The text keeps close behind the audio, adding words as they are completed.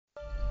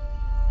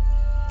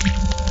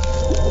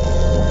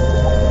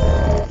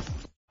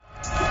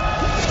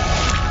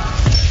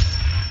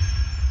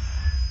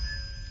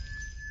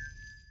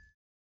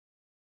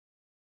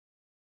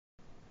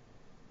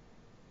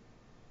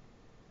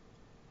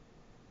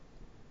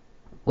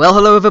Well,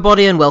 hello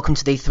everybody and welcome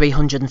to the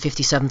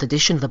 357th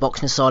edition of the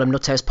Boxing Asylum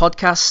Nuthouse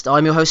podcast.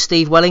 I'm your host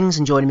Steve Wellings,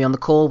 and joining me on the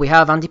call we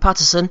have Andy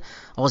Patterson,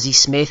 Ozzy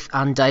Smith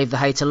and Dave the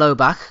Hater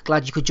Lowback.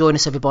 Glad you could join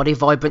us everybody.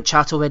 Vibrant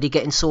chat already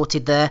getting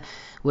sorted there.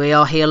 We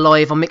are here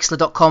live on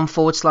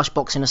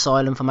mixler.com/Boxing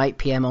Asylum from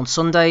 8pm on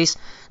Sundays,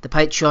 the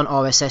Patreon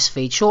RSS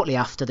feed shortly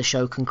after the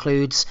show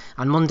concludes,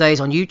 and Mondays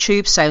on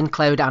YouTube,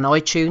 Soundcloud and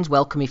iTunes.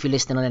 Welcome if you're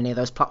listening on any of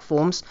those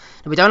platforms.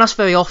 Now, we don't ask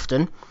very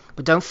often,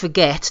 but don't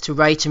forget to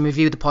rate and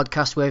review the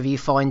podcast wherever you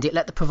find it.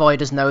 Let the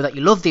providers know that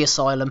you love the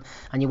Asylum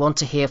and you want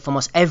to hear from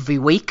us every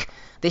week.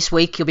 This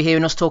week you'll be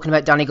hearing us talking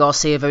about Danny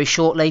Garcia very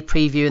shortly,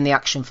 previewing the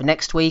action for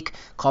next week.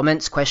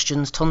 Comments,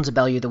 questions, tons of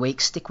Bellew of the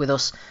week. Stick with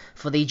us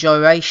for the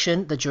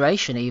duration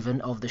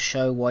even of the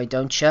show, why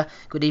don't you?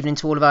 Good evening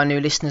to all of our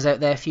new listeners out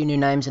there. A few new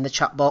names in the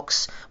chat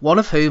box, one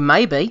of whom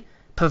may be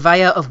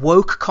purveyor of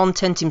woke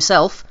content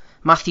himself,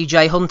 Matthew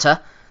J. Hunter.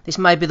 This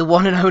may be the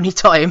one and only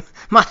time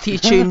Matthew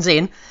tunes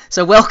in,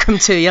 so welcome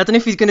to you. I don't know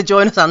if he's going to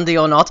join us, Andy,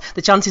 or not.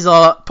 The chances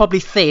are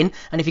probably thin,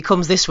 and if he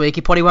comes this week,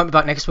 he probably won't be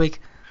back next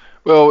week.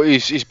 Well,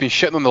 he's been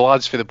shitting on the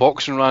lads for the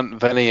boxing rant,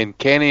 Vinny and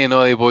Kenny and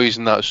all the boys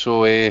and that,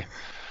 so if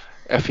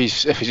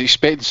he's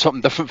expecting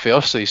something different for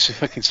us, he's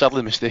fucking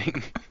sadly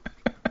mistaken.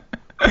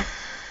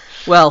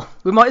 Well,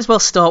 we might as well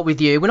start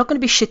with you. We're not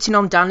going to be shitting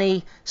on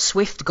Danny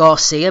Swift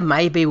Garcia.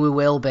 Maybe we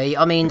will be.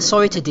 I mean,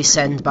 sorry to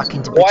descend back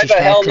into British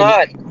hair clinic.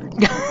 Why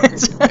the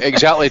hell not?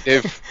 Exactly,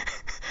 Dave.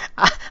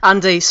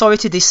 Andy, sorry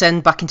to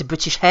descend back into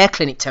British hair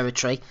clinic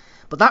territory,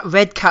 but that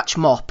red catch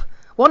mop,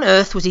 what on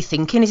earth was he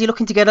thinking? Is he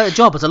looking to get out a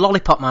job as a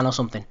lollipop man or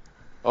something?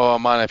 Oh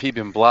man, if he'd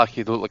been black,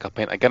 he'd look like a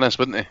pint of Guinness,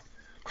 wouldn't he?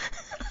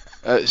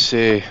 It's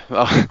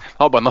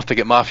that'll be enough to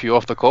get Matthew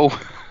off the call.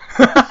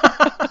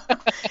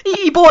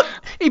 He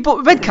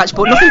bought red catch,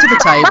 brought nothing to the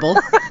table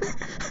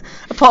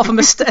apart from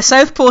a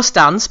southpaw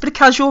stance, a bit of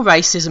casual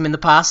racism in the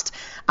past,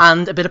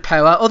 and a bit of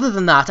power. Other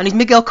than that, and his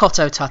Miguel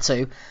Cotto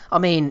tattoo. I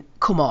mean,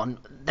 come on,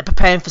 they're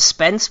preparing for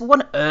Spence.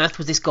 What on earth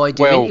was this guy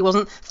doing? Well, he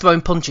wasn't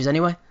throwing punches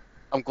anyway.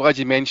 I'm glad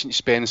you mentioned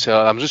Spencer.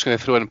 I'm just going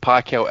to throw in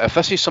Pacquiao. If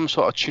this is some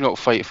sort of tune-up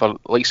fight for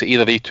likes of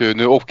either of they two,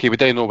 now, okay, we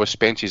don't know where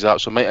Spence is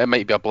at, so it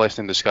might be a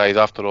blessing in disguise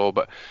after all,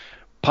 but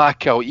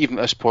Pacquiao, even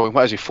at this point,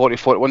 what is he,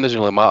 40-41, doesn't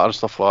really matter and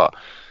stuff like that.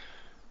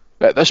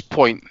 But at this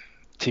point,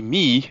 to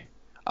me,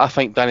 I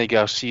think Danny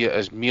Garcia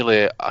is merely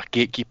a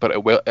gatekeeper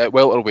at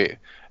welterweight.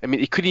 I mean,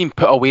 he couldn't even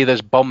put away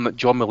this bum that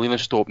John Molina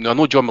stopped. Now, I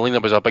know John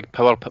Molina was a big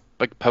power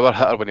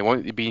hitter when he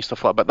wanted to be and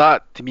stuff like that, but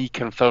that, to me,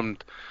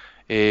 confirmed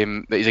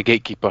that he's a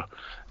gatekeeper.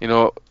 You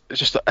know,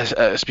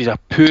 it's been a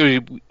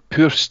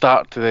poor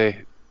start to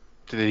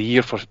the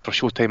year for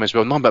Showtime as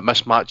well. Nothing but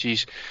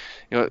mismatches.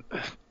 You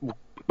know,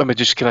 maybe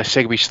just kind of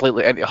segue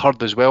slightly into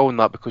Hurd as well, and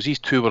that, because these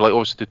two were like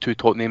obviously the two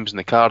top names in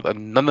the card,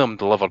 and none of them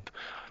delivered.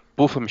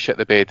 Both of them shit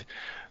the bed.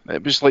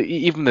 It was like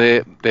even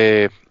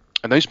the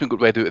announcement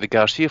got read out of the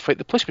Garcia fight,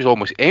 the place was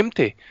almost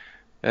empty,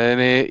 and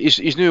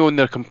he's now on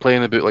there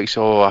complaining about like,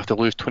 so I have to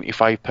lose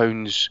 25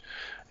 pounds,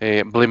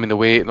 blaming the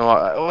weight and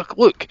all that.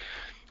 Look,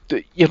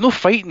 you're not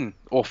fighting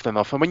often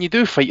enough, and when you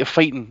do fight, you're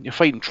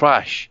fighting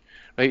trash,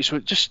 right? So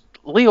just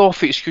lay off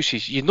the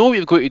excuses. You know what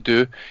you've got to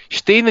do.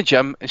 Stay in the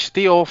gym and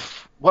stay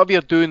off whatever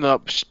you're doing,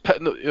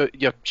 putting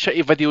your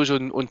shitty videos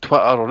on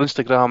Twitter or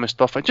Instagram and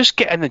stuff, and just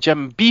get in the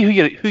gym and be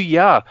who you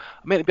are.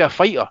 I'm meant to be a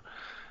fighter.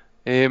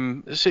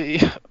 I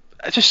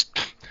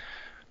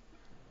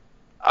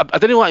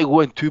didn't like to go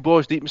in too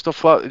balls deep and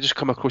stuff like that. It just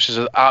come across as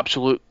an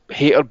absolute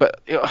hater,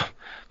 but you know,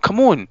 come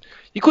on,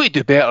 you got to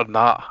do better than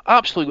that.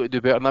 Absolutely got to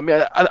do better than that. I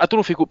mean, I don't know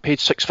if he got paid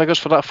 6 figures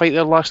for that fight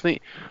there last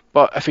night,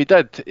 but if he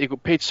did, he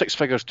got paid 6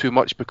 figures too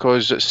much,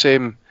 because it's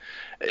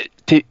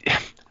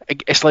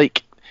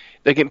like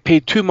they're getting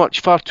paid too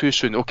much far too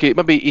soon. Okay,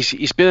 maybe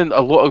he's been in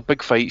a lot of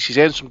big fights, he's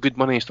earned some good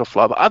money and stuff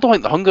like that, but I don't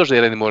think the hunger's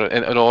there anymore,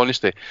 in all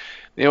honesty.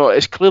 You know,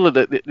 it's clearly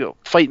that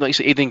fighting like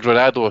say Adrian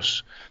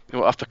Granados, you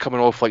know, after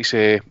coming off like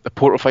say the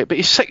Porter fight, but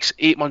he's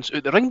 6-8 months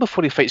out the ring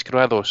before he fights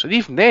Granados, and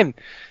even then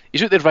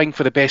he's out the ring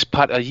for the best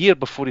part of a year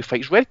before he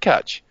fights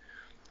Redcatch.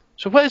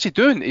 So what is he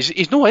doing?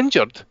 He's no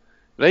injured,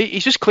 right?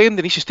 He's just claimed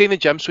that he should stay in the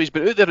gym, so he's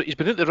been out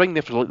the ring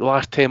there for like the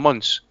last 10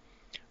 months.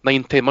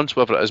 9-10 months,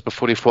 whatever it is,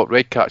 before he fought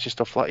Redcatch and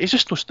stuff like that.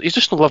 He's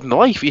just not living the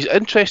life. He's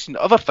interested in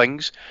other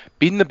things,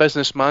 being the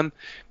businessman,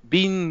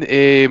 being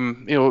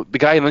you know, the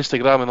guy on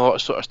Instagram and all that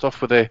sort of stuff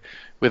with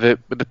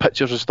the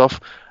pictures and stuff.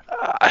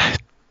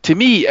 To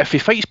me, if he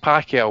fights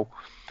Pacquiao,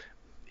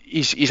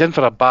 he's in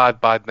for a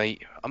bad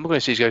night. I'm not going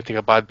to say he's going to take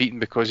a bad beating,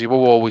 because he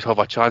will always have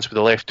a chance with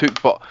the left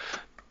hook, but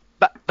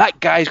that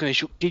guy's going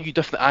to give you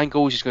different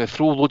angles. He's going to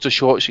throw loads of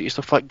shots at you,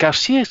 stuff like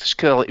Garcia's just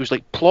kind of like, it was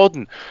like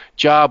plodding,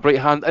 jab, right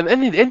hand, and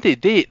in the end of the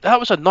day, that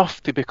was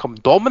enough to become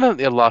dominant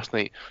there last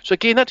night. So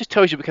again, that just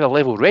tells you what kind of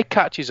level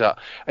Redcatch is at.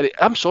 And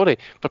I'm sorry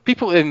for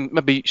people who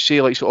maybe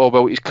say like, oh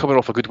well, he's coming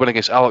off a good win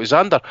against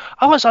Alexander.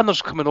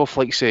 Alexander's coming off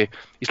like say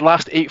his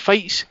last 8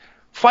 fights,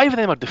 5 of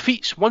them are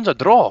defeats, 1's a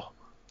draw.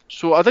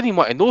 So I didn't even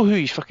want to know who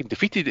he's fucking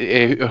defeated,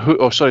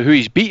 who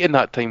he's beat in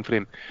that time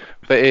frame.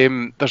 But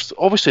there's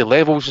obviously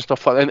levels and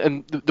stuff like that.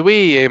 And the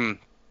way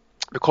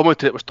the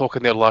commentator was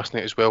talking there last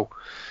night as well,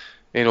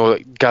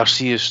 Like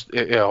Garcia's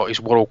is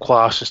world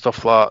class and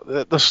stuff like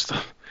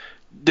that.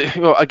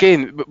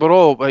 Again, we're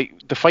all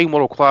like define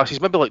world class.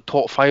 He's maybe like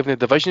top 5 in the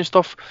division and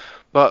stuff,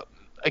 but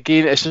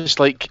again, it's just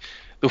like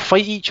they'll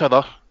fight each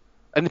other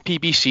in the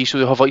PBC, so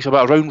they'll have like a bit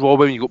of round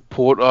robin. You've got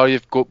Porter,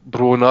 you've got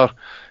Broner,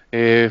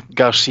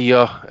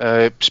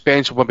 Garcia,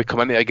 Spence will maybe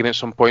come into it again at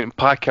some point, and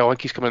Pacquiao, I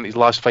think he's coming into his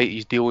last fight,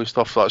 his deal and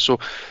stuff like that. So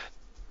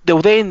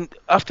they'll then,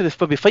 after they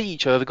maybe fight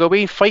each other, they go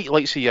away and fight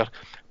like say your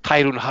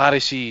Tyrone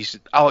Harris's,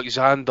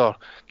 Alexander,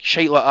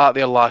 shite like that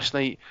there last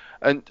night.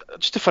 And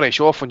just to finish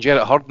off on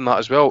Jarrett Hurd and that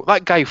as well,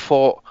 that guy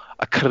fought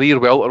a career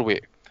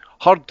welterweight.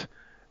 Hurd,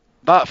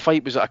 that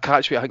fight was at a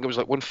catchweight, I think it was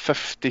like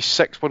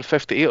 156,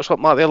 158 or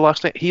something like that there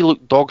last night. He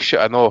looked dog shit,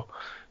 I know.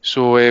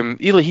 So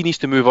either he needs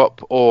to move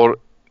up, or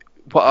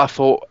what I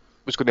thought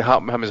was going to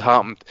happen to him has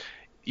happened.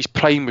 His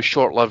prime was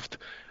short-lived,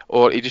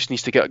 or he just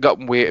needs to get up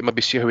and weight and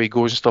maybe see how he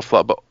goes and stuff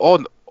like that. But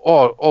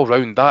all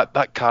round,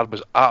 that card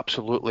was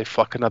absolutely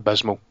fucking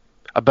abysmal.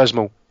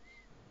 Abysmal.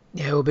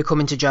 Yeah, we'll be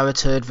coming to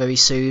Jarrett Hurd very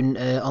soon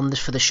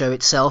for the show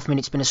itself. I mean,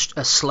 it's been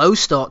a slow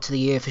start to the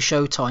year for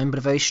Showtime, but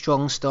a very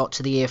strong start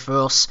to the year for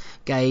us.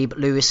 Gabe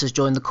Lewis has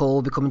joined the call.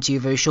 We'll be coming to you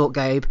very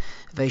shortly,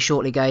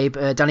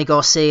 Gabe. Danny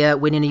Garcia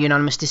winning a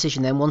unanimous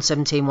decision then,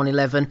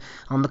 117-111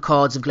 on the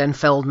cards of Glenn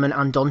Feldman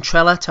and Don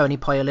Trella. Tony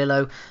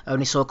Paolillo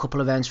only saw a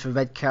couple of rounds for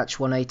Red Catch,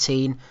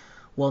 118-110.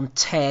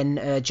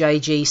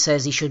 JG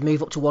says he should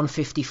move up to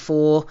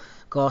 154.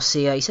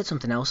 Garcia, he said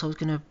something else I was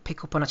going to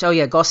pick up on it. Oh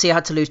yeah, Garcia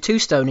had to lose 2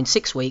 stone in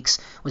 6 weeks,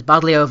 was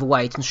badly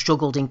overweight and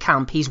struggled in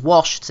camp. He's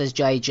washed, says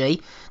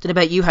JG. Don't know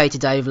about you, hater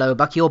Dave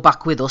Lowback, you're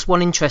back with us.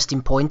 One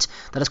interesting point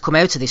that has come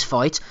out of this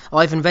fight,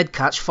 Ivan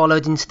Redkach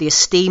followed into the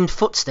esteemed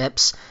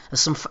footsteps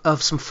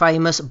of some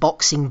famous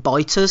boxing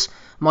biters.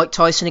 Mike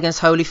Tyson against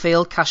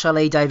Holyfield, Cash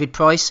Ali, David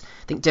Price.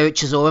 I think Derek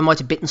Chisora might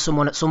have bitten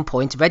someone at some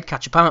point.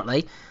 Redkach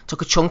apparently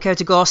took a chunk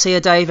out of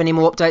Garcia. Dave, any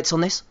more updates on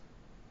this?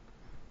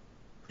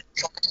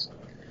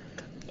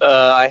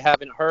 I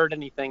haven't heard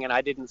anything, and I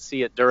didn't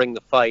see it during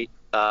the fight.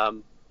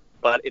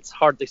 But it's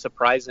hardly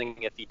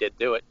surprising if he did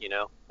do it.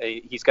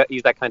 He's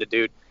that kind of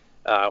dude.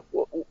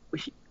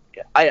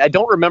 I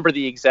don't remember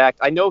the exact.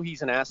 I know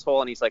he's an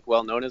asshole, and he's like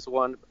well known as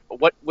one.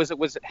 What was it?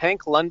 Was it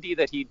Hank Lundy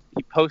that he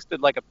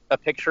posted like a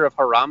picture of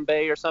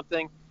Harambe or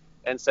something,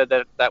 and said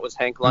that was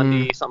Hank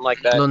Lundy, something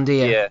like that.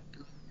 Lundy,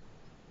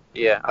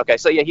 yeah. Okay,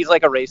 so yeah, he's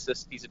like a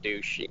racist. He's a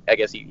douche. I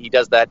guess he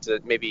does that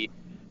to maybe.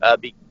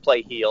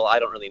 Play heel. I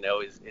don't really know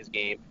his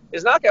game.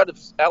 His knockout of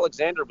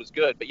Alexander was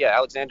good, but yeah,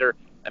 Alexander,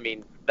 I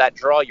mean, that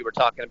draw you were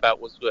talking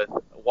about was with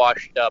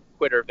washed up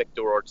quitter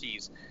Victor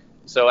Ortiz.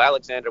 So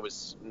Alexander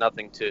was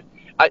nothing to.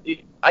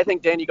 I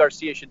think Danny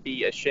Garcia should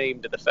be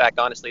ashamed of the fact,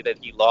 honestly, that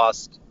he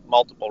lost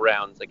multiple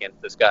rounds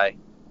against this guy.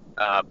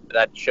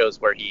 That shows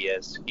where he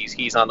is.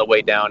 He's on the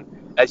way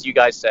down. As you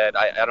guys said,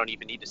 I don't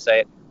even need to say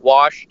it.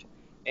 Washed,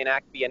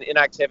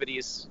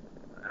 inactivities.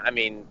 I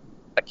mean,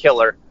 a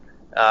killer.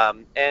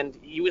 And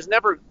he was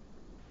never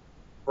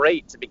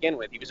great to begin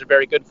with. He was a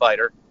very good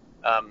fighter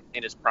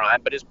in his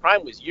prime, but his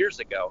prime was years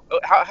ago.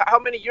 How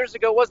many years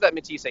ago was that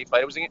Matisse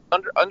fight? It was an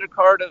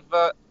undercard of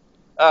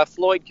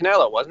Floyd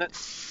Canelo, wasn't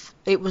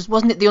it?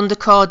 Wasn't it the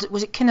undercard?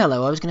 Was it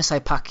Canelo? I was going to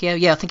say Pacquiao.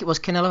 Yeah, I think it was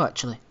Canelo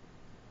actually.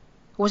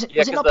 Was it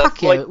not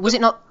Pacquiao? Was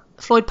it not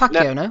Floyd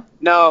Pacquiao?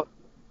 No,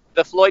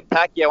 the Floyd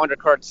Pacquiao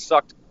undercard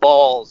sucked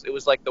balls. It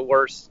was like the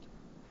worst.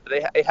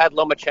 They had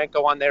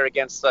Lomachenko on there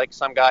against like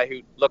some guy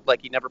who looked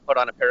like he never put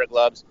on a pair of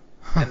gloves,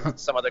 and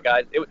some other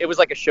guys. It was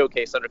like a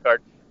showcase undercard.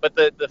 But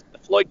the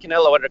Floyd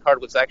Canelo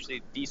undercard was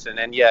actually decent,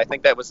 and yeah, I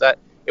think that was that.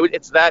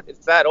 It's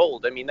that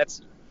old. I mean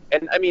that's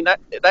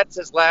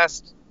his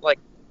last like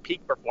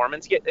peak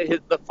performance.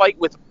 The fight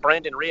with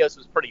Brandon Rios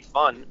was pretty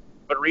fun,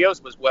 but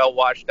Rios was well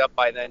washed up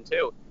by then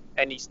too,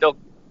 and he still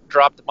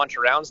dropped a bunch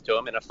of rounds to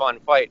him in a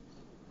fun fight.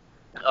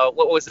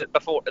 What was it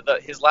before?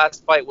 His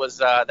last fight was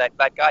that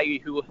guy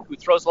who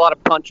throws a lot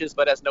of punches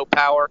but has no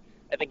power.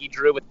 I think he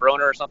drew with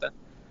Broner or something.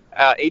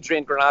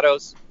 Adrian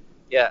Granados.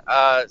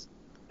 Yeah.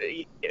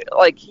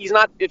 He's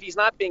not, if he's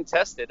not being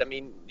tested. I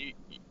mean,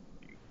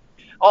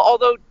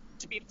 although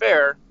to be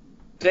fair,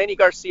 Danny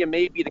Garcia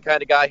may be the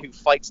kind of guy who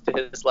fights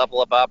to his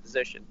level of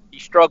opposition. He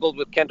struggled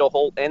with Kendall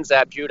Holt and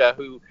Zab Judah,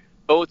 who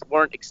both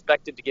weren't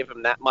expected to give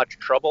him that much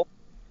trouble.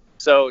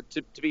 So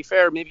to be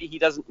fair, maybe he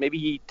doesn't. Maybe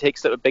he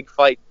takes a big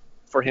fight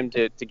for him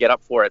to get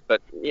up for it.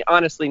 But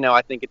honestly, no,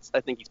 I think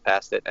he's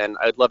past it, and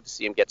I'd love to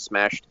see him get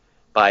smashed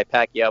by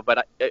Pacquiao.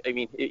 But I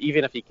mean,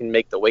 even if he can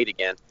make the weight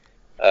again,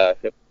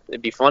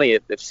 it'd be funny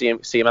if see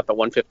him up at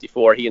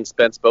 154. He and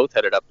Spence both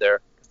headed up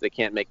there because they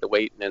can't make the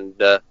weight, and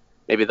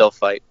maybe they'll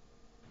fight.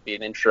 Be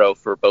an intro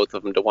for both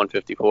of them to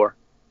 154.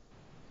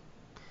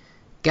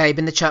 Gabe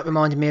in the chat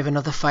reminded me of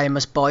another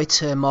famous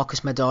bite, Marcus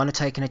Maidana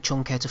taking a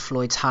chunk out of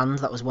Floyd's hand.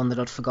 That was one that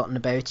I'd forgotten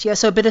about. Yeah,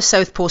 so a bit of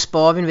southpaw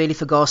sparring really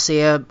for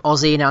Garcia.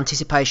 Ozzy in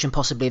anticipation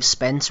possibly of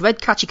Spence.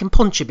 Red Catch, he can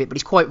punch a bit, but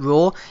he's quite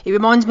raw. It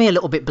reminds me a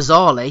little bit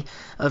bizarrely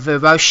of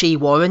Roshi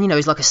Warren. You know,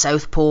 he's like a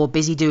southpaw,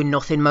 busy doing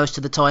nothing most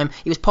of the time.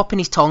 He was popping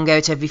his tongue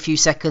out every few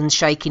seconds,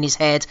 shaking his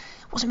head.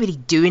 Wasn't really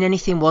doing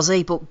anything, was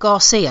he? But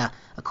Garcia,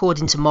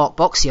 according to Mark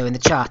Boxio in the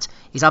chat,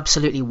 he's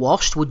absolutely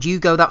washed. Would you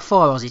go that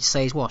far, Ozzy, to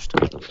say he's washed?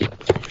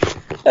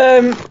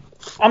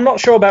 I'm not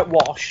sure about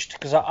washed,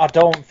 because I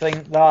don't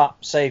think that,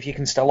 say, if you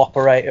can still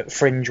operate at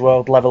fringe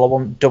world level, I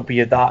wouldn't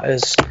W that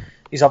as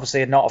he's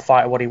obviously not a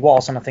fighter what he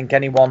was, and I think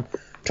anyone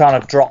trying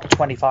to drop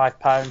 25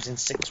 pounds in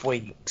 6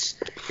 weeks,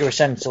 you're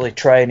essentially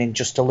training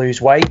just to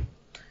lose weight.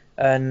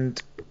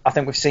 And I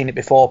think we've seen it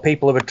before.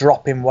 People who are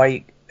dropping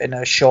weight in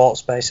a short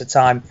space of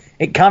time,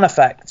 it can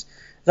affect.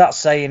 That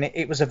saying,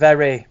 it was a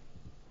very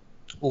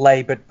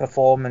laboured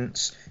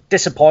performance.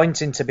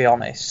 Disappointing, to be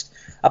honest.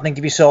 I think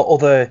if you saw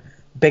other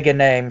bigger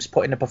names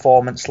put in a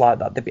performance like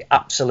that, they'd be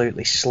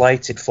absolutely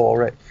slated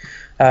for it.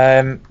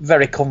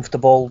 Very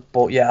comfortable,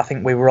 but yeah, I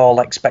think we were all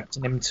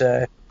expecting him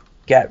to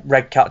get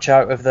Red Catch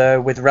out of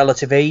there with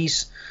relative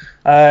ease.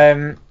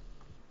 I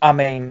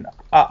mean,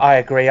 I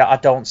agree. I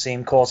don't see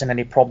him causing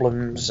any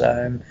problems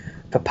for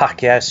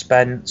Pacquiao,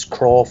 Spence,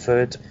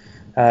 Crawford,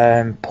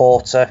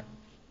 Porter,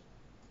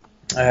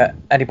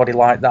 anybody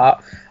like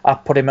that. I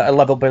put him at a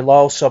level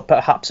below, so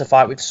perhaps a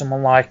fight with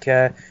someone like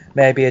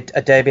maybe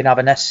a David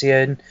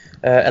Avanesian,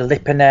 a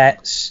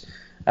Lipinets.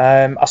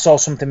 I saw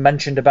something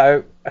mentioned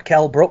about a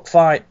Kell Brook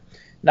fight.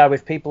 Now,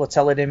 if people are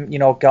telling him, you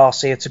know,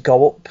 Garcia to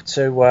go up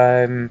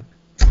to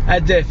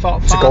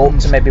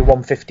maybe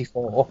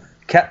 154,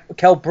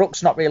 Kell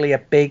Brook's not really a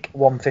big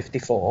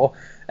 154,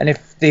 and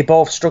if they're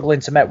both struggling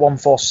to make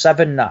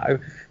 147 now,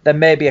 then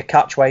maybe a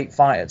catchweight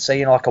fight at, say,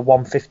 you know, like a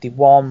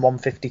 151,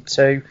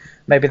 152.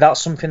 Maybe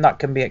that's something that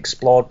can be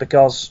explored,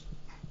 because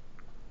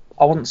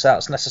I wouldn't say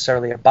that's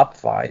necessarily a bad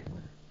fight,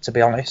 to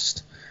be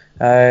honest.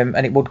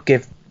 And it would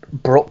give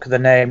Brook the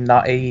name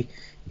that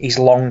he's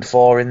longed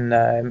for, and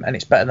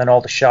it's better than all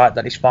the shite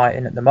that he's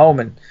fighting at the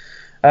moment.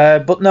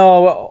 But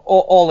no,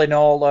 all in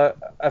all, a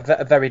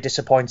very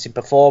disappointing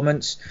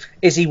performance.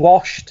 Is he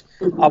washed?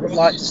 I would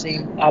like to see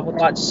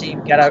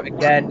him get out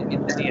again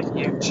in the near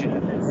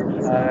future,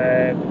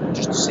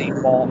 just to see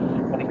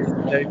what he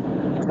can do.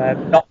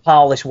 Not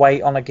pile this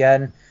weight on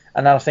again,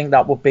 and I think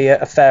that would be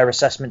a fair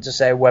assessment to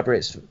say whether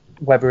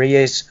he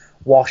is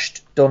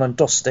washed, done and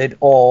dusted,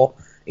 or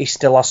he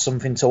still has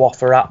something to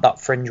offer at that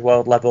fringe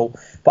world level.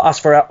 But as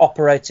for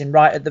operating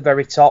right at the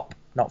very top,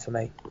 not for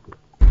me.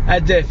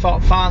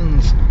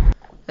 Fans.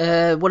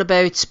 What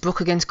about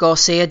Brook against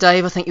Garcia,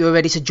 Dave? I think you were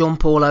ready to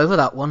jump all over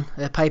that one.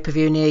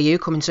 Pay-per-view near you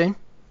coming soon?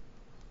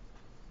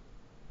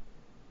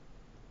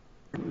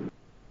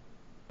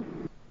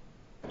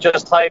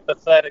 Just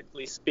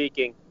hypothetically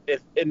speaking,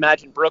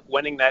 imagine Brook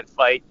winning that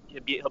fight,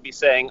 he'll be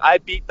saying, "I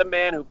beat the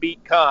man who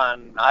beat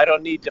Khan. I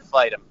don't need to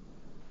fight him."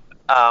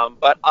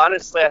 But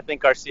honestly, I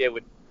think Garcia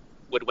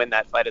would win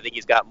that fight. I think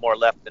he's got more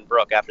left than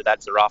Brook after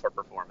that Zerafa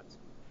performance.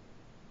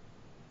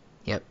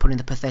 Yeah, putting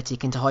the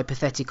pathetic into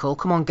hypothetical.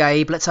 Come on,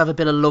 Gabe, let's have a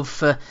bit of love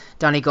for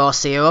Danny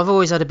Garcia. I've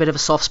always had a bit of a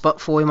soft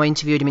spot for him. I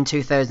interviewed him in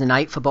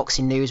 2008 for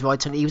Boxing News,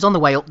 right? He was on the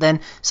way up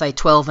then, say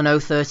 12-0,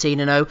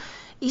 13-0.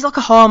 He's like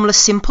a harmless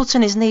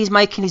simpleton, isn't he? He's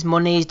making his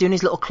money, he's doing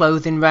his little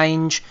clothing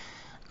range.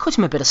 Cut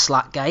him a bit of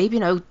slack, Gabe.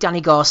 You know,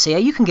 Danny Garcia,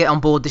 you can get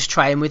on board this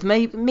train with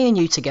me and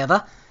you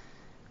together.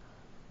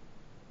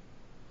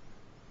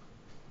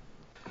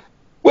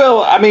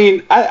 Well, I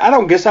mean, I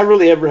don't guess I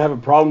really ever have a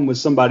problem with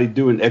somebody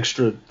doing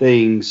extra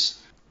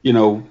things, you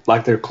know,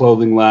 like their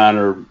clothing line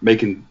or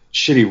making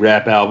shitty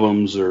rap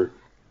albums or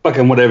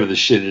fucking whatever the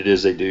shit it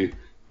is they do.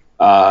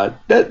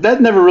 That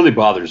never really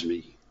bothers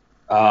me.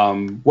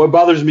 What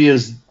bothers me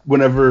is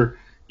whenever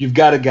you've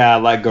got a guy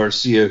like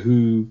Garcia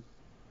who,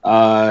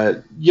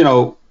 you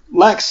know,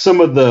 lacks some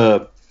of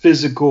the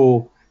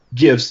physical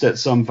gifts that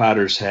some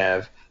fighters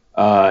have.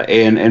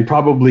 And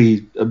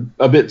probably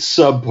a bit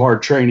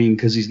subpar training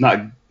because he's not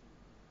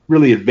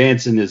really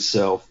advancing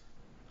himself.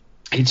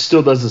 He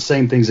still does the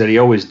same things that he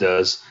always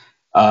does.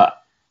 I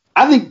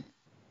think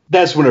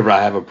that's whenever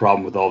I have a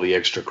problem with all the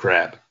extra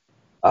crap.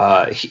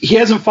 He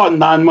hasn't fought in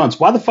 9 months.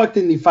 Why the fuck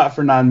didn't he fight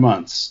for 9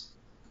 months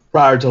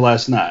prior to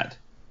last night?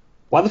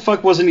 Why the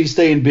fuck wasn't he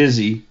staying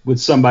busy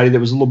with somebody that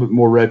was a little bit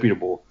more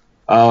reputable?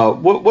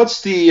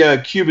 What's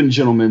the Cuban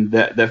gentleman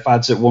that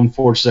fights at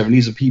 147?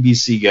 He's a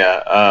PBC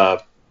guy.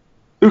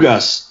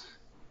 Ugas.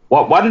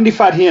 Why didn't he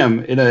fight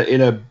him in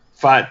a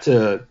fight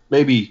to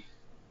maybe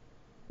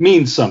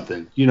mean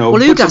something? You know.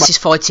 Well, Ugas is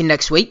fighting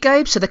next week,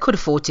 Gabe, so they could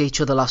have fought each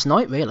other last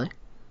night, really.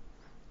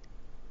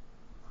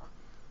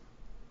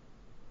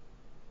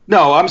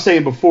 No, I'm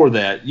saying before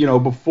that. You know,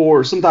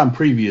 before sometime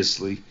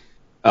previously.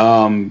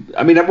 I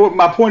mean,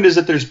 my point is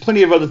that there's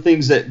plenty of other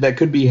things that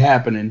could be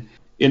happening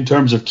in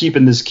terms of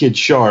keeping this kid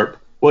sharp.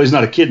 Well, he's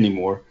not a kid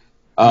anymore.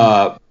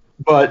 But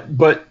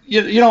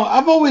you know,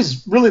 I've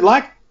always really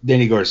liked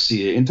Danny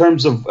Garcia in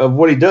terms of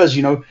what he does.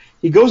 You know,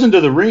 he goes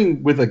into the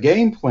ring with a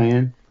game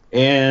plan,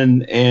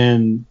 and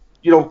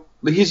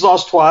he's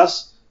lost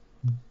twice,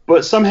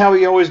 but somehow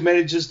he always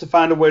manages to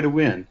find a way to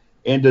win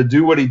and to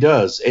do what he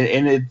does.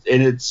 And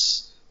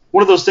it's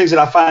one of those things that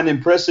I find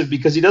impressive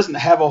because he doesn't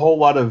have a whole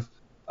lot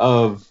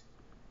of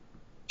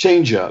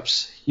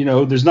change-ups.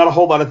 There's not a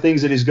whole lot of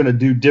things that he's going to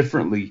do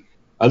differently.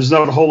 There's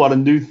not a whole lot of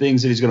new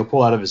things that he's going to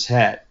pull out of his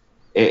hat.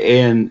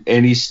 And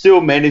he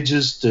still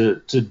manages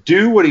to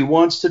do what he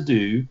wants to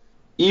do,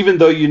 even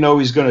though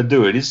he's going to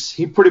do it.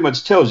 He pretty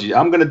much tells you,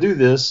 I'm going to do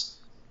this.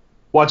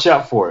 Watch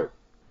out for it.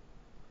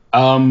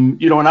 And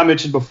I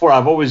mentioned before,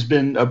 I've always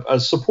been a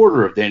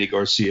supporter of Danny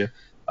Garcia.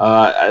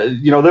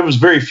 There was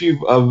very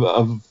few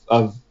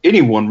of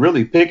anyone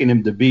really picking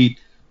him to beat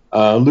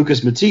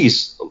Lucas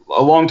Matisse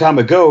a long time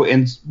ago.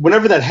 And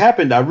whenever that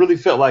happened, I really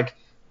felt like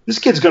this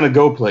kid's going to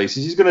go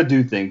places. He's going to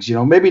do things,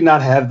 maybe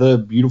not have the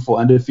beautiful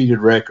undefeated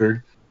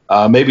record,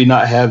 maybe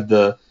not have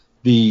the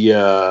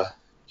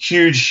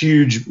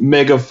huge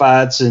mega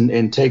fights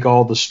and take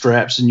all the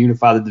straps and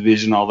unify the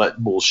division, all that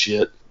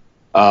bullshit.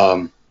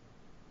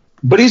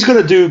 But he's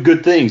going to do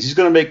good things. He's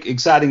going to make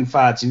exciting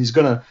fights, and he's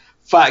going to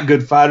fight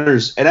good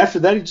fighters. And after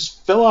that, he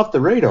just fell off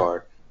the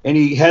radar. And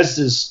he has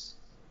this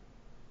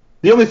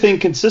 – the only thing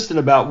consistent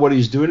about what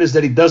he's doing is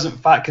that he doesn't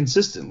fight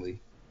consistently.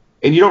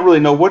 And you don't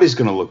really know what he's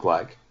going to look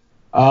like.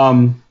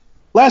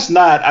 Last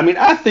night,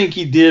 I think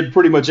he did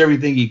pretty much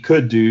everything he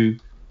could do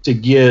to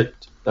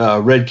get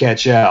Red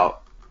Catch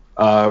out.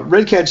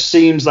 Red Catch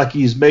seems like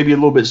he's maybe a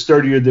little bit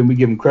sturdier than we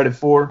give him credit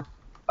for.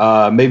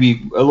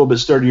 Maybe a little bit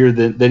sturdier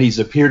than he's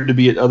appeared to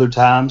be at other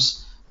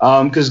times.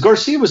 Because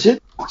Garcia was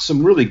hitting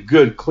some really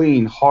good,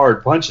 clean,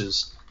 hard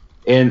punches.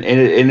 And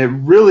it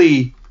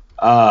really,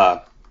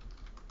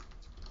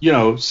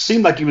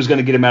 seemed like he was going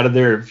to get him out of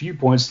there at a few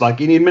points.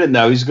 Like any minute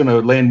now, he's going to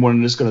land one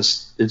and it's going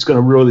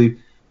to really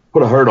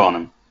put a hurt on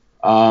him.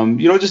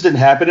 It just didn't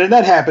happen. And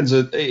that happens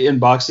in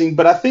boxing.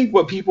 But I think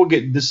what people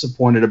get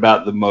disappointed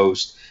about the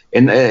most,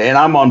 and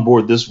I'm on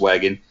board this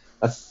wagon,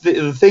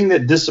 the thing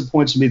that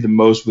disappoints me the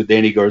most with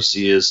Danny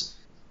Garcia is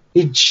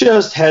he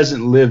just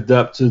hasn't lived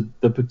up to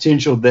the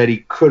potential that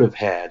he could have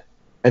had.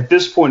 At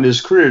this point in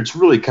his career, it's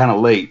really kind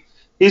of late.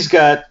 He's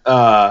got,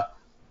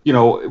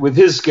 with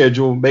his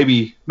schedule,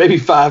 maybe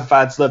 5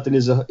 fights left in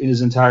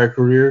his entire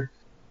career.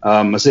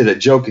 I say that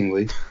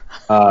jokingly,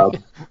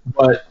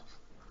 but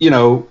he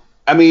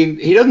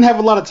doesn't have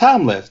a lot of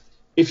time left.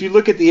 If you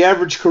look at the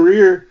average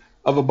career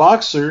of a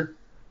boxer,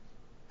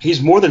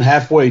 he's more than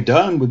halfway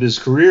done with his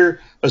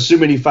career,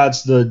 assuming he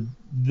fights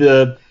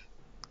the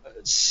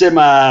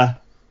semi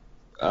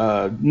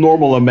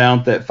normal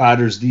amount that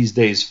fighters these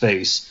days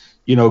face.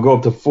 Go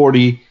up to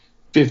 40,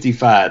 50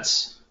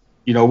 fights.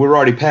 We're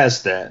already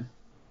past that.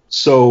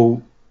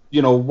 So,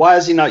 why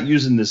is he not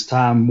using this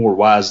time more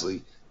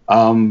wisely?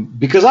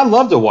 Because I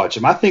love to watch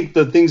him. I think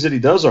the things that he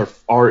does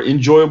are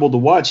enjoyable to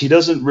watch. He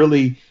doesn't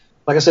really,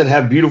 like I said,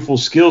 have beautiful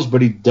skills,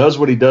 but he does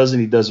what he does and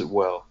he does it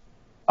well.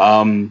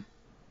 I'm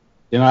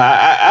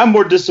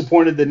more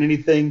disappointed than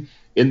anything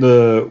in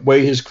the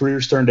way his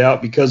career's turned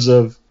out because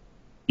of,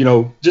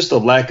 just a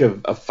lack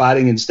of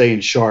fighting and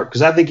staying sharp.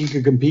 Because I think he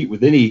could compete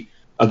with any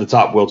of the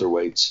top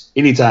welterweights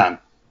anytime,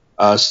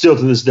 still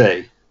to this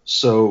day.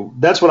 So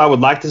that's what I would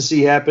like to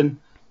see happen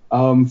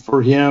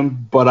for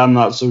him, but I'm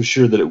not so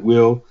sure that it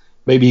will.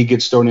 Maybe he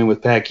gets thrown in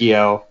with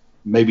Pacquiao.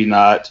 Maybe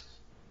not.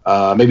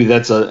 Maybe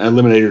that's an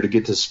eliminator to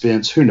get to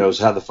Spence. Who knows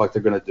how the fuck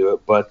they're going to do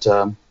it. But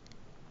I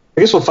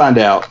guess we'll find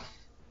out.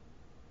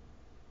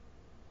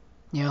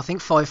 Yeah, I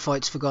think 5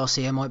 fights for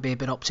Garcia might be a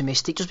bit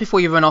optimistic. Just before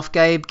you run off,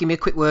 Gabe, give me a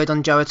quick word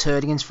on Jarrett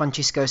Hurd against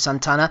Francisco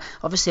Santana.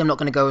 Obviously, I'm not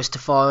going to go as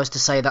far as to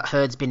say that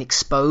Hurd's been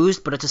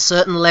exposed, but at a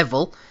certain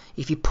level,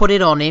 if you put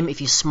it on him,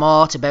 if you're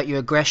smart about your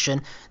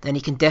aggression, then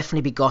he can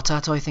definitely be got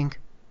at, I think.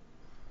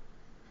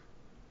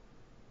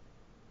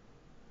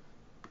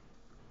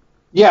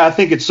 Yeah, I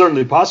think it's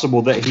certainly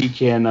possible that he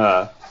can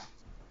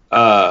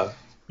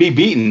be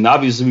beaten.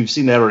 Obviously, we've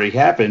seen that already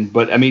happen,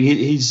 but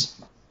he's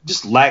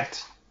just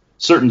lacked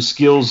certain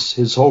skills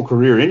his whole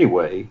career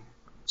anyway.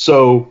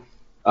 So,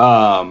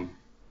 I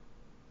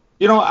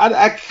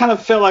kind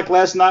of felt like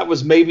last night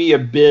was maybe a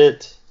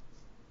bit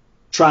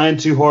trying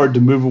too hard to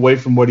move away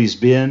from what he's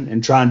been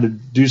and trying to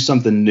do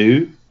something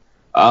new.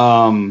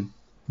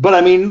 But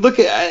I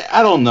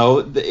don't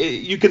know.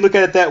 You can look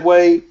at it that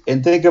way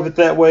and think of it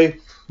that way.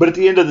 But at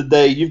the end of the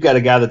day, you've got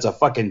a guy that's a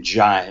fucking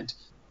giant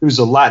who's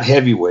a light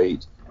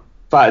heavyweight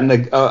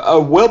fighting a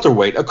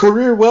welterweight, a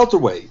career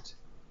welterweight.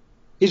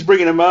 He's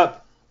bringing him up,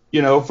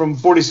 from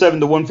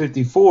 47 to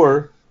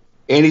 154,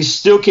 and he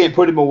still can't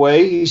put him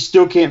away. He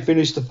still can't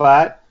finish the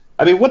fight.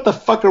 What the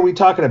fuck are we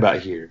talking about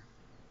here?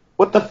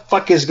 What the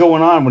fuck is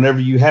going on whenever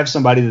you have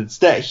somebody that's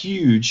that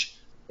huge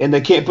and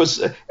they can't put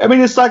 –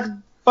 it's like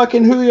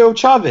fucking Julio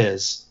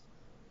Chavez.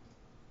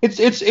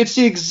 It's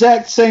the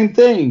exact same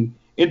thing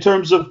in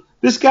terms of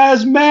this guy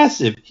is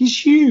massive. He's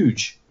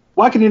huge.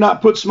 Why can he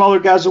not put smaller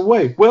guys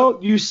away? Well,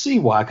 you see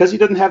why, because he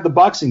doesn't have the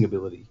boxing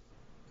ability.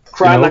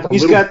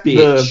 He's got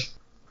the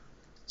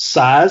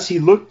size. He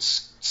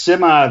looks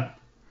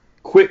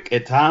semi-quick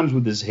at times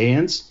with his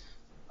hands.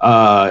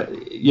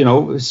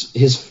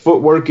 His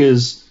footwork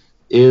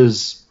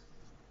is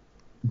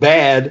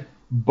bad,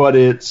 but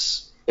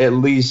it's at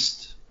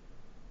least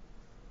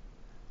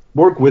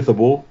work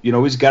withable.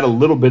 He's got a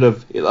little bit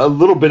of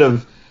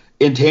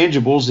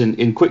intangibles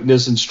in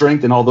quickness and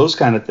strength and all those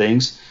kind of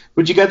things.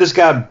 But you got this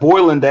guy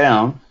boiling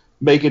down,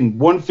 making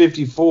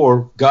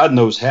 154, God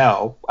knows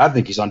how. I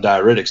think he's on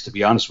diuretics, to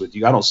be honest with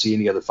you. I don't see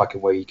any other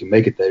fucking way he can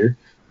make it there.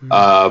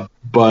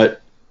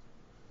 But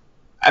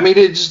I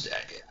mean,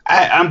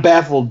 I'm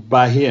baffled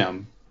by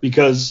him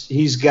because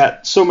he's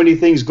got so many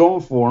things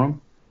going for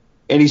him,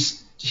 and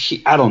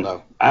I don't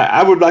know.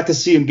 I would like to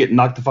see him get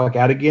knocked the fuck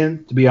out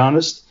again, to be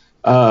honest.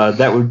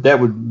 That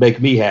would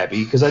make me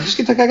happy because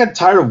I got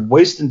tired of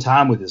wasting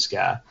time with this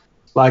guy.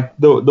 Like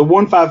the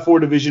 154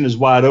 division is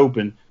wide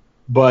open,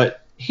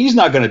 but he's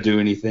not going to do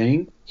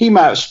anything. He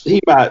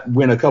might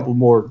win a couple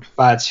more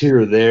fights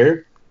here or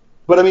there,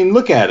 but I mean,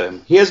 look at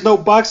him. He has no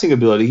boxing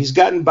ability. He's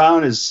gotten by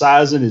on his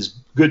size and his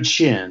good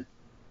chin,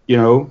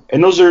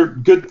 and those are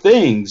good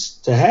things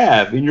to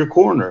have in your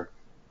corner,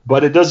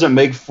 but it doesn't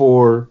make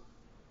for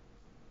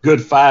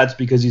good fights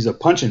because he's a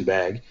punching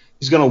bag.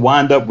 He's going to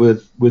wind up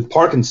with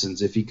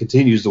Parkinson's if he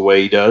continues the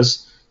way he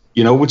does,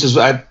 which is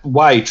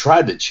why he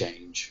tried to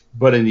change.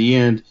 But in the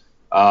end,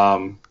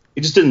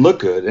 it just didn't look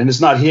good, and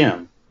it's not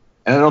him.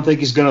 And I don't think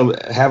he's going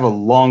to have a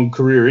long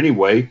career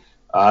anyway.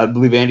 I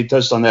believe Andy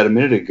touched on that a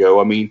minute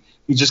ago. I mean,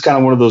 he's just kind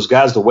of one of those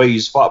guys. The way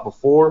he's fought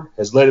before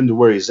has led him to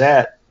where he's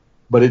at.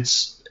 But at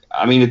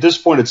this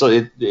point,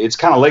 it's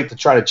kind of late to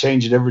try to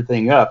change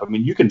everything up. I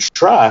mean, you can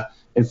try,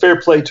 and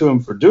fair play to him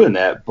for doing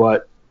that,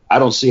 but I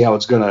don't see how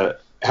it's gonna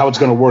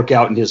work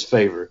out in his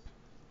favor.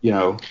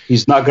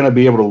 He's not going to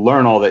be able to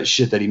learn all that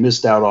shit that he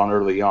missed out on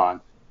early on.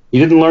 He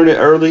didn't learn it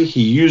early.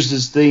 He used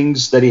his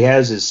things that he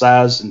has, his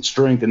size and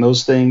strength and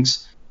those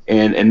things,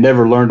 and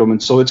never learned them.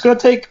 And so it's going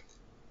to take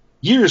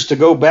years to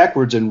go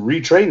backwards and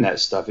retrain that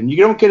stuff. And you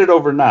don't get it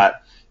overnight.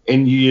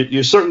 And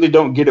you certainly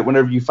don't get it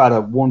whenever you fight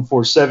a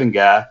 147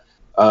 guy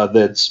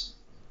that's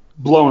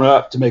blown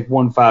up to make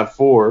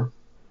 154.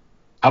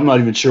 I'm not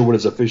even sure what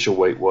his official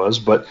weight was,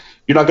 but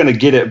you're not going to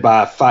get it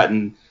by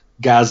fighting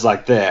guys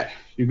like that.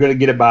 You're going to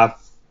get it by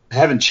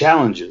having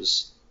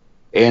challenges.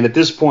 And at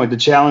this point, the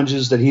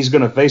challenges that he's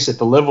going to face at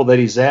the level that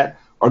he's at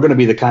are going to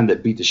be the kind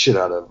that beat the shit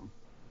out of him.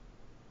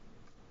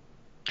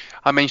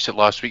 I mentioned it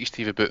last week,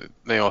 Steve,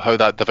 about how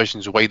that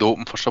division's wide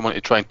open for someone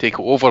to try and take it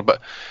over,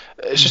 but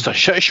it's just a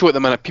shit show at the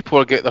minute.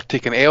 People they're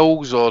taking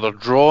L's or they're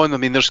drawing. I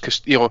mean,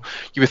 you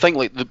would think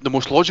like the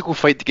most logical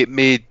fight to get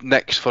made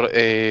next for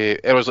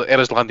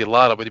Erislandy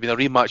Lara would have been a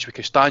rematch with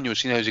Castaño,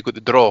 seeing how he got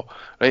the draw,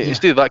 right? Yeah.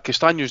 Instead of that,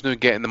 Castaño's now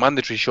getting the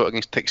mandatory shot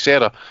against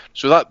Teixeira.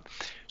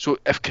 So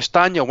if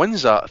Castaño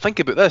wins that, think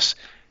about this: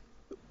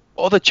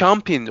 all the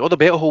champions, all the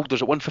belt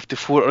holders at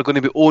 154 are going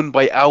to be owned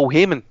by Al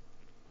Heyman.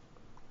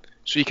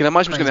 So you can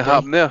imagine what's going to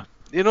happen there.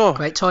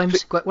 Great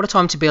times. What a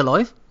time to be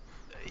alive.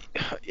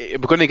 We're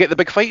going to get the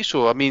big fight.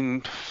 So I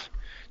mean,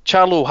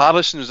 Charlo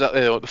Harrison was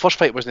the first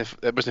fight wasn't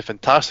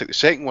fantastic. The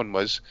second one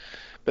was,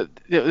 but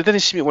they didn't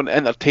seem to want to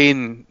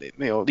entertain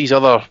these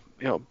other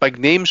big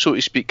names, so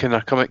to speak, kind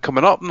of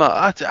coming up. And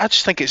I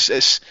just think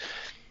it's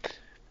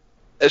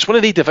one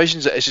of the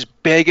divisions that is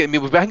just begging. I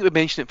mean, I think we've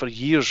mentioned it for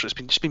years. It's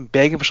just been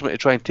begging for somebody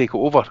to try and take it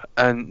over,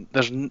 and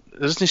there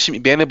doesn't seem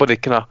to be anybody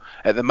kind of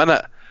at the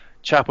minute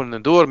chapping on the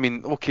door. I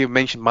mean, okay, we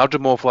mentioned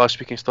Madrimov last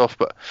week and stuff,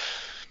 but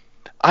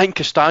I think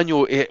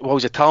Castaño, while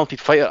he's a talented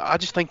fighter, I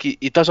just think he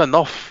does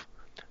enough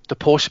to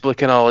possibly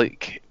kind of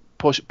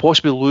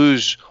possibly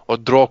lose or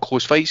draw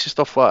close fights and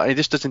stuff like that. And he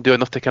just doesn't do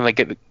enough to kind of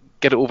get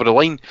it over the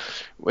line.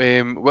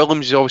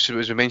 Williams is obviously,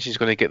 as we mentioned, is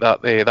going to get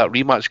that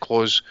rematch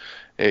clause.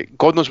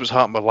 God knows what's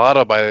happened with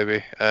Lara, by the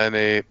way,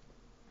 and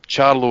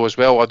Charlo as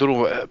well. I don't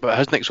know what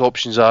his next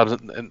options are.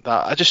 And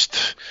that I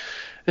just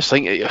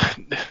think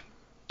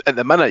at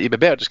the minute you'd be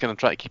better just kind of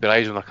try to keep your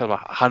eyes on a kind of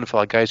a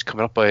handful of guys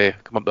coming up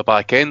the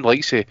back end,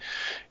 like say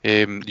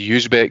the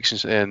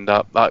Uzbeks and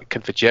that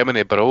kid for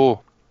Germany,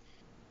 Barrow.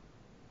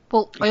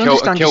 Well, I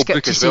understand your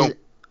skepticism.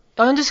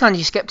 I understand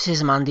your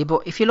skepticism, Andy,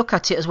 but if you look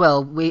at it as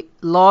well,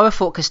 Lara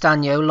fought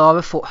Castaño,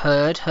 Lara fought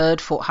Hurd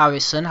fought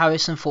Harrison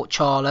fought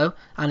Charlo,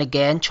 and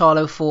again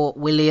Charlo fought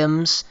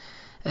Williams.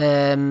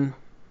 There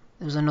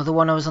was another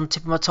one I was on the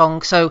tip of my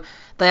tongue. So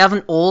they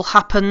haven't all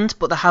happened,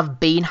 but they have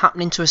been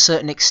happening to a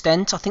certain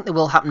extent. I think they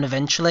will happen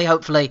eventually.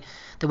 Hopefully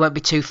they won't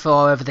be too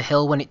far over the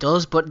hill when it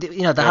does. But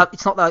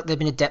it's not like they've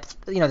been a depth.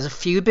 There's a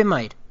few been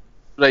made.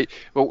 Right.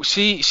 Well,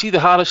 see the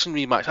Harrison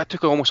rematch. That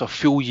took almost a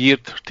full year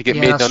to get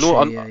made. I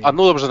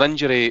know there was an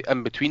injury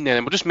in between then,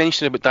 and we're just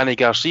mentioning about Danny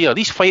Garcia.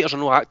 These fighters are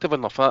not active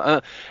enough.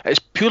 It's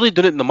purely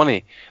doing it in the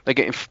money. They're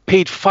getting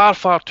paid far,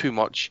 far too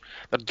much.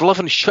 They're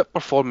delivering shit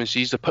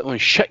performances. They're putting on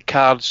shit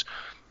cards.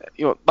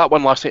 That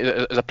one last night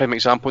is a prime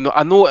example.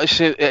 I know it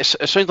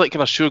sounds like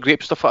kind of sour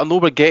grape stuff. I know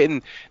we're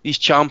getting these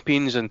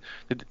champions, and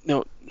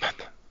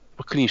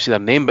I couldn't even say their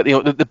name, but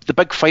the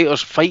big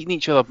fighters fighting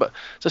each other. But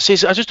as I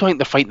say, I just don't think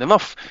they're fighting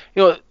enough.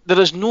 There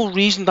is no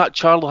reason that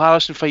Charlo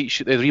Harrison fight,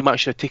 the rematch,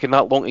 should have taken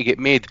that long to get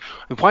made.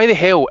 And why the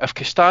hell, if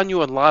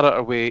Castano and Lara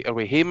are with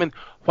Heyman,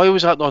 why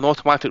was that not an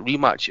automatic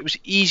rematch? It was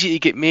easy to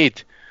get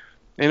made.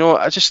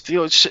 It's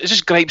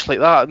just gripes like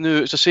that.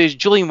 Now, as I say,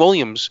 Julian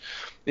Williams,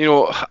 I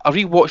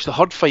rewatched the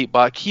Hurd fight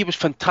back. He was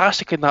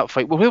fantastic in that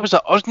fight. Well, where was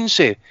that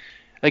urgency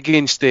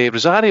against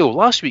Rosario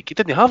last week? He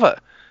didn't have it.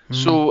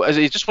 So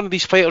he's just one of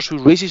these fighters who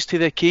raises to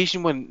the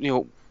occasion when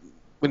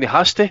he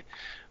has to.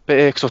 But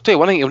because I'll tell you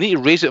one thing, he'll need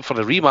to raise it for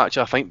the rematch,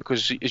 I think,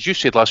 because as you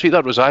said last week,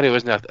 that Rosario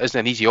isn't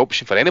an easy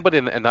option for anybody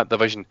in that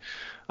division.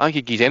 I think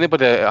he gives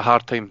anybody a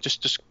hard time.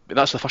 Just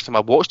that's the first time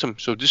I watched him.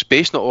 So just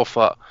basing it off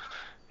that,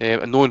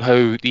 and knowing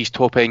how these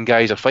top end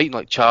guys are fighting,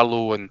 like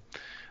Charlo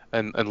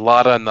and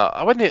Lara and that,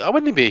 I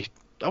wouldn't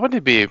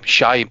be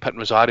shy in putting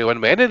Rosario in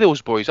with any of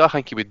those boys. I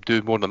think he would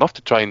do more than enough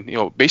to try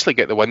and basically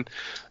get the win.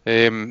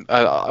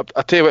 I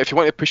tell you what, if you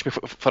want to push me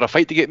for a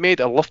fight to get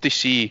made, I'd love to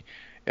see.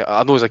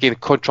 I know, again,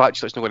 contract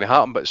that's not going to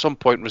happen, but at some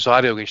point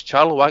Rosario against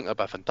Charlo, I think that'd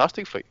be a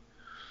fantastic fight.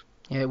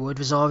 Yeah, it would.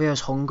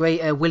 Rosario's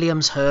hungry.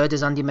 Williams Hurd,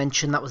 as Andy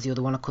mentioned, that was the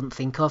other one I couldn't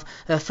think of.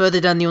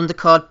 Further down the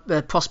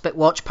undercard, Prospect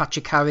Watch,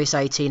 Patrick Harris,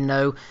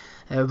 18-0.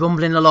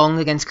 Rumbling along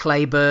against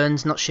Clay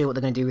Burns. Not sure what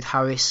they're going to do with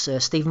Harris.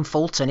 Stephen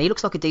Fulton, he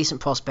looks like a decent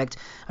prospect.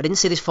 I didn't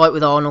see this fight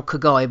with Arnold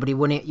Kagai, but he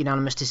won it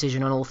unanimous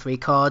decision on all three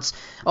cards.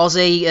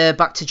 Aussie,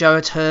 back to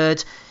Jarrett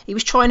Hurd. He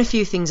was trying a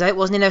few things out,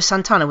 wasn't he? Now,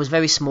 Santana was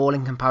very small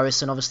in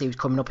comparison. Obviously, he was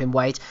coming up in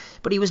weight.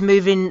 But he was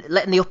moving,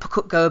 letting the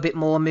uppercut go a bit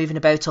more, moving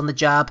about on the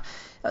jab.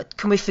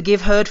 Can we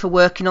forgive Hurd for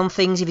working on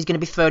things? If he's going to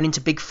be thrown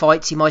into big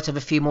fights, he might have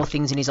a few more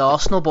things in his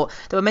arsenal. But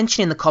they were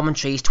mentioning in the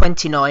commentary, he's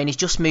 29, he's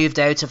just moved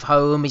out of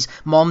home, his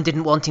mom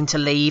didn't want him to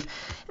leave.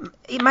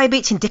 Maybe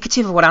it's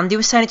indicative of what Andy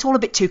was saying. It's all a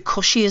bit too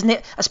cushy, isn't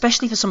it?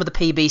 Especially for some of the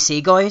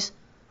PBC guys.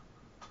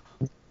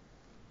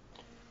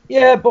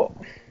 Yeah, but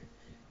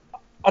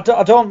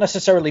I don't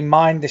necessarily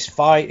mind this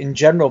fight in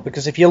general,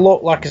 because if you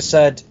look, like I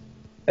said,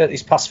 at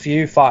his past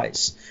few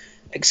fights,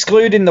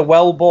 excluding the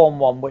Wellborn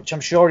one, which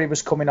I'm sure he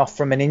was coming off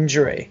from an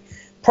injury.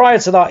 Prior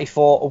to that, he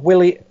fought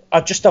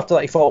just after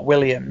that, he fought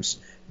Williams.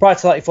 Prior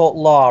to that, he fought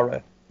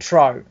Lara,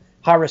 Trout,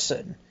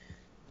 Harrison.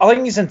 I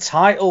think he's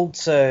entitled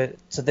to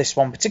this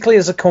one, particularly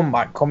as a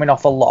comeback, coming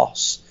off a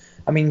loss.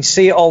 I mean, you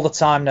see it all the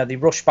time now. They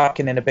rush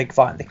back in a big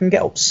fight. They can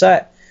get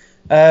upset.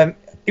 It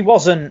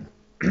wasn't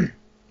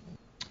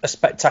a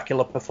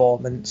spectacular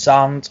performance,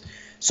 and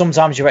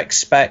sometimes you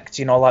expect,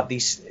 like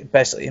these,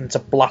 basically him to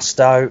blast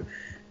out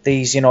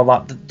these,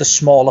 like the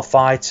smaller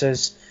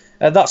fighters.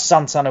 That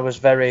Santana was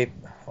very,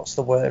 what's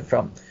the word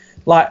from?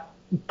 Like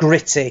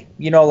gritty,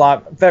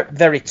 like very,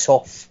 very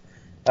tough.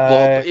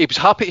 Well, he was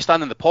happy to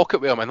stand in the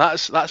pocket with him, and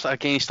that's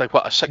against like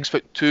what, a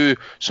 6'2",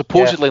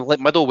 supposedly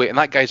middleweight, and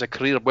that guy's a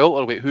career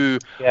welterweight who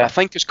I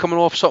think is coming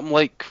off something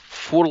like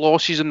 4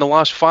 losses in the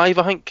last 5.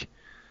 I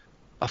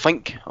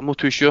think I'm not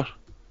too sure.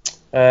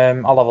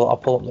 I'll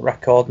pull up the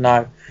record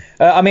now.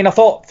 I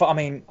thought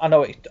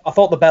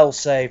the bell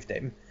saved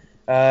him.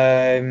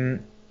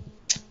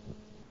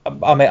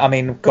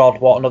 God,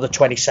 what, another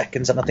 20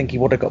 seconds, and I think he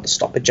would have got the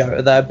stoppage out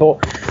of there. But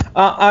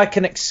I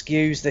can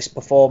excuse this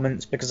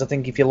performance, because I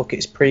think if you look at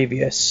his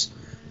previous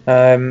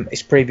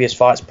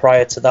fights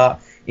prior to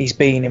that, he's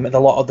been in with a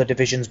lot of the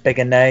division's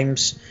bigger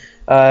names.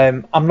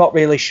 I'm not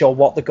really sure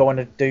what they're going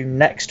to do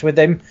next with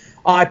him.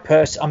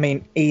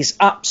 He's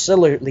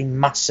absolutely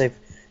massive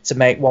to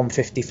make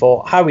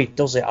 154. How he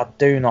does it, I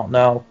do not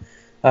know.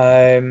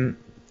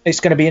 It's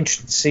going to be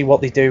interesting to see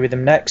what they do with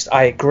him next.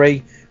 I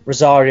agree.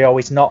 Rosario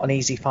is not an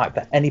easy fight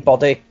for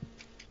anybody.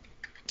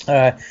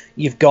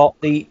 You've got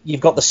the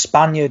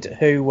Spaniard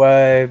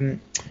who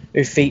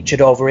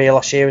featured over here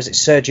last year. Is it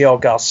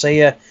Sergio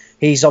Garcia?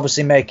 He's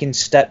obviously making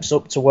steps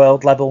up to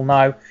world level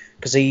now,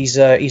 because he's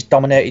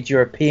dominated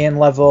European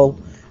level.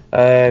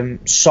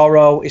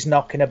 Sorrow is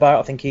knocking about.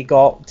 I think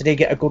did he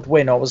get a good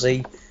win, or was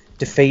he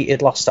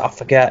defeated last? I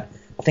forget.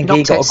 I think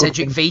he got a good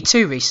Cedric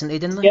V2 recently,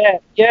 didn't he?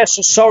 Yeah.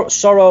 So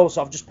Sorrow's,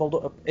 I've just pulled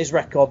up his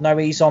record now.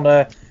 He's on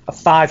a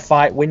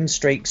 5-fight win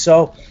streak.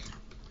 So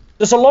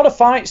there's a lot of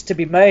fights to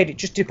be made. It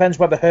just depends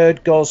whether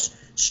Hurd goes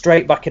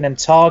straight back in and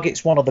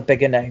targets one of the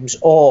bigger names,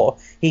 or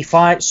he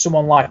fights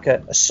someone like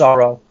a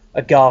Sorrow,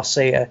 a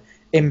Garcia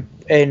in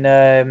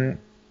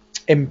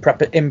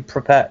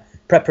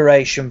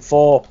preparation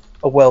for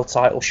a world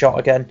title shot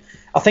again.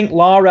 I think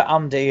Lara,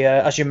 Andy,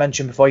 as you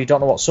mentioned before, you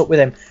don't know what's up with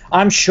him.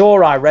 I'm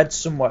sure I read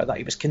somewhere that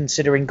he was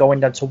considering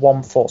going down to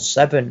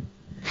 147.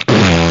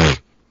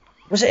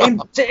 Was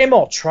it him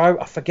or Trout?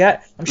 I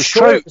forget. I'm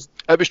sure it was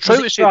Trout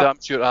who said that. I'm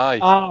sure.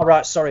 Aye.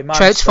 Right. Sorry, my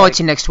Trout's mistake.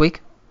 fighting next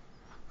week.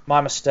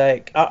 My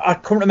mistake. I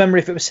couldn't remember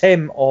if it was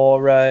him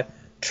or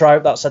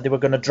Trout that said they were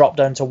going to drop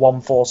down to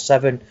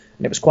 147,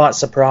 and it was quite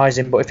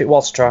surprising. But if it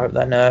was Trout,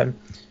 then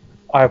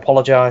I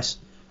apologise.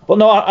 But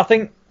no, I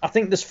think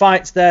there's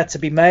fights there to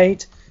be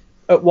made.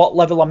 At what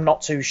level, I'm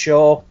not too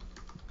sure.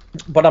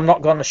 but I'm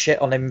not going to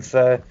shit on him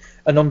for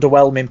an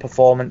underwhelming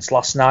performance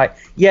last night.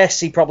 Yes,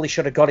 he probably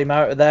should have got him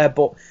out of there,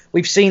 but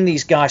we've seen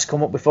these guys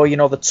come up before,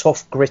 the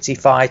tough, gritty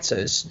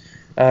fighters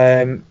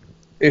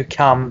who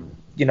can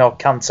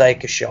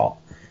take a shot,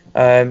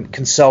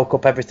 can soak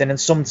up everything, and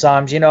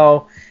sometimes,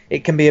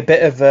 it can be a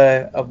bit of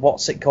a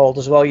what's it called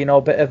as well,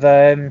 a bit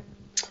of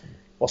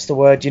what's the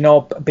word,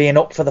 being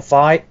up for the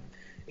fight.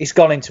 He's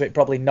gone into it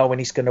probably knowing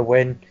he's going to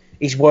win.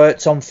 He's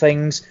worked on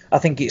things. I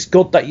think it's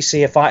good that you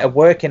see a fighter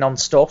working on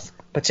stuff,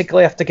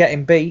 particularly after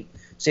getting beat.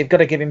 So you've got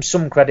to give him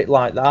some credit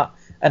like that.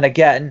 And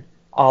again,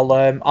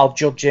 I'll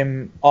judge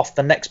him off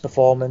the next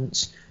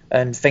performance,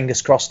 and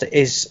fingers crossed it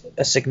is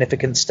a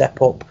significant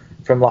step up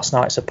from last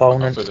night's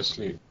opponent. I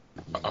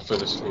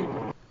fell asleep.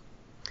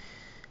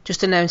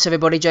 Just announce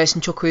everybody,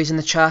 Jason Chukwu's in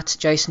the chat.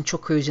 Jason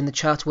Chukwu's in the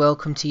chat.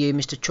 Welcome to you,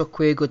 Mr.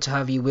 Chukwu. Good to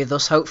have you with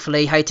us.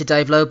 Hopefully, Hater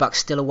Dave Loback's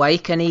still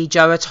awake. Any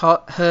Jarrett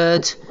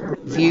Hurd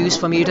views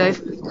from you,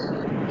 Dave?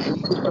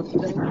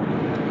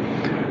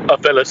 I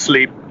fell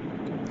asleep.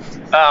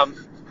 I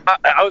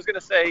was going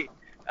to say,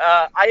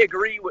 I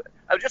agree with.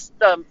 I just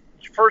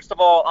first of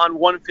all, on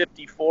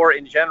 154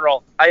 in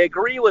general, I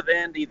agree with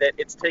Andy that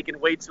it's taken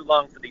way too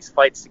long for these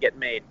fights to get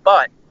made,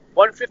 but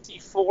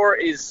 154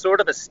 is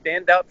sort of a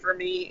standout for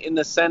me in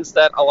the sense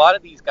that a lot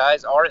of these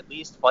guys are at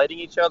least fighting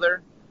each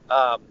other.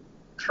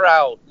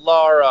 Trout,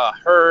 Lara,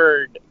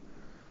 Hurd,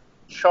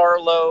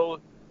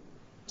 Charlo,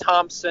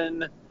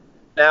 Thompson,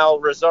 now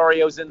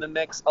Rosario's in the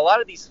mix. A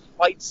lot of these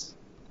fights,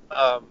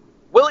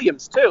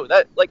 Williams too.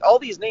 That like all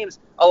these names,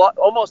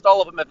 almost all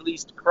of them have at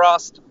least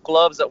crossed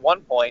gloves at one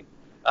point.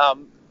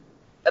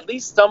 At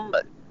least some,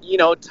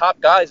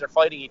 top guys are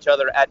fighting each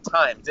other at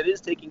times. It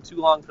is taking too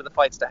long for the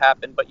fights to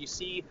happen, but you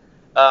see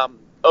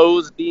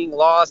O's being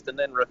lost and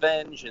then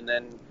revenge, and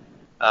then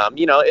I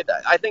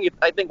think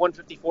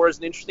 154 is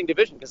an interesting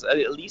division because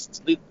at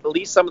least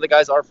some of the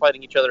guys are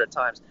fighting each other at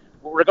times.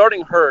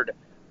 Regarding Hurd,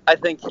 I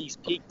think he's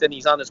peaked and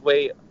he's on his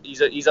way.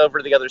 He's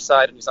over the other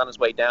side and he's on his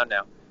way down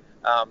now.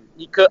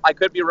 I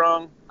could be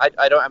wrong. I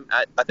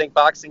think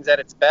boxing's at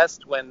its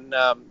best when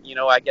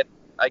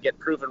I get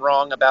proven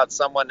wrong about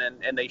someone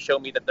and they show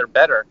me that they're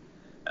better,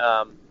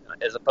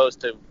 as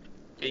opposed to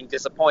being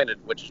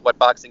disappointed, which is what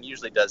boxing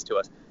usually does to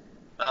us.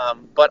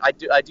 But I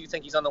do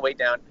think he's on the way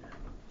down.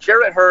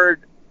 Jarrett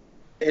Hurd,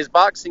 his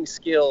boxing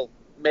skill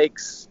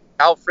makes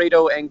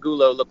Alfredo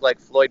Angulo look like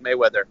Floyd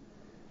Mayweather.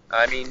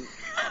 I mean,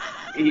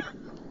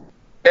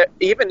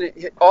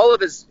 even all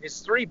of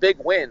his three big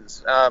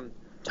wins,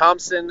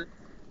 Thompson,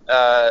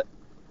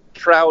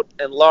 Trout,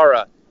 and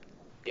Lara,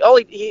 all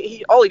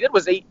he did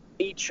was eight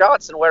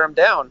shots and wear him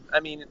down.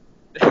 I mean,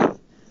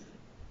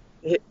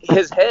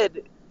 his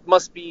head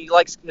must be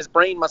like, his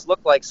brain must look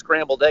like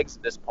scrambled eggs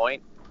at this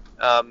point.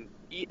 And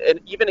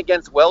even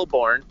against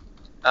Wellborn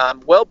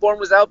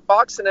was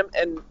outboxing him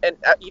and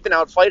even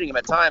out fighting him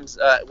at times.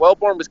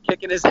 Wellborn was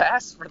kicking his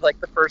ass for like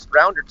the first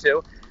round or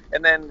two,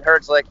 and then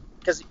Hurd's like,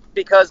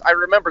 because I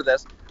remember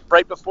this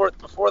right before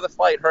the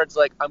fight, Hurd's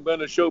like, I'm going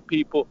to show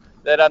people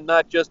that I'm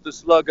not just a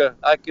slugger,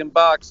 I can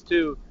box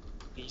too.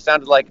 He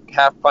sounded like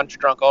half punch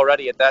drunk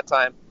already at that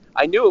time.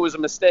 I knew it was a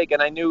mistake,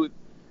 and I knew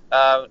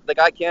the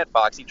guy can't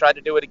box. He tried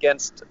to do it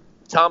against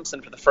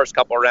Thompson for the first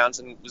couple of rounds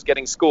and was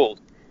getting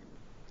schooled.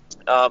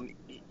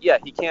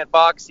 He can't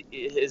box.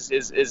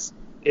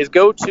 His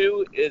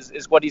go-to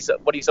is what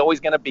he's always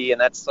going to be, and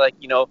that's like,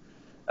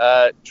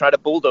 try to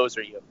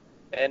bulldozer you.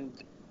 And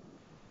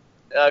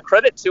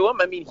credit to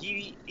him. I mean,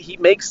 he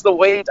makes the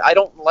weight. I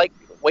don't like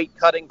weight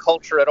cutting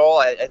culture at all.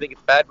 I think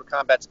it's bad for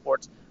combat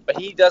sports, but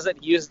he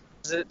doesn't use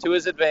it to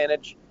his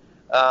advantage.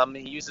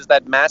 He uses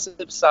that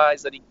massive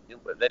size that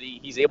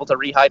he's able to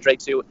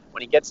rehydrate to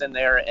when he gets in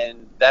there,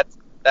 and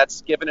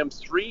that's given him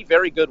three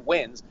very good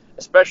wins,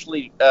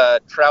 especially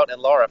Trout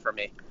and Lara for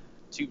me.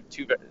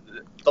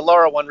 The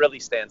Lara one really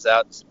stands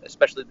out,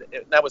 especially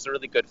that was a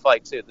really good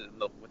fight too,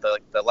 with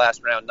the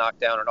last round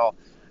knockdown and all.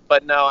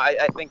 But no,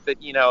 I think that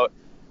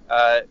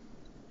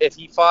if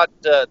he fought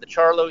the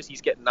Charlos,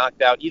 he's getting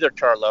knocked out. Either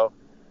Charlo,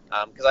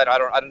 because I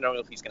don't know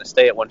if he's going to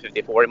stay at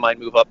 154. He might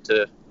move up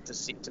to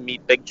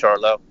meet Big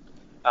Charlo.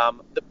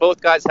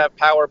 Both guys have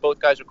power. Both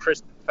guys are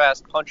crisp,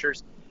 fast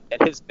punchers,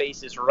 and his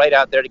base is right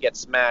out there to get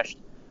smashed.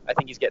 I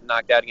think he's getting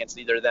knocked out against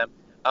either of them.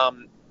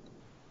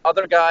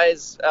 Other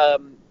guys,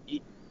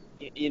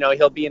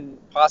 he'll be in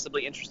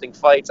possibly interesting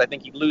fights. I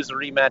think he'd lose a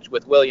rematch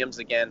with Williams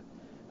again.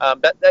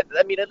 But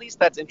at least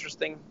that's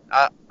interesting.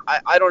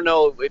 I don't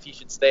know if he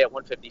should stay at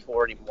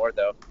 154 anymore,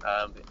 though.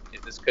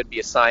 This could be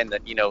a sign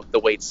that the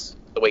weight's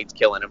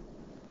killing him.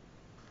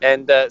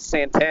 And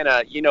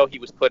Santana, he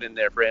was put in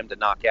there for him to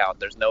knock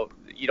out.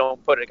 You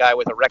don't put a guy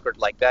with a record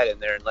like that in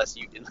there unless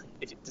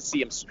to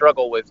see him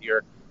struggle with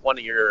one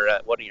of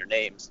your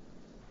names.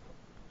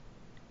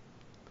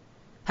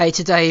 Hey,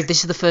 today,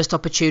 this is the first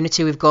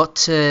opportunity we've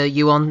got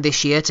you on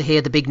this year to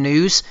hear the big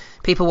news.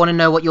 People want to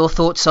know what your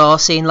thoughts are.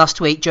 Seeing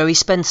last week, Joey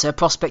Spencer,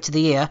 prospect of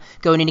the year,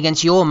 going in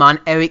against your man,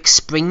 Eric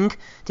Spring.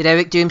 Did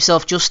Eric do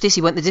himself justice?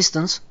 He went the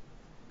distance.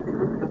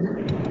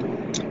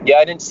 Yeah,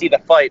 I didn't see the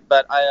fight,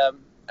 but I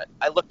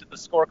looked at the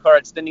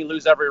scorecards. Didn't he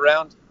lose every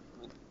round?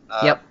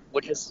 Yep.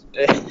 Which is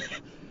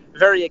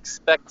very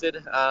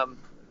expected.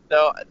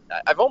 Though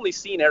I've only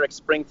seen Eric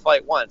Spring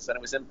fight once, and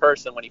it was in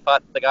person when he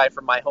fought the guy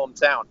from my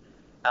hometown,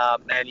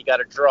 and he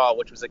got a draw,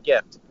 which was a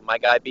gift. My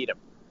guy beat him,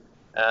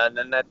 and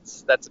then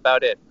that's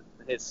about it.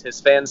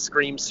 His fans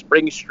scream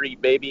 "Spring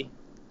Street, baby"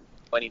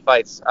 when he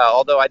fights.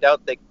 Although I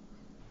doubt they.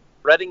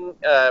 Reading,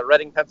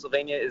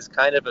 Pennsylvania is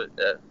kind of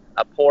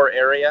a poor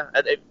area,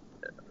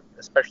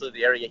 especially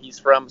the area he's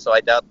from. So I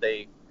doubt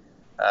they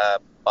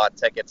bought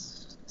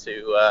tickets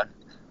to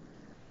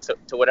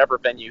whatever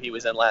venue he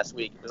was in last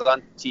week. It was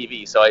on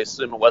TV, so I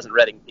assume it wasn't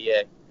Reading,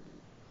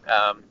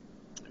 PA.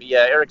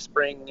 Yeah, Eric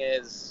Spring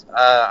is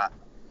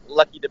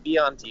lucky to be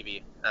on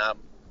TV,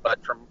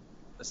 but from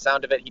the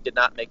sound of it, he did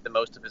not make the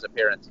most of his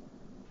appearance.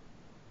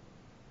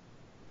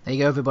 There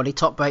you go, everybody.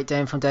 Top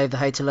breakdown from Dave the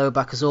Hater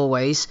Lowback, as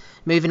always.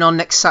 Moving on,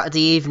 next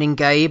Saturday evening,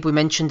 Gabe. We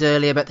mentioned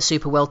earlier about the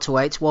super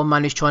welterweights. One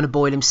man who's trying to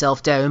boil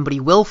himself down, but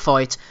he will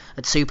fight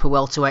at super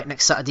welterweight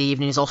next Saturday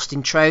evening is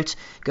Austin Trout,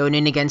 going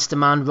in against a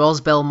man,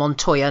 Rosbel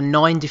Montoya.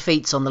 9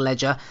 defeats on the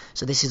ledger,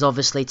 so this is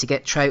obviously to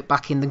get Trout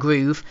back in the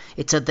groove.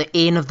 It's at the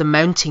Inn of the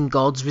Mountain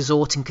Gods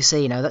Resort and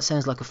Casino. That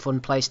sounds like a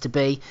fun place to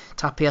be.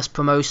 Tapias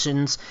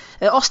Promotions.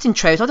 Austin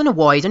Trout, I don't know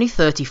why, he's only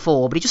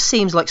 34, but he just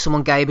seems like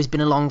someone Gabe has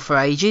been along for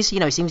ages. You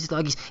know, he seems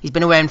like he's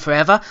been around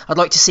forever. I'd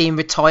like to see him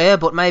retire,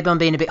 but maybe I'm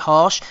being a bit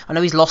harsh. I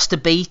know he's lost a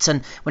beat,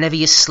 and whenever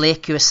you're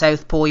slick, you're a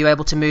southpaw, you're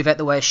able to move out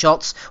the way of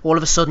shots. All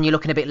of a sudden, you're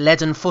looking a bit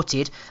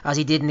leaden-footed, as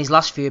he did in his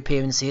last few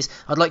appearances.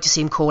 I'd like to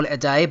see him call it a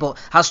day, but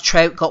has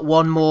Trout got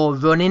one more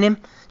run in him,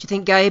 do you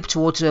think, Gabe,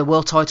 towards a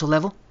world title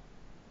level?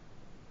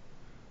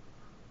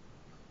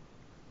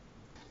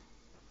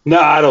 No,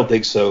 I don't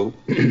think so.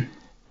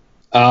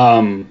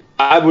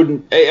 I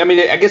wouldn't. I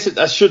mean, I guess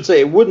I should say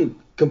it wouldn't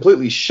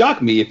completely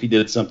shock me if he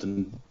did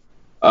something.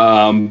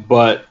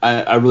 But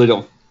I really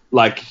don't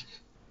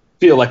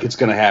feel like it's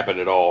going to happen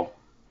at all.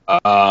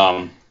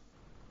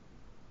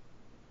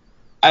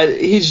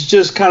 He's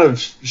just kind of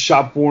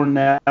shop worn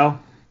now.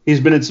 He's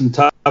been in some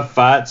tough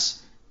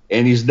fights,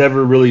 and he's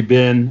never really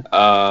been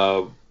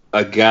a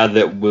guy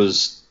that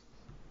was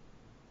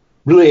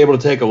really able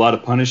to take a lot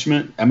of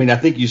punishment. I mean, I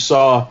think you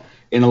saw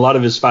in a lot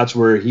of his fights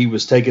where he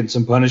was taking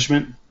some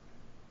punishment,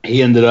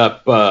 he ended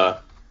up kind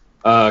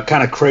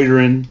of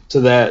cratering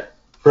to that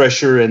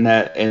pressure and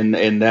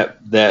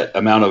that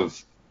amount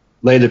of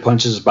landed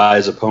punches by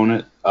his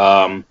opponent.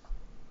 I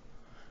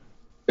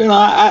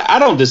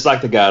don't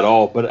dislike the guy at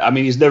all, but I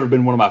mean, he's never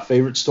been one of my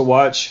favorites to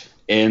watch,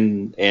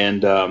 and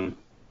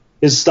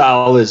his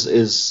style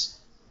is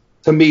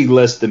to me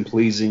less than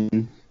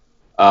pleasing.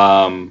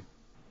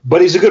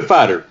 But he's a good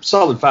fighter,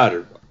 solid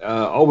fighter.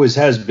 Always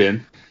has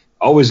been.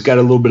 Always got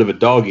a little bit of a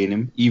dog in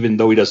him, even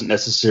though he doesn't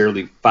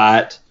necessarily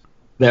fight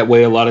that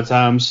way a lot of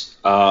times.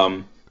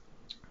 I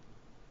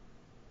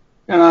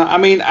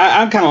mean,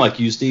 I'm kind of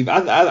like you, Steve.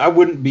 I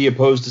wouldn't be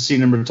opposed to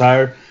seeing him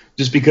retire,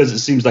 just because it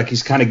seems like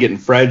he's kind of getting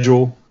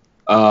fragile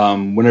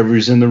whenever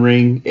he's in the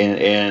ring.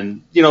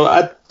 And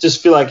I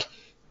just feel like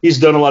he's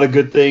done a lot of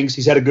good things.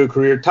 He's had a good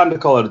career. Time to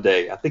call it a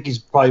day. I think he's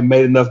probably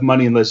made enough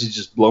money, unless he's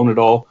just blown it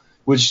all,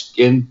 which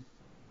in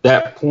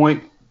that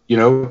point,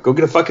 go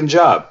get a fucking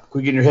job.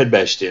 Quit getting your head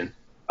bashed in.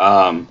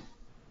 Overall,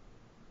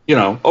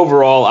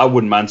 I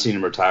wouldn't mind seeing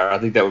him retire. I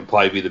think that would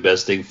probably be the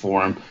best thing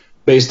for him,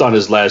 based on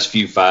his last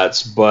few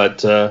fights.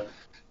 But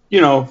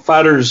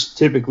fighters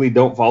typically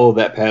don't follow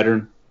that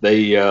pattern.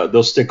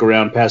 They'll stick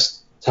around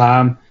past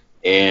time,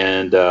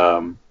 and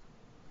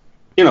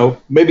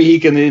maybe he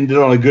can end it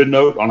on a good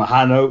note, on a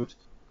high note.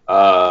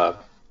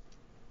 But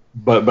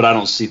I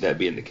don't see that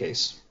being the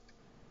case.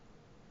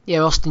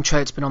 Yeah, Austin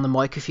Trout's been on the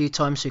mic a few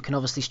times, so he can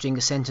obviously string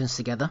a sentence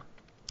together.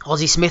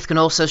 Ozzie Smith can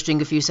also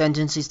string a few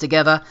sentences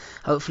together,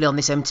 hopefully on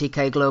this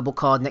MTK Global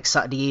card next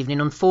Saturday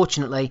evening.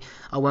 Unfortunately,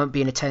 I won't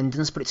be in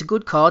attendance, but it's a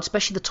good card,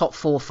 especially the top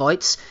 4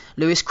 fights.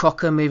 Lewis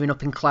Crocker moving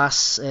up in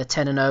class,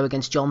 10-0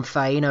 against John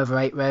Thane over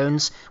 8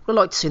 rounds. Would have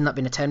liked to see that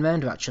being a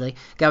 10-rounder, actually.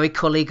 Gary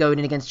Cully going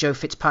in against Joe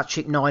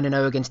Fitzpatrick,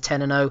 9-0 against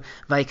 10-0,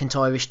 vacant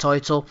Irish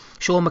title.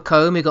 Sean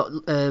McComb, who got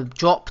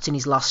dropped in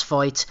his last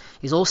fight,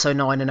 is also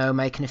 9-0,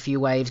 making a few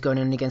waves, going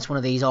in against one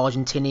of these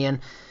Argentinian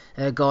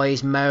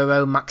guys,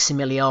 Mauro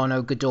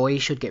Maximiliano Godoy.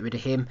 Should get rid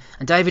of him.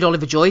 And David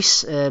Oliver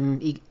Joyce,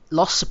 he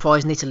lost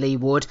surprisingly to Lee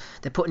Wood.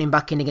 They're putting him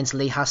back in against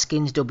Lee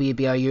Haskins,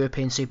 WBO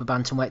European Super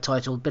Bantamweight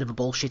title. Bit of a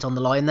bullshit on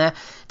the line there.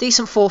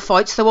 Decent 4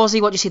 fights though,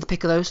 Ozzy. What do you see the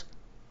pick of those?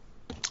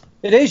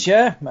 It is,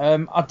 yeah.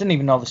 I didn't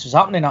even know this was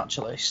happening,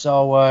 actually.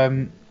 So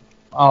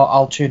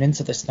I'll tune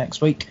into this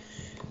next week.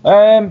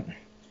 I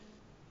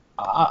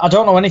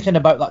don't know anything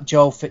about that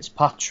Joe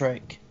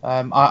Fitzpatrick.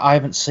 I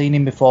haven't seen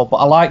him before, but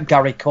I like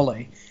Gary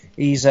Cully.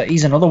 He's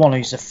another one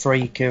who's a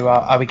freak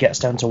how he gets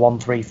down to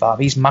 135.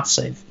 He's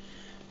massive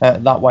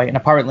that way, and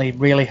apparently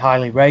really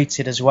highly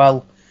rated as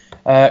well.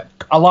 I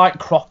like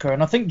Crocker,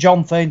 and I think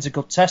John Thane's a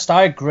good test.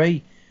 I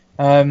agree.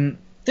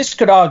 This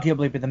could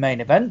arguably be the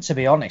main event, to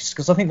be honest,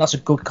 because I think that's a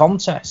good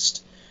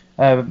contest.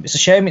 It's a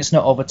shame it's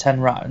not over 10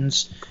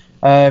 rounds.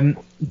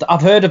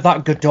 I've heard of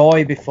that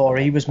Godoy before.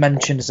 He was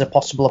mentioned as a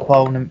possible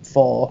opponent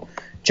for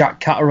Jack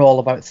Catterall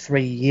about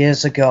 3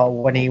 years ago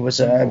when he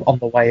was on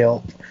the way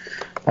up.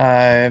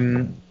 I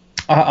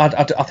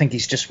think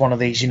he's just one of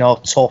these,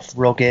 tough,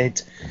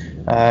 rugged.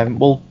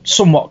 Will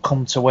somewhat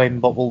come to win,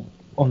 but will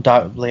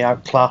undoubtedly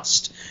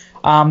outclassed.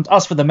 And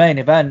as for the main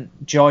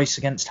event, Joyce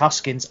against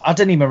Haskins, I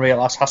didn't even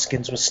realise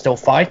Haskins was still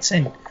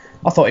fighting.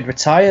 I thought he'd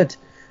retired.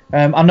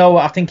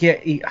 I think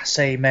he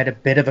made a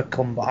bit of a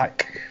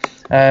comeback.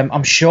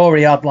 I'm sure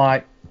he had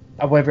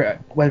whether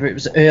it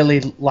was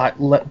early like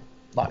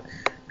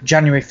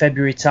January,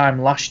 February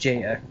time last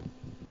year,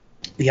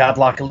 he had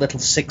a little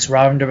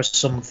 6-rounder or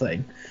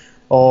something,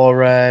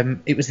 or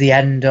it was the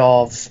end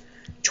of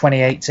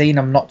 2018.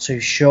 I'm not too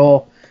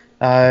sure.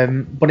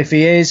 But if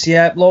he is,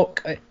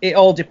 look, it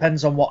all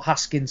depends on what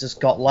Haskins has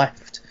got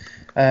left.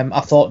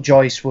 I thought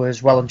Joyce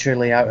was well and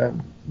truly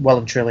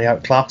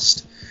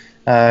outclassed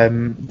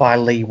by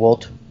Lee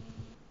Wood.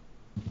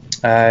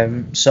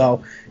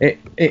 So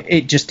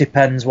it just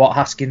depends what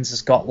Haskins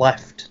has got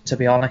left, to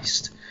be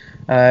honest.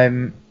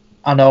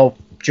 I know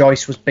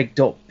Joyce was bigged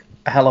up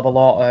a hell of a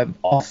lot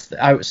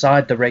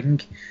outside the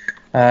ring.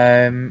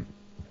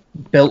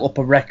 Built up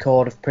a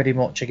record of pretty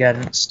much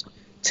against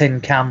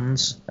tin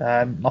cans,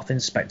 nothing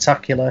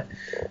spectacular.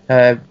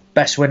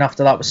 Best win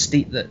after that was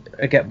Steve. That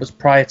again was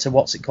prior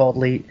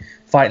to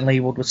fighting Lee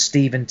Wood, was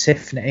Stephen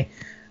Tiffany.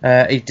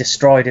 He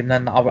destroyed him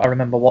then. I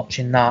remember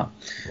watching that.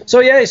 So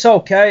yeah, it's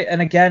okay.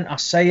 And again, I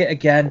say it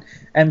again,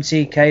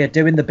 MTK are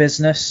doing the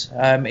business.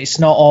 It's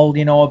not all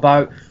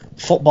about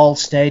football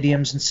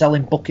stadiums and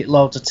selling bucket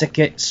loads of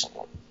tickets.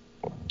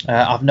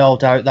 I've no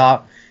doubt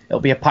that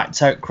it'll be a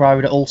packed out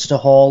crowd at Ulster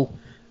Hall,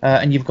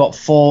 and you've got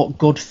 4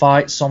 good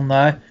fights on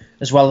there,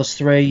 as well as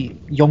 3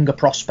 younger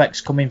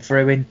prospects coming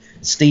through in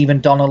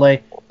Stephen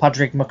Donnelly,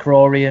 Patrick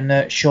McCrory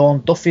and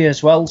Sean Duffy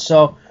as well.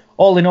 So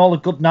all in all, a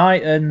good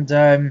night.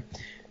 And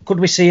could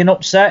we see an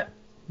upset?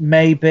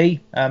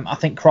 Maybe. I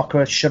think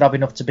Crocker should have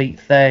enough to beat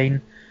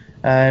Thane.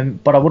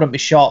 But I wouldn't be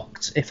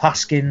shocked if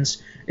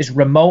Haskins is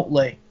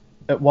remotely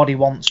at what he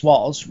once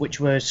was, which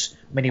was,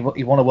 he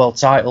won a world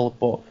title,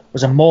 but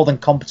was a more than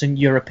competent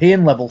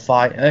European level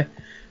fighter.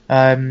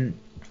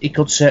 He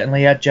could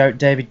certainly edge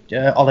out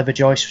Oliver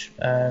Joyce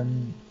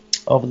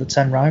over the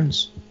 10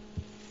 rounds.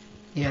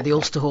 Yeah, the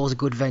Ulster Hall's a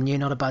good venue,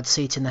 not a bad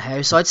seat in the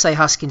house. I'd say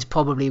Haskins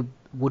probably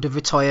would have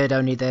retired,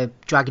 only they're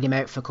dragging him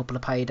out for a couple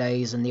of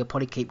paydays, and he'll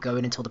probably keep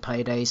going until the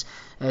paydays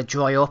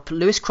dry up.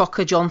 Lewis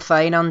Crocker, John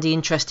Thane, Andy,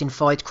 interesting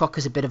fight.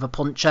 Crocker's a bit of a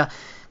puncher,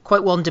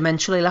 quite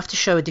one-dimensional. He'll have to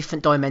show a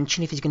different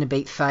dimension if he's going to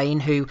beat Thane,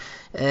 who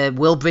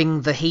will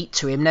bring the heat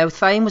to him. Now,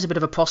 Thane was a bit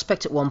of a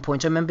prospect at one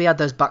point. I remember he had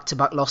those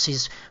back-to-back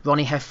losses,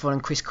 Ronnie Heffron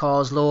and Chris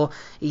Carslaw.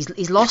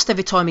 He's lost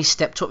every time he's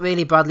stepped up,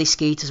 really. Bradley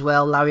Skeet as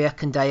well, Larry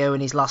Akandeo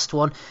in his last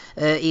one.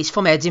 He's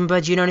from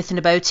Edinburgh. Do you know anything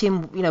about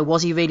him?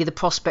 Was he really the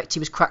prospect he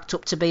was cracked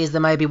up to be? Is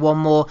there maybe one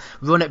more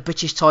run at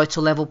British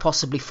title level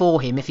possibly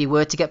for him if he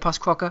were to get past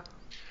Crocker?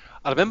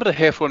 I remember the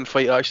Heffron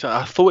fight, actually.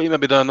 I thought he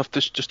maybe done enough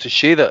just to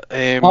shade it.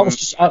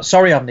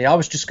 Sorry, Andy. I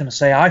was just going to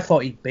say I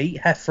thought he beat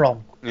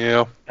Heffron.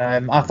 Yeah.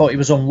 I thought he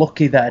was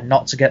unlucky there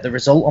not to get the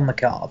result on the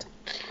card.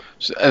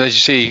 So, and as you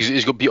say,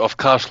 he's got beat off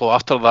Carslaw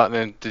after that. And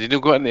then did he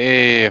not go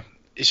into?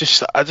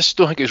 I just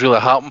don't think it's really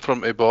happened for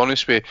him, to be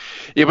honest with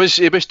you.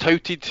 He was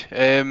touted.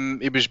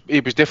 He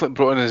was definitely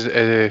brought in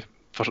as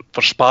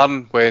for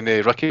sparring when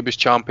Ricky was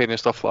champion and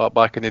stuff like that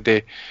back in the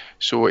day.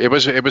 So it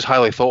was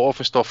highly thought of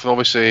and stuff. And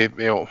obviously,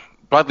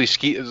 Bradley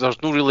Skeet,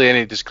 there's no really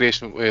any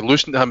disgrace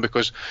losing to him,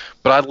 because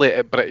Bradley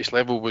at British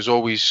level was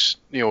always,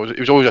 it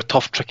was always a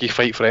tough, tricky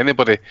fight for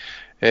anybody.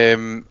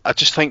 I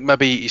just think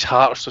maybe his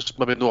heart's just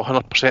maybe not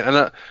 100% in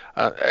it.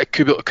 It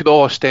could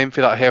all stem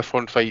from that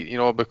Heffron fight,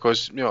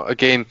 because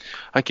again,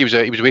 I think he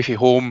was away from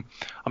home.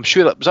 I'm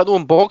sure was that the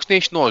one Box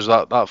Nation was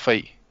that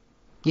fight.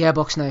 Yeah,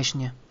 Box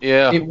Nation.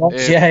 Yeah. It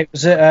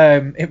was.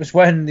 It was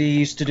when they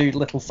used to do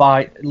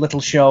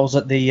little shows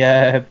at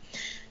the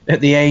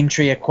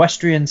Aintree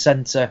Equestrian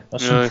Centre or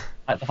something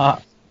like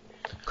that.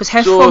 Because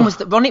Heffron was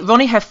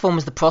Ronnie Heffron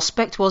was the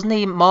prospect, wasn't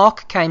he?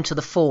 Mark came to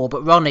the fore,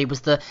 but Ronnie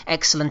was the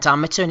excellent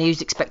amateur, and he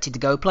was expected to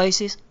go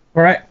places.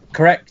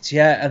 Correct.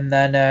 Yeah, and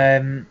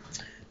then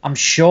I'm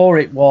sure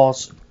it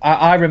was.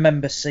 I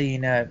remember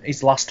seeing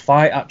his last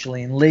fight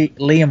actually, and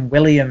Liam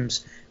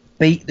Williams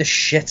beat the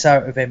shit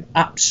out of him,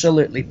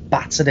 absolutely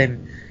battered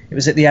him. It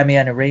was at the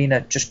MEN Arena,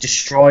 just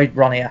destroyed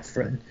Ronnie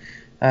Heffron.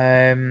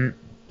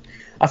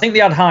 I think they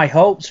had high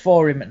hopes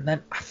for him, and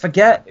then I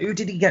forget who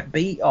did he get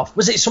beat off.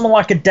 Was it someone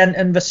like a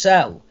Denton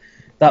Vassell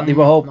that they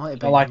were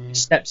hoping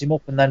steps him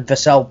up, and then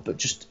Vassell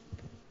just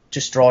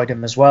destroyed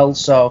him as well.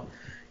 So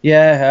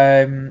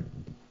yeah,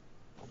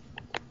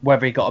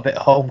 whether he got a bit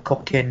of home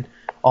cooking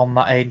on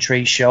that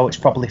Aintree show, it's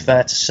probably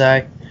fair to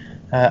say.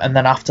 And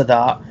then after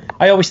that,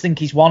 I always think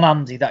he's one,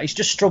 Andy, that he's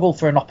just struggled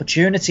for an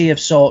opportunity of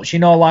sorts.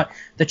 Like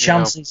the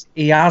chances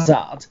he has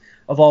had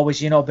have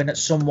always, been at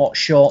somewhat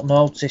short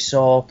notice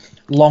or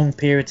long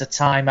periods of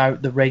time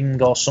out the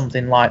ring or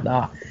something like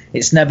that.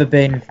 He's never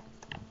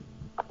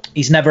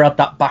had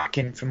that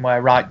backing from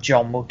where, right,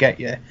 John, we'll get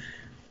you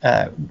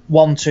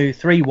 1, 2,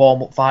 3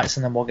 warm-up fights,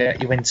 and then we'll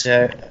get you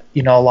into,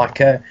 like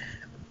a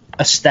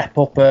a step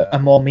up, a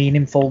more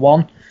meaningful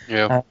one.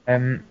 Yeah.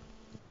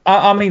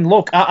 I mean,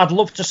 look, I'd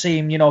love to see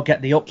him,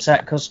 get the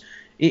upset, because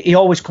he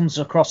always comes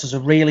across as a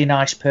really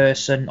nice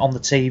person on the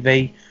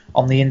TV,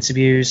 on the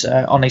interviews,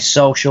 on his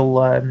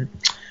social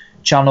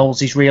channels.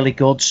 He's really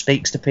good,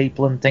 speaks to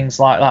people and things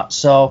like that.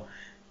 So,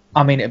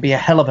 I mean, it'd be a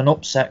hell of an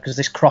upset because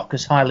this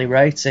Crocker's highly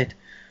rated.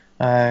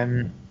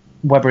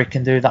 Whether he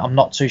can do that, I'm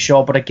not too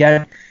sure. But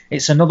again,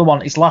 it's another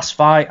one. His last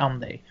fight,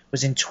 Andy,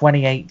 was in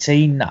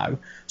 2018 now.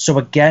 So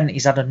again,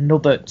 he's had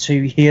another 2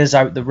 years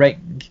out the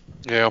ring.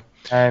 Yeah.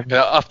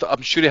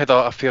 I'm sure he had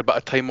a fair bit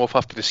of time off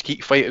after the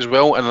Skeet fight as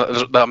well. And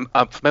if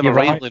I remember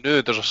rightly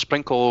now, there's a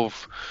sprinkle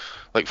of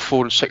like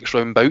 4 and 6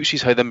 round bouts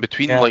he's had in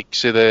between, like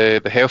say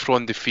the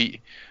Heffron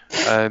defeat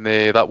and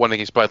that one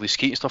against Bradley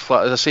Skeet and stuff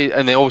like that. As I say,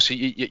 and then obviously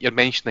you're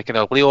mentioning the kind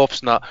of layoffs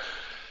and that.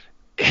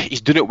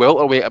 He's doing it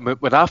welterweight. I mean,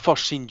 when I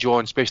first seen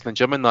John, especially in the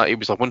gym and that, he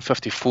was like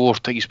 154.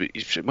 He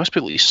must be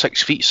like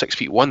 6 feet,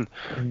 6'1".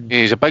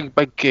 He's a big,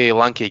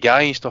 lanky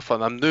guy and stuff like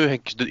that. I know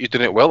he's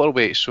doing it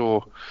welterweight,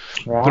 so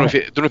I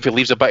don't know if he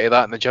leaves a bit of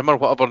that in the gym or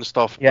whatever and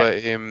stuff.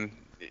 But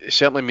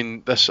certainly, I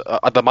mean,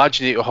 I'd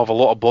imagine he'll have a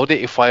lot of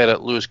body to fire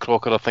at Lewis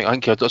Crocker.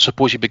 I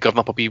suppose he'd be giving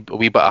up a wee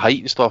bit of height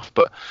and stuff,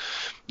 but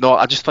no,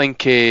 I just think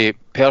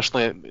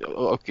personally,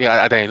 okay,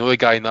 I don't know the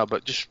guy in that,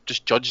 but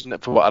just judging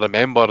it for what I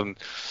remember and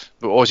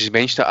what Ozzy's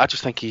mentioned, I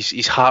just think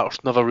his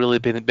heart's never really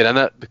been in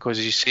it, because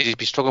he says he's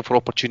been struggling for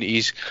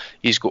opportunities.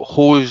 He's got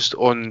hosed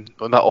on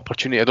that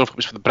opportunity. I don't know if it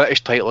was for the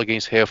British title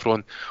against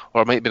Heffron,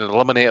 or it might have been an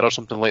eliminator or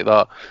something like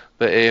that.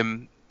 But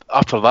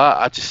after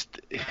that,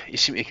 he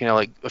seemed to kind of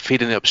like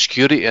fade into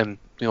obscurity and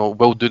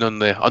well done on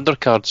the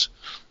undercards.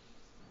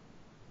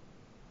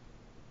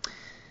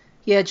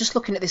 Yeah, just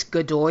looking at this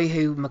Godoy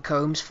who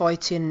McComb's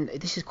fighting,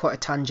 this is quite a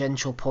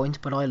tangential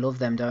point, but I love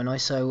them, don't I?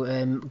 So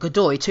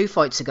Godoy, 2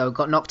 fights ago,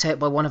 got knocked out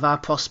by one of our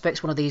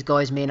prospects, one of these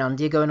guys me and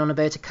Andy are going on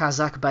about, a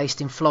Kazakh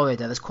based in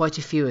Florida. There's quite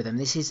a few of them.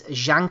 This is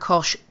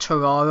Zhankosh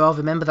Tararov,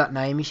 remember that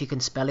name if you can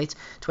spell it.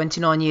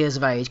 29 years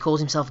of age, calls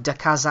himself the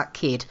Kazakh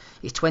Kid.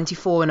 He's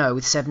 24-0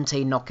 with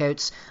 17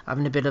 knockouts,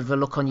 having a bit of a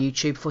look on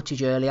YouTube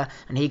footage earlier,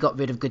 and he got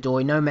rid of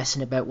Godoy, no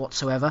messing about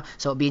whatsoever.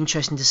 So it'll be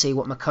interesting to see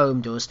what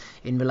McComb does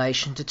in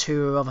relation to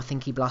Tararov. I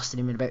think he blasted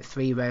him in about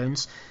 3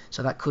 rounds,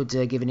 so that could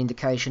give an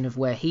indication of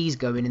where he's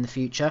going in the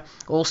future.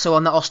 Also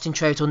on the Austin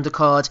Trout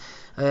undercard,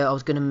 I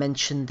was going to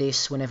mention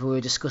this whenever we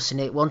were discussing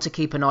it, one to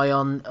keep an eye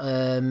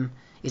on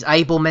is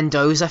Abel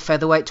Mendoza,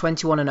 featherweight,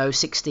 21-0,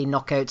 16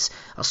 knockouts.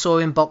 I saw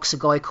him box a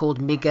guy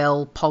called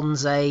Miguel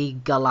Ponce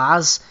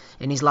Galaz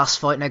in his last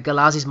fight. Now,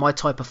 Galaz is my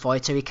type of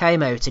fighter. He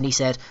came out and he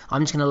said,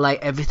 I'm just going to lay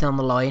everything on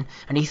the line.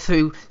 And he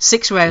threw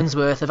 6 rounds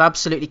worth of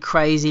absolutely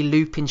crazy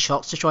looping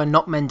shots to try and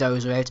knock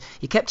Mendoza out.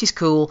 He kept his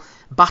cool,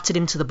 battered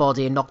him to the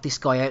body and knocked this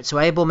guy out. So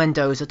Abel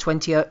Mendoza,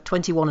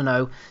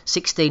 21-0,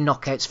 16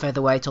 knockouts,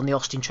 featherweight on the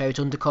Austin Trout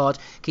undercard.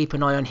 Keep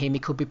an eye on him. He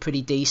could be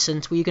pretty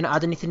decent. Were you going to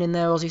add anything in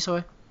there, Ozzy?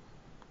 Sorry.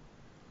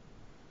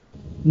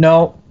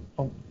 No,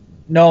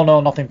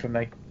 nothing from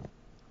me.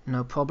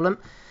 No problem.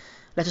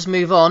 Let us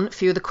move on. A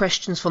few of the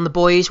questions from the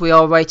boys. We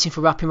are waiting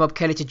for Rapping Rob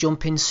Kelly to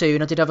jump in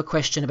soon. I did have a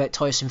question about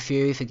Tyson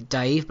Fury for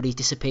Dave, but he's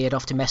disappeared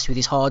off to mess with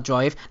his hard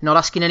drive. Not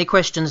asking any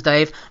questions,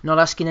 Dave. Not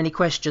asking any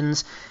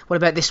questions. What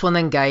about this one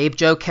then, Gabe?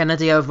 Joe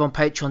Kennedy over on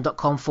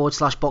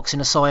patreon.com/Boxing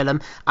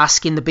Asylum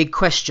asking the big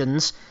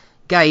questions.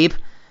 Gabe,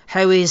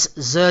 how is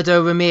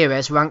Zurdo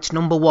Ramirez ranked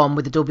number 1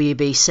 with the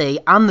WBC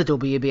and the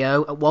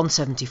WBO at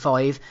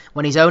 175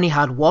 when he's only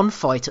had 1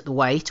 fight at the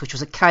weight, which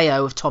was a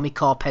KO of Tommy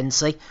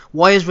Carpensi?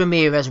 Why is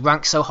Ramirez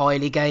ranked so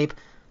highly, Gabe?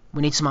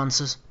 We need some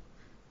answers.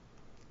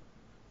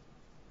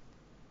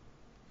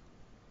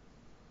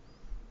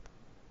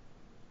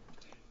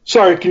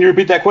 Sorry, can you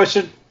repeat that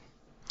question?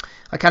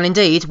 I can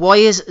indeed. Why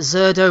is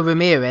Zurdo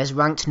Ramirez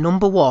ranked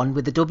number 1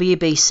 with the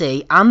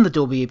WBC and the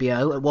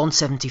WBO at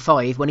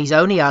 175 when he's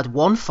only had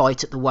 1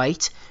 fight at the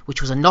weight, which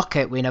was a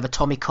knockout win over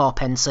Tommy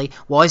Carpensi?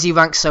 Why is he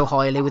ranked so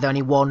highly with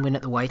only 1 win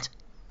at the weight?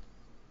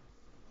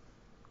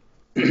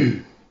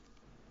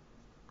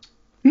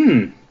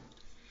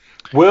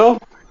 Well,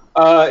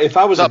 if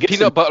I was that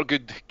peanut butter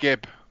good,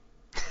 Gabe?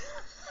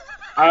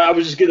 I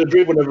was just going to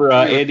drink whenever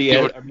Andy...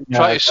 You were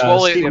trying to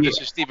swallow it there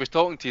because Steve was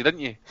talking to you,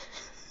 didn't you?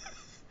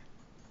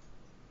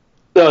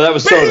 No, that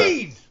was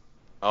soda.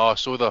 Oh,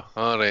 soda.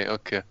 All right,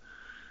 okay.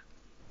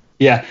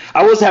 Yeah,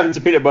 I was having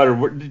some peanut butter.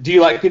 Do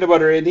you like peanut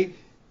butter, Andy?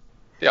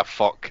 Yeah,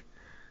 fuck.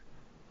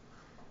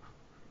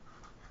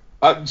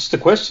 Just a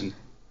question.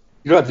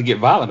 You don't have to get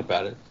violent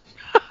about it.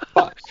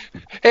 Fuck.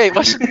 Hey,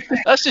 listen,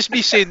 that's just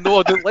me saying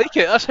no, I don't like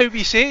it. That's how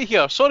we say it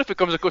here. Sorry if it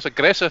comes across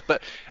aggressive,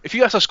 but if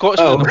you ask a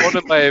Scotsman in the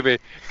morning, by the way,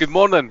 good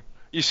morning,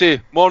 you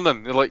say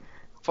morning, you're like,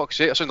 fuck's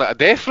sake, that sounds like a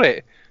death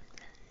threat.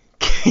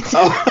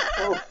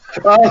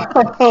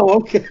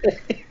 Okay.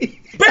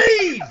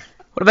 Beans!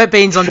 What about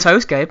beans on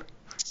toast, Gabe?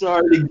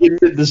 Sorry to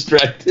get you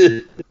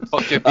distracted.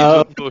 Fuck your beans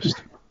on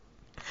toast.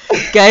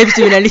 Gabe's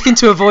doing anything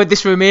to avoid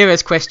this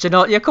Ramirez question,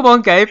 aren't you? Come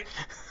on, Gabe.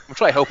 I'm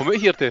trying to help him out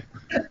here too.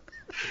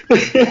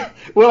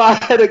 Well, I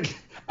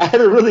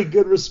had a really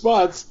good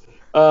response.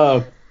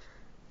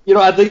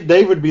 I think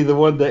Dave would be the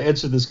one to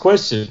answer this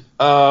question.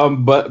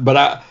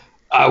 But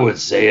I would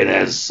say it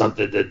has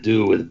something to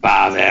do with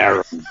Bob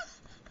Arum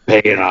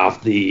paying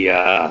off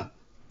the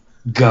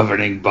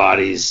governing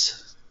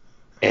bodies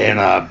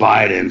and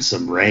buying him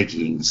some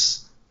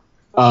rankings.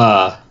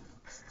 I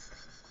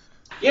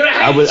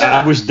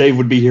wish Dave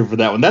would be here for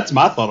that one. That's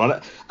my thought on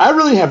it. I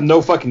really have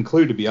no fucking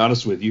clue, to be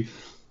honest with you.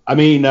 I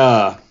mean,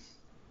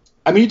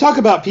 you talk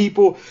about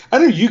people. I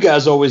know you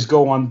guys always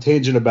go on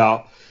tangent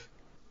about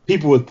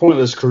people with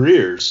pointless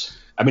careers.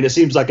 I mean, it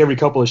seems like every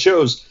couple of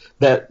shows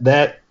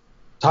that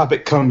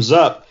topic comes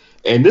up,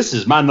 and this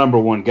is my number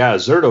one guy,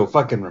 Zurdo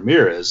fucking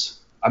Ramirez.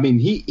 I mean,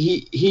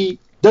 he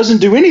doesn't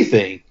do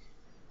anything.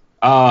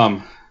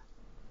 I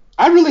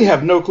really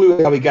have no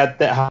clue how he got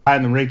that high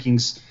in the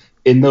rankings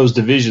in those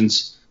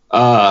divisions.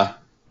 I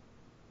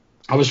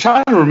was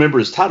trying to remember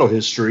his title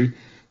history.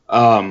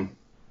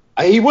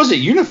 He wasn't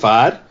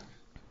unified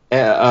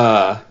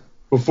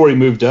before he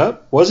moved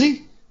up, was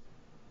he?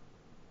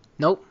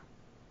 Nope.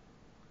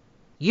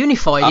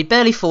 Unified, he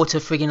barely fought a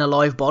friggin'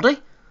 alive body.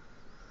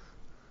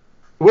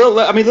 Well,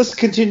 I mean, let's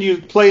continue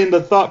playing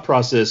the thought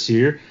process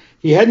here.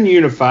 He hadn't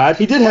unified.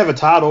 He did have a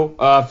title.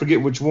 I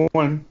forget which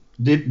one.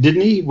 Didn't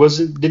he?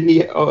 Didn't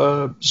he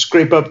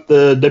scrape up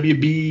the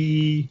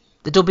WB?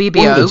 The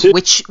WBO,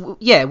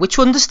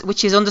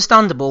 which is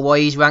understandable why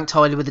he's ranked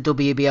highly with the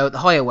WBO at the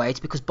higher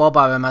weight, because Bob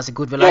Arum has a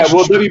good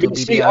relationship with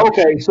WBO.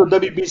 Okay, so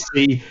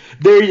WBC.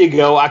 There you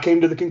go. I came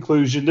to the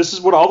conclusion. This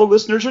is what all the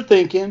listeners are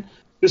thinking.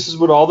 This is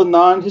what all the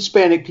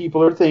non-Hispanic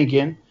people are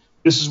thinking.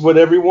 This is what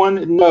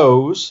everyone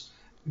knows.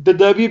 The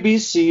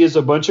WBC is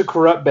a bunch of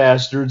corrupt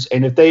bastards,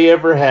 and if they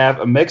ever have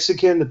a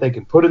Mexican that they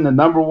can put in the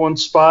number one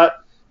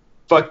spot,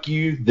 fuck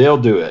you, they'll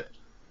do it.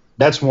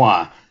 That's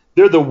why.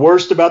 They're the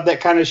worst about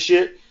that kind of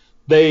shit.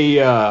 They've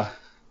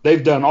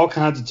done all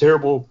kinds of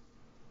terrible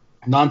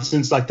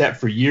nonsense like that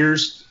for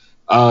years.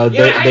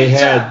 They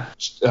had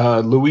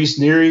Luis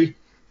Neri.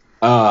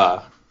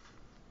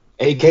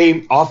 He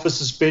came off a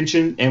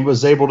suspension and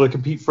was able to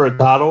compete for a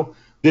title.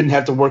 Didn't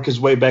have to work his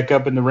way back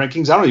up in the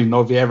rankings. I don't even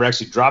know if he ever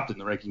actually dropped in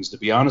the rankings, to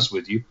be honest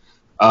with you.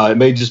 It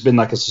may have just been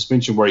like a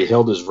suspension where he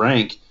held his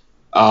rank.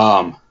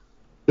 The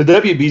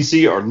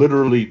WBC are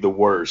literally the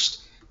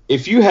worst.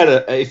 If you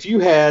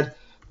had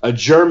a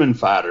German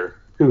fighter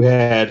who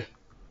had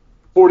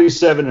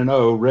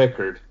 47-0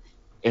 record,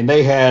 and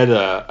they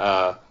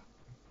had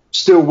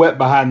still wet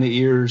behind the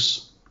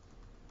ears,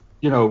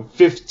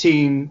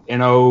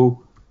 15-0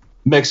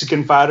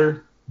 Mexican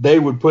fighter, they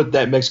would put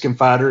that Mexican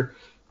fighter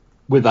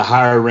with a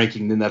higher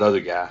ranking than that other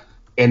guy.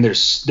 And they're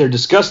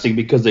disgusting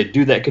because they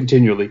do that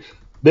continually.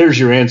 There's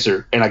your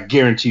answer, and I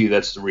guarantee you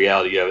that's the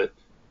reality of it.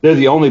 They're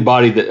the only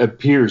body that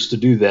appears to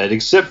do that,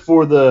 except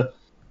for the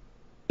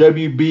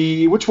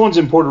WB. Which one's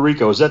in Puerto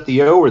Rico? Is that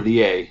the O or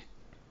the A?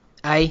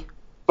 A.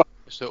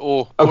 It's the O.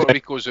 Okay. Puerto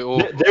Rico's the O.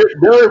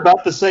 They're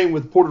about the same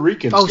with Puerto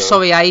Ricans. Oh, though.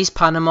 sorry, A's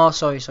Panama.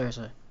 Sorry.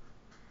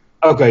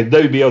 Okay,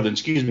 WBO then.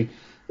 Excuse me.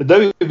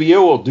 The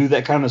WBO will do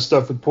that kind of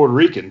stuff with Puerto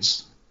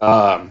Ricans.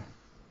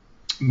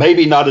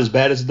 Maybe not as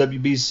bad as the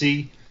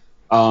WBC,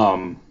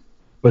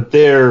 but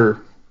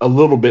they're a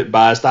little bit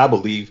biased, I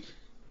believe,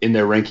 in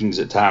their rankings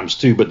at times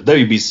too. But the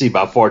WBC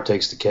by far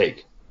takes the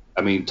cake.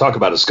 I mean, talk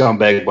about a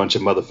scumbag bunch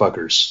of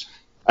motherfuckers.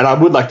 And I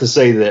would like to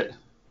say that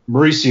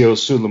Mauricio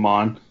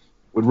Suleiman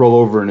would roll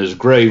over in his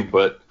grave,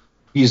 but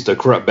he's the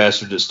corrupt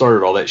bastard that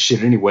started all that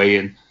shit anyway,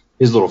 and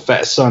his little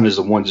fat son is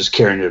the one just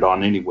carrying it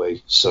on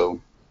anyway.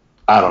 So,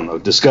 I don't know.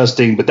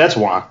 Disgusting, but that's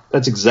why.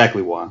 That's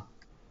exactly why.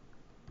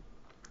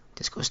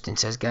 Disgusting,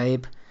 says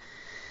Gabe.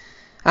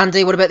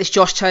 Andy, what about this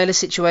Josh Taylor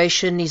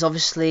situation? He's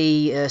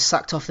obviously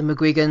sacked off the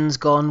McGuigans,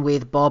 gone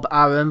with Bob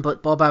Arum,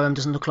 but Bob Arum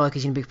doesn't look like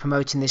he's going to be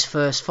promoting this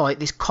first fight.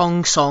 This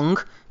Kong Song,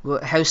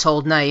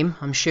 household name,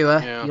 I'm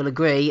sure you'll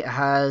agree,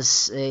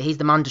 he's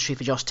the mandatory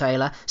for Josh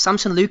Taylor.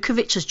 Samson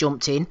Lukovic has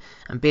jumped in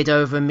and bid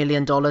over $1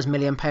 million, £1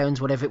 million,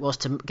 whatever it was,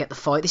 to get the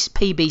fight. This is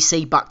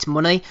PBC-backed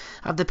money.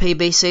 Have the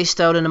PBC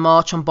stolen a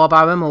march on Bob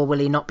Arum, or will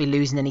he not be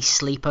losing any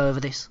sleep over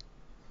this?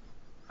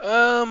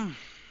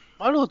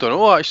 I really don't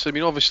know, actually. I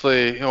mean,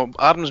 obviously,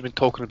 Arden's been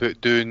talking about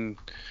doing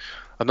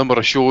a number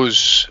of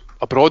shows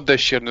abroad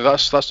this year. Now,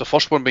 that's the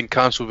first one being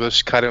cancelled with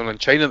this carrying on in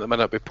China at the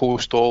minute with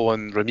Postol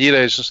and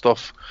Ramirez and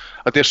stuff.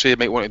 I dare say he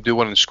might want to do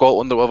one in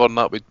Scotland or whatever, and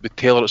that with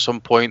Taylor at some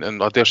point,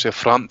 and I dare say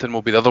Frampton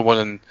will be the other one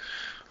in,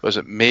 was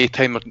it May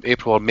time, or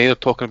April or May, they're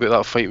talking about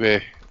that fight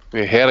with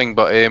Herring,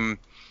 but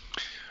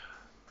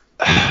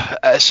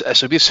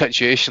it's a weird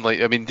situation.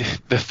 Like, I mean,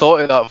 the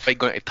thought of that fight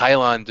going to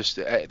Thailand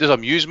it does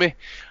amuse me.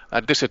 I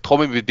just said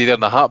Tommy would be there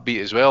in a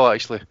heartbeat as well,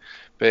 actually.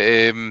 But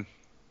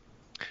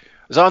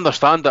as I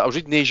understand it, I was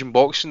reading Asian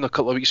Boxing a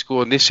couple of weeks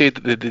ago, and they said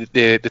that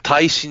the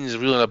Thai scene is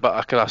really in a bit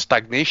of kind of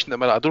stagnation at the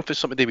minute. I don't know if it's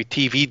something to do with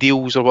TV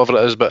deals or whatever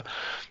it is, but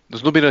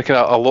there's not been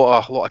a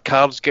lot of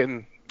cards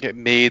getting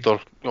made or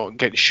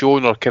getting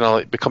shown or kind of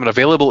like becoming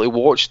available to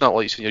watch, not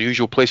like in your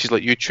usual places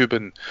like YouTube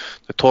and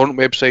the torrent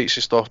websites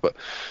and stuff. But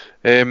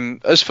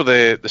As for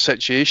the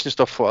situation and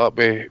stuff like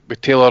that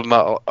with Taylor and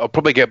that, I'll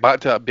probably get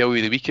back to that Belly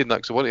of the weekend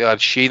because I want to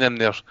add Shane in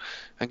there.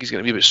 I think he's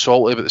going to be a bit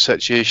salty about the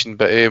situation,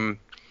 but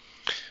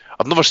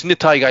I've never seen the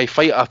Thai guy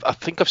fight. I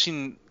think I've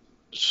seen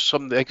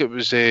I think it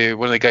was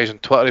one of the guys on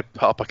Twitter who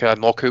put up a kind of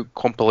knockout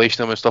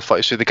compilation of him and stuff like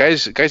that. So the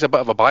guy's a bit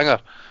of a banger,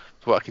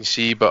 from what I can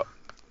see, but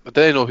I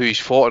don't know who he's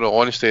fought in all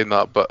honesty in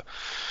that, but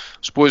I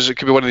suppose it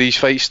could be one of these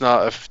fights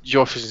that if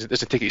Josh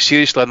doesn't take it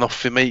seriously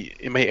enough, he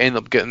might end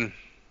up getting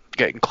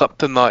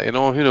clipped in that, who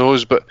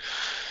knows, but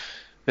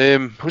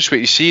we'll just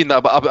wait to see in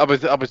that. But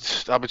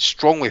I would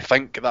strongly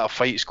think that a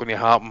fight's going to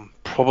happen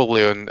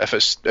probably on if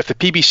the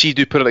PBC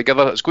do put it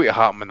together, it's going to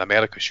happen in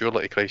America,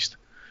 surely to Christ.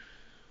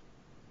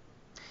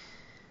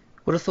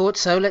 Would have thought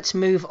so. Let's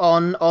move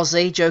on.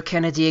 Aussie, Joe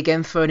Kennedy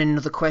again throwing in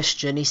another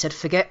question. He said,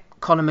 forget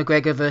Conor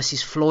McGregor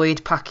versus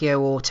Floyd, Pacquiao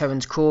or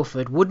Terence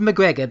Crawford. Would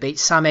McGregor beat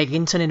Sam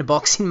Egginton in a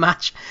boxing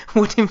match?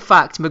 Would in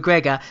fact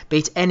McGregor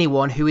beat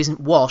anyone who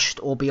isn't washed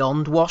or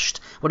beyond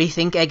washed? What do you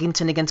think,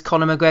 Egginton against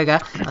Conor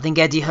McGregor? I think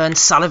Eddie Hearn's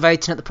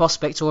salivating at the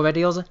prospect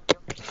already, Aussie.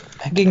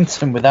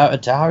 Egginton, without a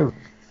doubt.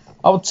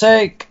 I would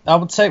take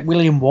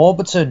William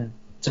Warburton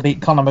to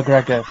beat Conor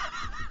McGregor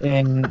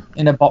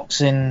in a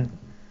boxing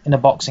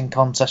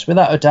contest,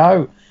 without a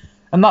doubt.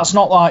 And that's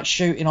not like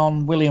shooting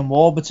on William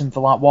Warburton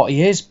for like what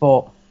he is,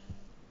 but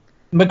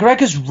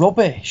McGregor's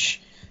rubbish.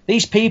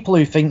 These people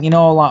who think,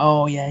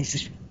 oh yeah, he's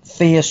this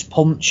fierce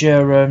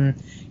puncher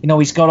and,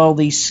 he's got all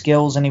these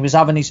skills and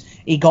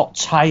he got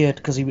tired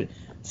because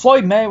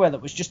Floyd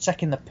Mayweather was just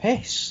taking the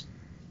piss.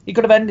 He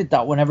could have ended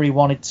that whenever he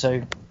wanted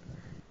to.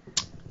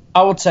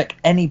 I would take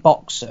any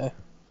boxer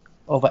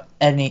over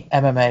any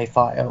MMA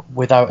fighter,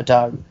 without a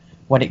doubt,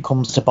 when it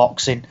comes to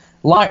boxing.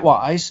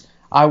 Likewise,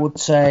 I would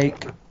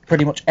take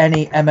pretty much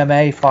any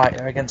MMA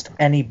fighter against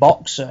any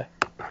boxer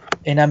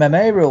in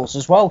MMA rules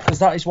as well, because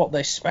that is what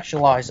they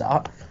specialise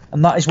at,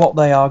 and that is what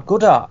they are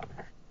good at.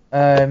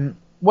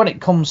 When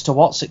it comes to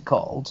boxing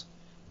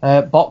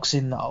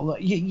though,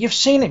 you've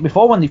seen it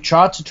before when they've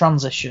tried to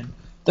transition.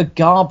 The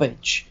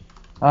garbage.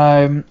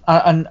 And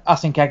I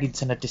think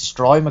Egginton would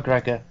destroy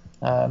McGregor.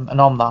 And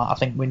on that, I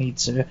think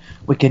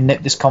we can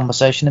nip this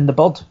conversation in the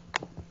bud.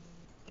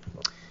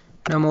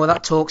 No more of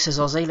that talk, says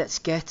Aussie. Let's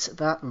get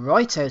that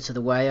right out of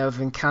the way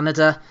over in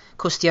Canada.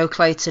 Custio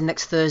Clayton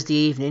next Thursday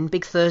evening.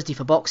 Big Thursday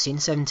for boxing.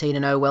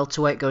 17-0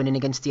 welterweight going in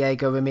against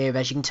Diego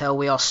Ramirez. You can tell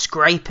we are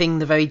scraping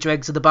the very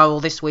dregs of the barrel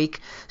this week.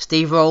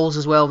 Steve Rolls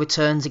as well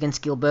returns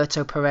against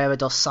Gilberto Pereira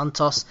dos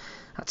Santos.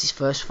 That's his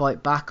first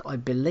fight back, I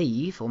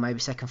believe, or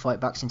maybe second fight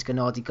back since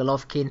Gennady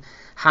Golovkin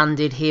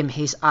handed him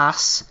his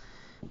ass.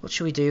 What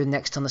should we do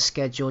next on the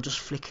schedule? Just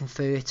flicking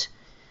through it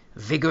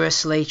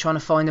vigorously, trying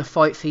to find a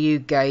fight for you,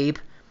 Gabe.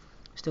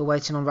 Still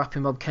waiting on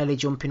Rapping Rob Kelly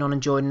jumping on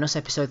and joining us.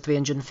 Episode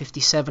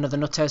 357 of the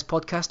Nuthouse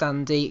podcast.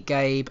 Andy,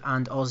 Gabe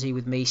and Aussie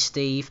with me,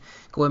 Steve.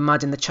 Going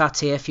mad in the chat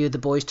here. A few of the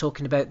boys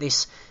talking about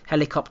this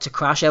helicopter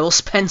crash. Errol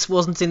Spence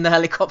wasn't in the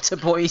helicopter,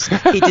 boys.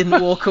 He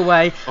didn't walk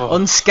away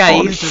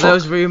unscathed.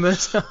 Those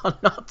rumours are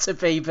not to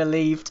be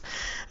believed.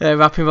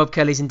 Rapping Rob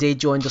Kelly's indeed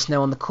joined us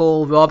now on the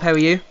call. Rob, how are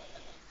you?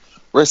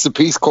 Rest in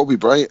peace, Kobe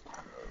Bryant.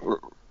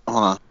 Hold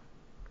on.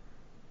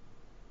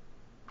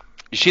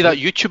 You see that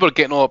YouTuber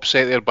getting all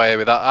upset there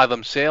with that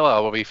Adam Sela,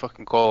 or whatever you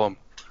fucking call him?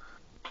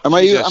 Am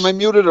I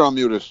muted or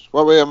unmuted?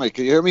 What way am I?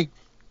 Can you hear me?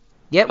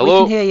 Yep,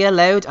 Hello? we can hear you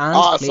loud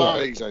and clear.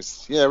 Sorry,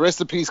 guys. Yeah, rest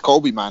in peace,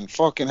 Kobe, man.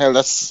 Fucking hell,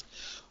 that's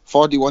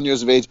 41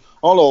 years of age.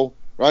 Hello,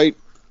 right?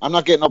 I'm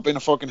not getting up in a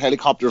fucking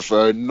helicopter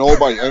for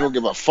nobody. I don't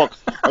give a fuck.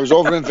 I was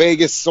over in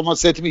Vegas. Someone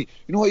said to me,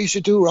 you know what you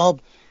should do,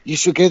 Rob? You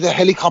should get a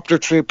helicopter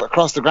trip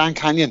across the Grand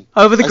Canyon.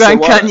 Over the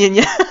Grand Canyon,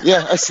 yeah.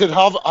 Yeah, I should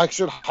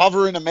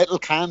hover in a metal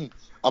can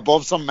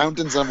above some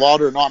mountains and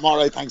water. No, I'm all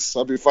right, thanks.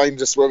 I'll be fine.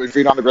 Just with my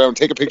feet on the ground.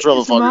 Take a picture of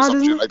a fog or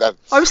something like that.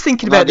 I was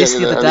thinking about this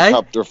the other day.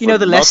 You know,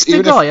 the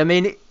Leicester guy. I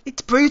mean,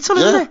 it's brutal,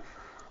 isn't it?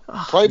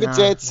 Oh, private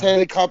jets,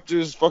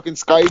 helicopters, fucking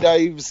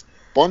skydives,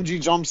 bungee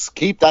jumps.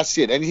 Keep that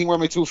shit. Anything where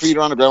my 2 feet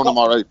are on the ground, I'm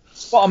all right.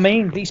 What I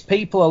mean, these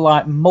people are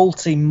like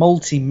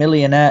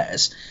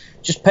multi-millionaires.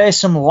 Just pay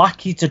some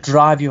lackey to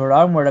drive you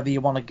around wherever you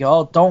want to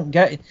go. Don't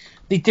get it.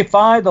 They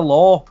defy the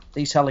law,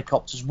 these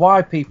helicopters.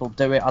 Why people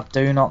do it, I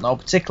do not know.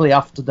 Particularly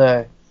after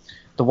the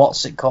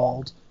what's it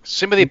called?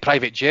 Some of the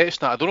private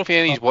jets now. I don't know if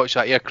any of you watch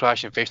that air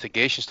crash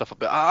investigation stuff,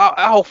 but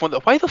I often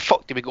wonder, why the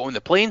fuck do we go on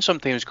the plane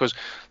sometimes? Because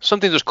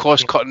sometimes there's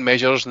cost-cutting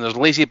measures and there's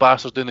lazy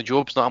bastards doing the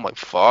jobs. And I'm like,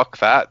 fuck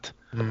that.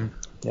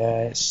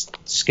 Yeah, it's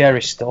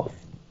scary stuff.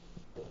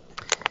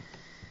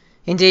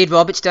 Indeed,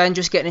 Rob, it's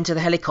dangerous getting into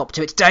the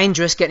helicopter. It's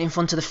dangerous getting in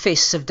front of the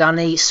fists of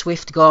Danny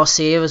Swift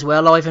Garcia as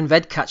well. Ivan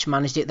Redkach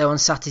managed it though on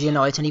Saturday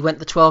night and he went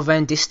the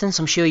 12-round distance.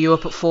 I'm sure you were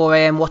up at 4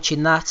 a.m.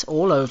 watching that,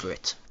 all over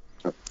it.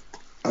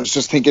 I was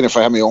just thinking if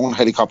I had my own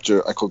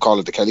helicopter, I could call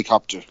it the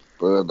Kellycopter,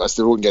 but I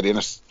still wouldn't get in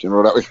it, you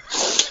know, that way.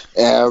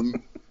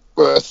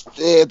 But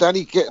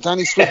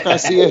Danny Swift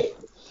Garcia,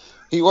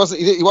 he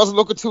wasn't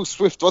looking too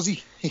swift, was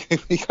he?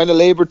 He kind of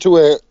laboured to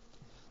a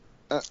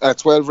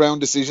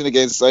 12-round decision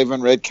against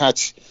Ivan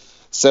Redkach.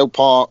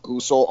 Southpaw,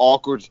 who's so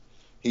awkward,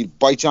 he'd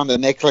bite you on the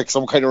neck like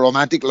some kind of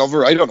romantic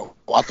lover. I don't know.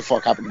 what the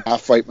fuck happened in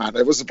that fight, man.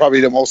 That was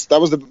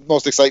the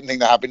most exciting thing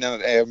that happened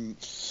in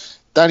it.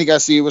 Danny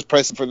Garcia was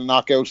pressing for the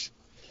knockout.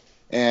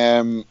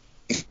 He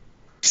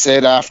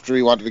said after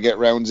he wanted to get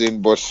rounds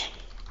in, but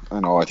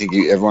I think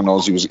everyone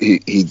knows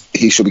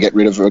he should be getting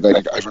rid of a guy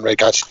like Ivan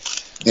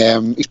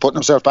Rakic. He's putting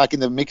himself back in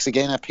the mix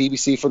again at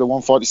PBC for the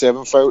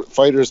 147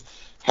 fighters.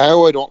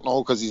 How, I don't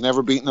know, because he's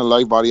never beaten a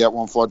live body at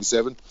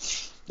 147.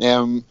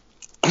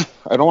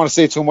 I don't want to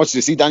say too much.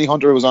 You see, Danny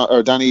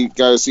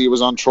Garcia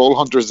was on Troll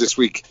Hunters this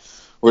week,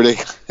 where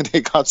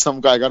they got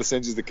some guy. I got to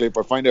send you the clip.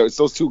 I find out it's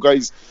those two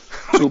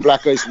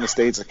black guys from the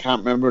States. I can't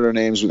remember their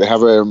names, but they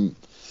have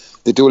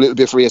they do a little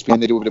bit for ESPN.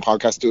 They do a bit of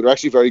podcast too. They're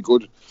actually very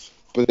good.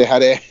 But they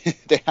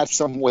had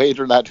some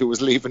waiter lad who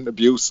was leaving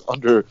abuse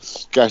under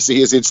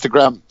Garcia's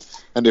Instagram,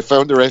 and they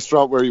found the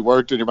restaurant where he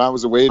worked, and your man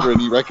was a waiter,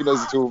 and he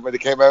recognised the two of them, and they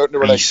came out and they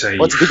were like,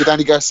 "What's the think of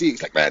Danny Garcia?"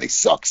 He's like, "Man, he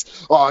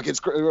sucks." Oh,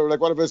 against, we were like,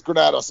 "What about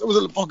Granados?" It was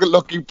a fucking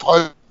lucky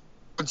punch,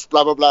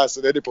 blah blah blah.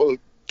 So then they pulled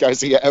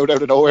Garcia out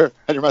of nowhere,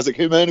 and your man's like,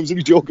 "Hey man, I was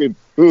only joking."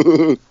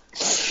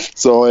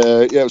 So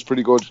it was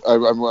pretty good. I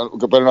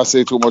better not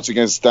say too much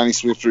against Danny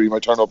Swifter. He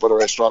might turn up at a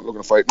restaurant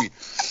looking to fight me.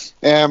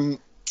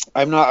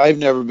 I've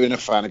never been a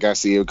fan of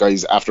Garcia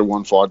guys after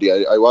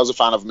 140. I was a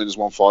fan of him in his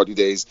 140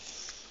 days.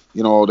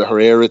 The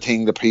Herrera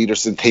thing, the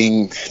Peterson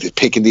thing, the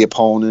picking the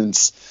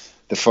opponents,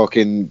 the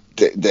fucking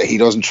he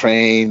doesn't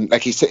train.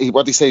 Like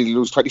what they say, he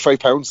lose 25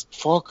 pounds.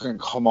 Fucking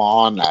come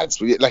on, lads.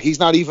 Like, he's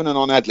not even an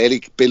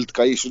unathletic built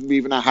guy. It shouldn't be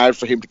even that hard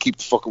for him to keep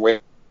the fucking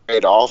weight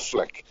off.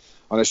 Like,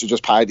 unless you're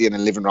just partying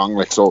and living wrong.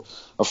 Like, so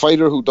a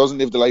fighter who doesn't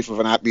live the life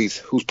of an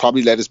athlete, who's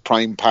probably let his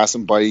prime pass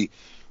him by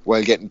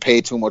while getting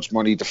paid too much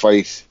money to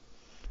fight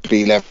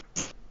B-level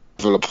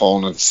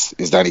opponents,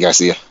 is Danny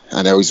Garcia,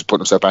 and now he's putting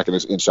himself back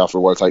in shot for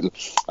a world title.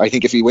 I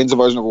think if he wins a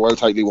version of a world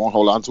title, he won't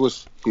hold on to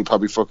it. He'll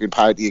probably fucking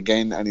party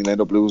again, and he'll end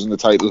up losing the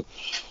title.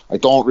 I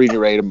don't really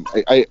rate him.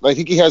 I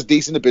think he has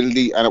decent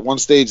ability, and at one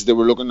stage they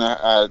were looking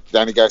at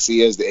Danny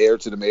Garcia as the heir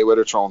to the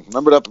Mayweather throne.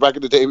 Remember that back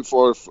in the day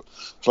before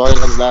Floyd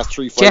had his last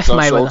 3 fights on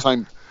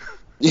Showtime?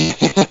 Yeah,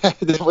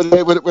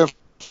 when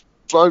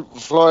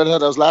Floyd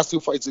had those last 2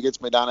 fights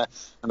against Maidana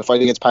and the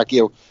fight against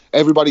Pacquiao,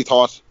 everybody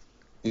thought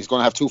he's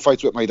going to have 2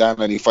 fights with Maidana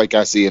and he'll fight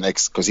Garcia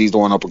next because he's the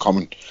one up and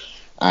coming,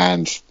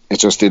 and it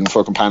just didn't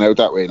fucking pan out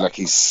that way. Like,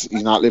 he's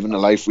not living the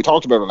life. We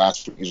talked about it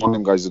last week. He's one of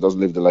them guys that doesn't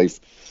live the life,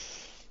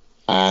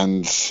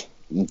 and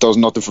does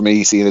nothing for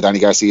me seeing a Danny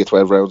Garcia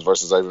 12 rounds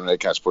versus Ivan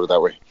Rakic, put it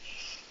that way.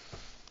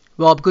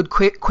 Rob, good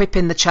quip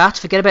in the chat.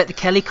 Forget about the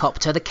Kelly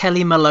copter. The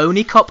Kelly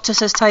Maloney copter,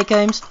 says Take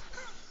Ames.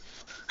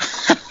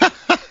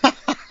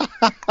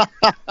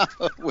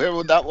 Where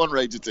would that one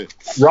rate you to?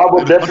 Rob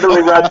would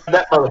definitely ride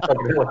that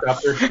motherfucking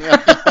helicopter.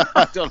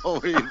 I don't know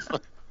where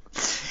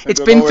it's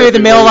been through the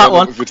mill, that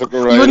one.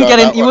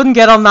 You wouldn't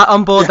get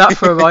on board that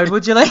for a ride,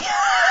 would you, like?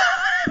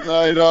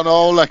 I don't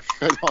know. Like,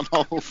 I don't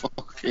know.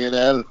 Fucking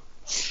hell.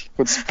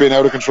 Would spin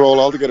out of control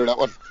altogether, that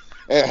one.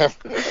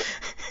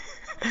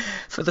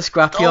 For the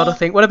scrapyard, I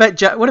think. What about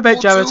Jared Hurd? What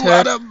about Jared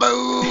Hurd,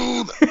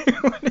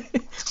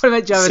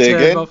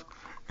 Bob?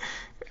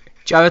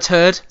 Jared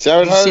Hurd.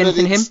 Jared Hurd, see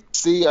anything in him?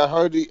 See, I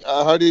heard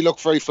he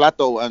looked very flat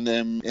though,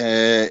 and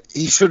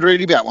he should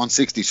really be at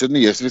 160, shouldn't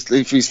he?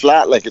 If he's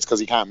flat, like, it's because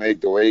he can't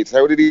make the weight.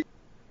 How did he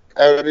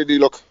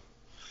look?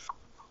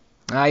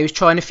 He was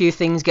trying a few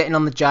things, getting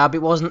on the jab.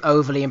 It wasn't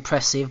overly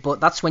impressive, but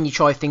that's when you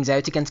try things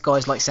out against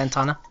guys like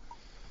Santana.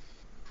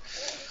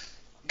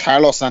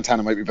 Carlos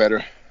Santana might be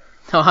better.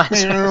 Oh,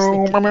 that's what I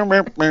was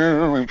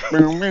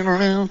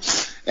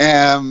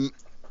thinking.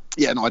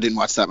 Yeah, no, I didn't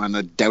watch that, man.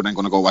 I doubt I'm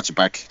going to go watch it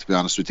back, to be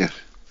honest with you.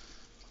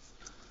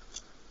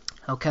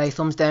 Okay,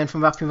 thumbs down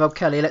from Rapping Rob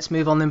Kelly. Let's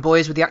move on then,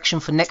 boys, with the action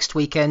for next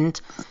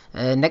weekend.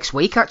 Next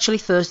week, actually,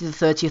 Thursday the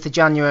 30th of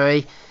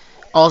January.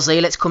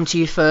 Aussie, let's come to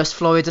you first.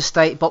 Florida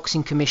State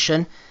Boxing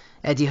Commission.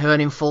 Eddie Hearn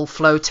in full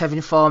flow.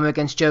 Tevin Farmer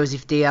against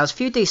Joseph Diaz. A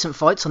few decent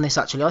fights on this,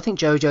 actually. I think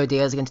Jojo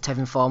Diaz against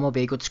Tevin Farmer will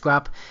be a good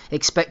scrap.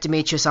 Expect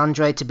Demetrius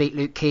Andrade to beat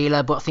Luke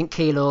Keeler, but I think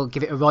Keeler will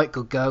give it a right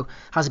good go.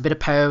 Has a bit of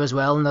power as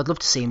well, and I'd love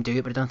to see him do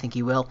it, but I don't think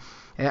he will.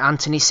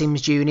 Anthony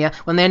Sims Jr.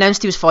 When they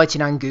announced he was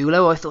fighting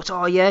Angulo, I thought,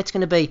 oh yeah, it's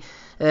going to be,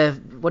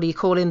 what do you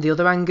call him, the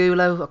other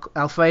Angulo?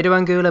 Alfredo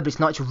Angulo, but it's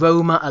not, it's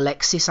Roma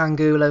Alexis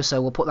Angulo, so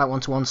we'll put that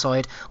one to one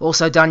side.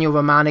 Also Daniel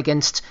Roman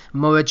against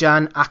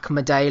Murajan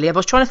Akhmadaliev. I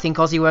was trying to think,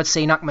 Ozzy, where I'd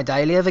seen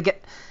Akhmadaliev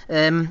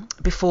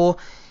before.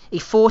 He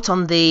fought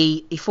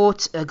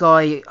a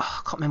guy,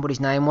 I can't remember what his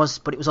name was,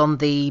 but it was on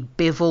the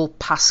Bivol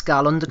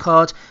Pascal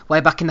undercard way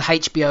back in the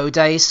HBO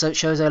days, so it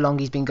shows how long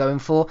he's been going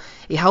for.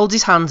 He holds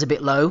his hands a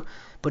bit low,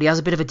 but he has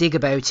a bit of a dig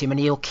about him, and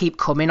he'll keep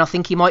coming. I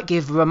think he might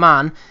give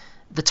Roman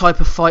the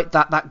type of fight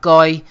that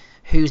guy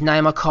whose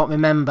name I can't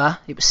remember,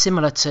 it was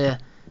similar to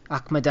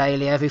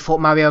Akhmadaliev, who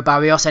fought Mario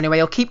Barrios. Anyway,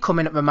 he'll keep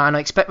coming at Roman.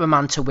 I expect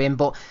Roman to win,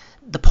 but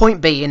the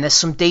point being, there's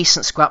some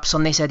decent scraps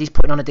on this. Eddie's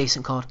putting on a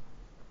decent card.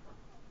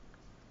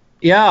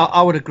 Yeah,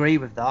 I would agree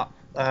with that.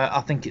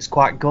 I think it's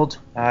quite good.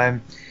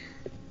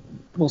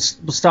 We'll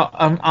start.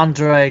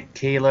 Andre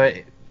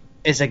Keeler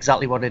is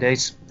exactly what it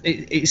is.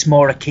 It's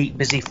more a keep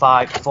busy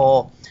fight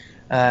for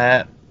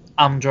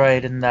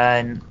Andrade, and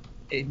then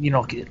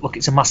look,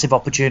 it's a massive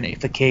opportunity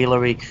for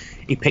Keeler.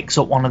 He picks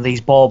up one of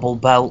these bauble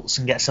belts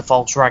and gets a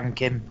false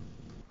ranking.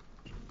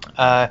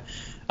 And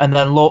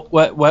then look,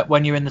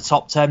 when you're in the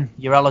top 10,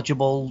 you're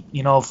eligible,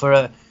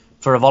 for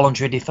a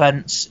voluntary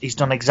defence. He's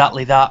done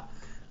exactly that,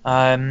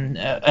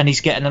 and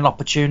he's getting an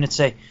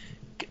opportunity.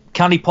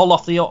 Can he pull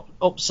off the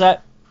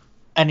upset?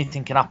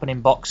 Anything can happen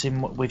in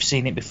boxing. We've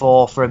seen it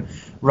before, from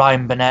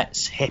Ryan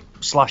Burnett's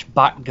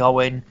hip/back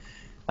going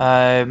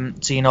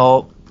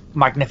to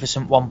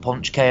magnificent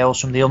one-punch KOs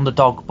from the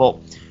underdog. But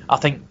I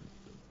think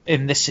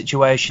in this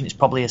situation, it's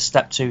probably a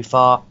step too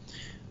far.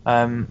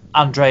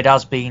 Andrade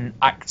has been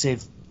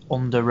active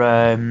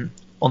under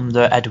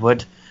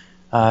Edward.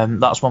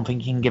 That's one thing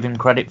you can give him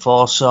credit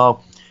for.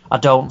 So I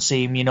don't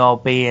see him,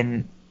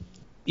 being,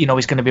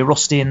 he's going to be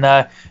rusty in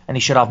there, and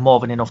he should have more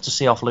than enough to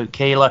see off Luke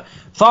Keeler.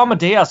 Farmer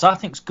Diaz, I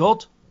think's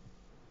good.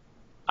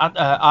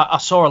 I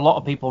saw a lot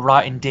of people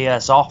writing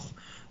Diaz off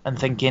and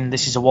thinking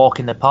this is a walk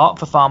in the park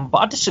for Farmer, but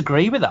I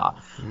disagree with that.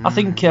 I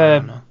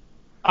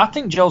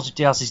think Joseph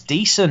Diaz is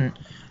decent.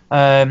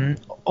 Only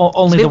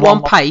it's a bit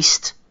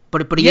one-paced,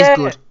 but he is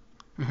good.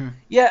 Mm-hmm.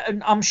 Yeah,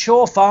 and I'm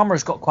sure Farmer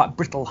has got quite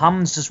brittle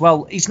hands as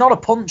well. He's not a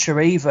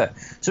puncher either,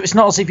 so it's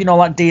not as if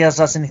like Diaz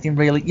has anything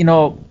really.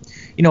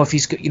 If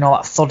he's got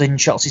like thudding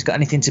shots, he's got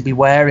anything to be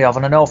wary of.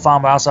 And I know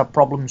Farmer has had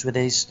problems with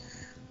his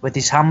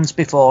hands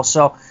before,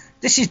 so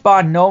this is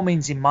by no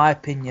means, in my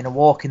opinion, a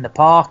walk in the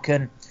park.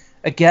 And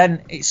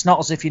again, it's not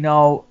as if he's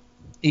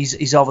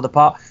over the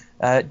park.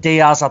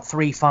 Diaz had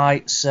 3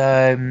 fights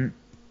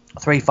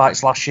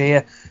last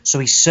year, so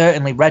he's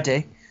certainly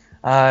ready.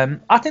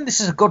 I think this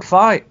is a good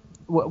fight.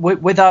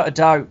 Without a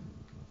doubt,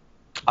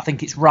 I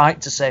think it's right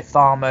to say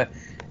Farmer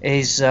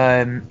is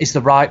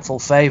the rightful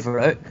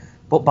favourite,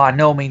 but by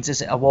no means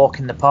is it a walk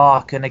in the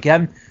park. And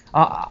again,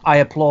 I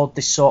applaud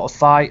this sort of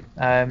fight.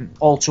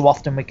 All too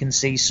often we can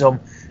see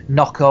some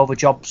knockover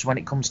jobs when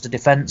it comes to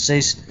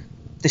defences.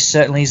 This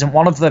certainly isn't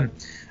one of them.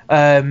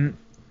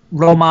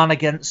 Roman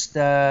against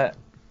Akhmad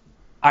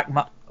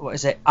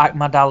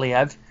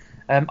Aliev.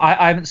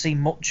 I haven't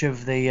seen much of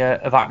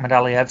Akhmad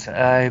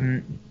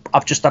Aliev.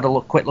 I've just had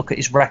a quick look at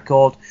his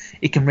record.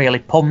 He can really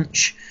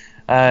punch.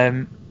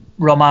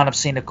 Roman I've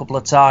seen a couple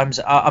of times.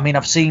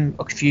 I've seen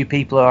a few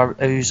people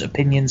whose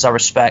opinions I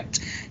respect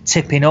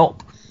tipping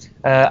up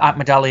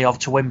Akhmad Aliev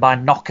to win by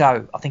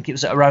knockout. I think it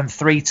was at around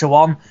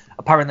 3-1.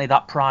 Apparently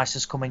that price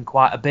has come in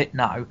quite a bit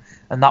now,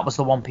 and that was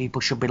the one people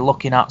should be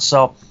looking at.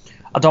 So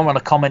I don't want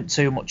to comment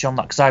too much on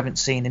that because I haven't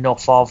seen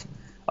enough of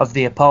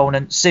the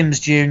opponent. Sims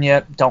Jr.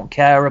 don't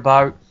care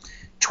about.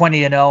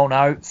 20-0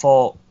 now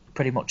for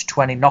pretty much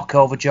 20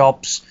 knockover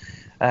jobs.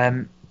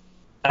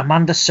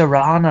 Amanda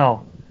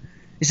Serrano.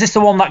 Is this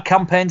the one that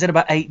campaigned at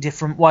about 8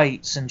 different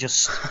weights and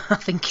just... I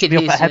think it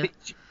is,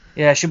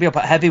 yeah, she'll be up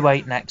at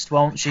heavyweight next,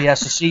 won't she? Yeah,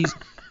 so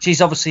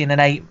she's obviously in an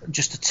 8,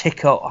 just a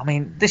tick up.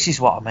 This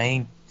is what I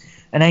mean.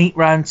 An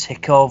 8-round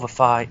tick over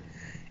fight.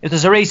 If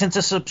there's a reason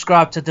to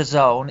subscribe to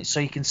DAZN, it's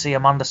so you can see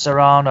Amanda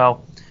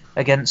Serrano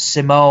against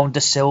Simone de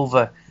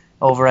Silva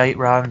over 8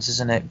 rounds,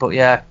 isn't it? But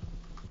yeah.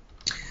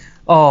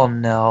 Oh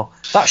no,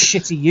 that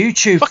shitty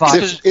YouTube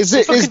fight. Is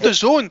it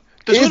DAZN?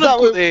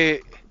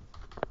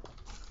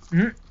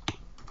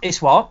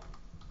 It's what?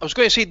 I was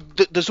going to say,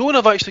 DAZN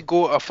have actually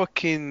got a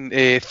fucking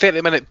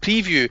 30-minute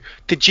preview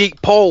to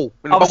Jake Paul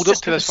when he built up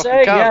to this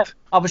fucking card. Yeah,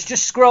 I was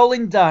just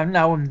scrolling down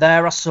now, and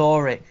there I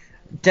saw it.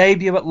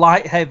 Debut at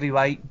light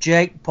heavyweight,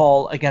 Jake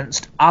Paul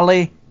against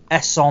Ali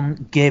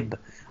Esson Gibb.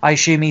 I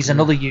assume he's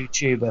another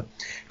YouTuber.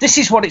 This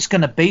is what it's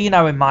going to be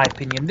now, in my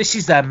opinion. This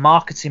is their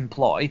marketing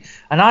ploy,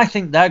 and I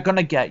think they're going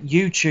to get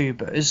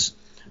YouTubers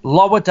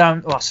lower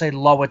down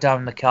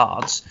the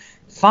cards,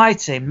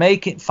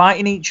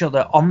 fighting each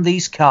other on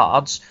these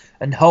cards,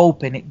 and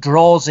hoping it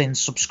draws in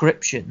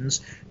subscriptions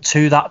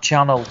to that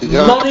channel.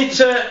 Yeah.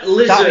 Monitor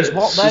lizards. That is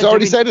what they're He's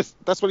already doing. said it.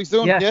 That's what he's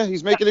doing. Yeah,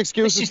 he's making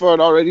excuses for it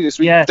already this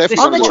week. Yeah,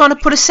 definitely. Aren't they trying to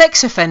put a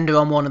sex offender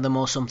on one of them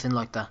or something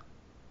like that?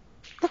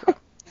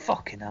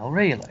 Fucking hell,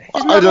 really?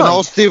 I don't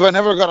know, Steve. I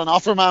never got an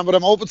offer, man, but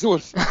I'm open to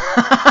it.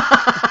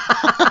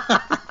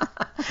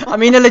 I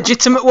mean, a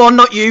legitimate one,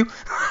 not you.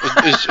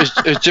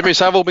 Is Jimmy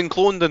Savile been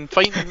cloned and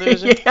fighting now,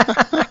 is he? Yeah.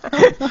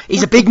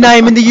 He's a big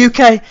name in the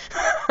UK.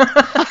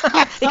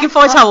 He can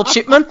fight Harold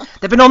Shipman.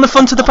 They've been on the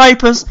front of the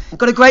papers.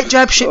 Got a great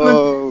jab, Shipman.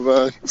 Oh,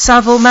 man.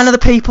 Savile, man of the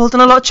people,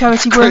 done a lot of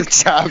charity work. Great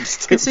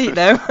jabs. Can see it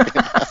now.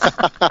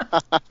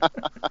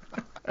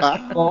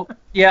 Well,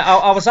 yeah,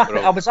 I was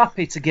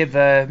happy to give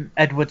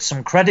Edward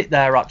some credit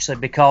there, actually,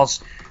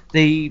 because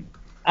the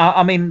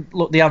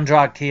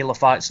Andrade Keeler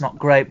fight's not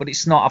great, but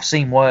it's not. I've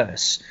seen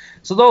worse.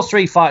 So those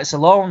 3 fights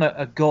alone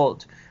are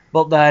good,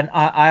 but then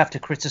I have to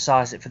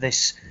criticise it for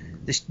this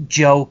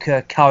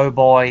Joker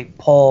Cowboy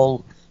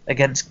Paul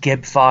against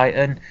Gibb fight,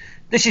 and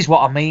this is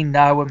what I mean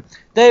now.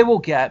 They will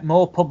get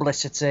more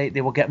publicity,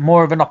 they will get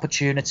more of an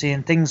opportunity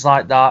and things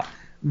like that,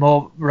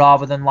 more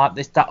rather than like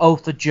that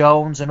Arthur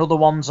Jones and other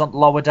ones on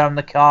lower down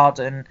the card,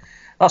 and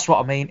that's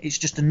what I mean. It's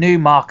just a new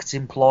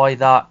marketing ploy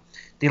that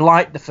they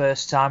liked the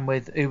first time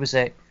with, who was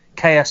it?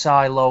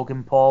 KSI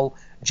Logan Paul.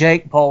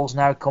 Jake Paul's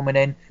now coming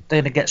in.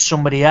 they're going to get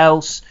somebody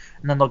else,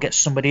 and then they'll get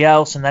somebody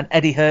else, and then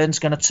Eddie Hearn's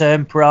going to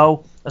turn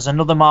pro as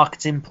another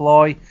marketing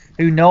ploy.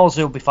 Who knows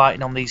who'll be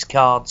fighting on these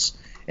cards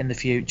in the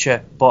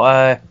future?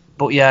 But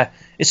yeah,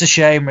 it's a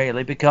shame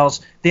really, because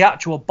the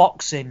actual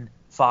boxing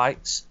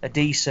fights are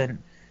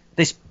decent.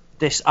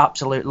 This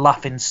absolute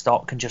laughing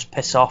stock can just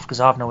piss off because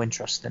I have no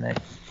interest in it.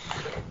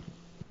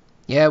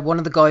 Yeah, one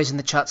of the guys in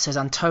the chat says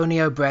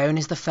Antonio Brown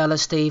is the fella,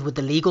 Steve, with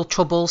the legal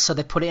troubles, so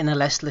they put it in a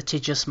less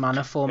litigious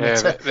manner for me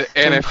the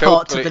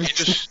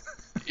NFL.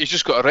 He's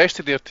just got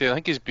arrested there too. I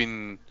think he's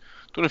been,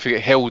 don't know if he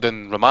got held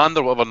in remand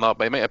or whatever,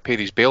 but he might have paid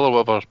his bail or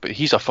whatever. But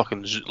he's a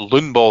fucking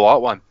loon ball,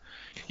 that one.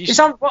 Is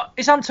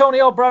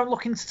Antonio Brown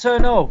looking to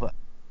turn over?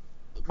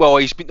 Well,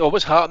 he's been.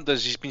 What's happened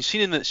is he's been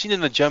seen in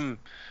the gym.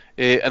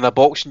 In a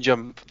boxing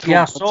gym,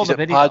 throwing punches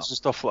at pads and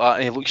stuff like that,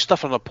 and he looked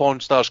stiff on a porn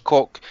star's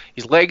cock.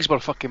 His legs were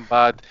fucking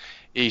bad.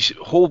 His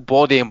whole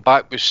body and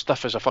back was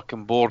stiff as a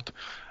fucking board.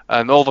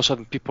 And all of a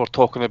sudden, people are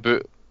talking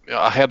about.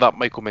 I heard that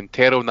Michael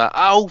Montero and that.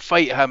 I'll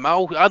fight him.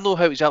 I know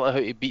exactly how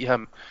to beat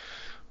him.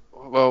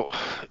 Well,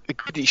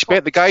 good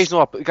expect the guy's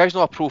not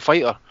a pro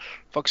fighter.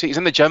 Fuck's sake, he's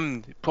in the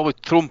gym, probably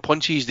throwing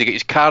punches to get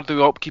his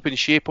cardio up, keep in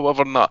shape or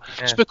whatever and that.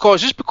 Yeah. Just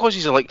because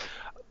he's like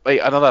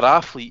another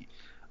athlete.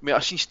 I mean,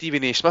 I've seen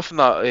Stephen A. Smith and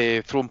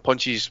that throwing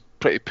punches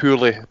pretty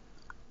poorly,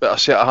 but a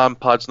set of hand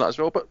pads and that as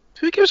well. But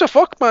who gives a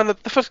fuck, man?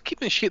 If they're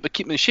keeping in shape, they're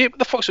keeping in shape. What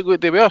the fuck's it going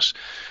to do with us?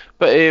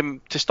 But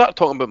to start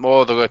talking about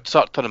more, they're going to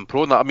start turning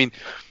pro and that. I mean,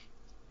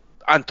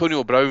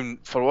 Antonio Brown,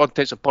 for all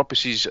intents and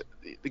purposes,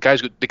 the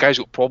guy's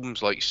got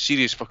problems, like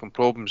serious fucking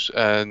problems,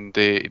 and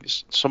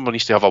someone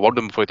needs to have a word with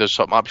him before he does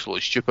something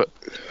absolutely stupid.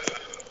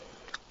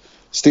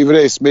 Stephen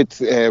A.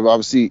 Smith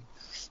obviously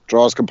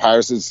draws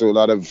comparisons to a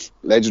lot of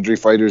legendary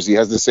fighters. He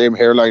has the same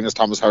hairline as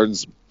Thomas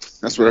Hearns.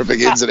 That's where it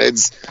begins and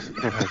ends.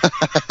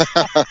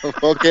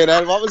 Fucking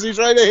hell, what was he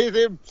trying to hit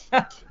him?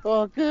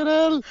 Fucking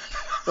hell.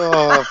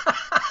 Oh.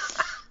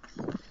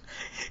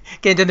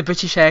 Getting down the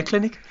British Hair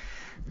Clinic.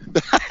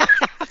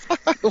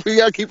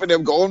 We are keeping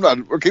them going,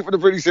 man. We're keeping the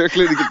British Hair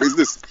Clinic in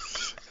business.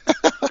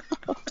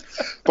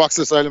 Box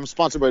Asylum,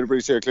 sponsored by the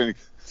British Hair Clinic.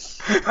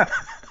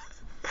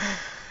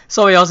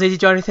 Sorry, Ozzy,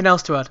 did you have anything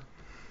else to add?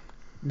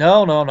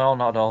 No, not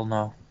at all,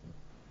 no.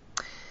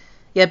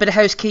 Yeah, a bit of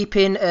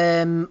housekeeping.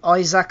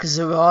 Isaac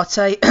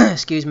Zarate,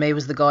 excuse me,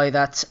 was the guy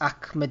that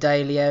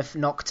Akhmadaliev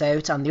knocked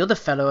out, and the other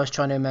fellow I was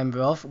trying to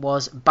remember of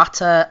was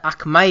Batar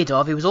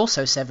Akhmadov, who was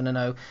also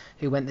 7-0,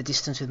 who went the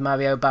distance with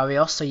Mario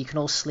Barrios, so you can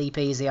all sleep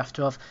easy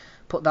after I've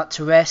put that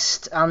to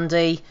rest.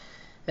 Andy,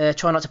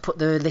 try not to put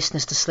the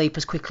listeners to sleep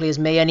as quickly as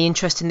me. Any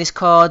interest in this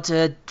card?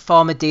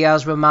 Farmer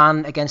Diaz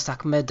Roman against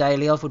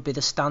Akhmadaliev would be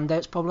the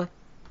standouts, probably.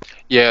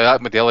 Yeah,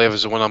 Akhmadaliev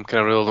is the one I'm kind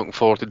of really looking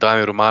forward to.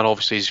 Danny Roman,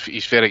 obviously,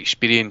 he's very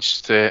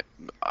experienced. I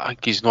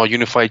think he's not a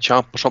unified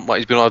champ or something like that.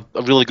 He's been on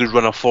a really good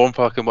run of form,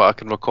 what I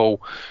can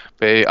recall.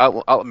 But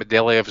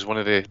Akhmadaliev is one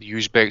of the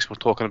Uzbeks we're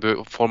talking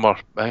about. Former,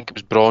 I think it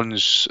was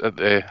bronze at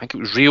I think it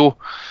was Rio.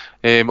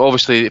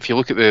 Obviously, if you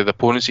look at the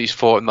opponents he's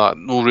fought and that,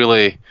 no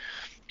really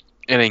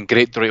anything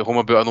great to write home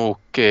about. I know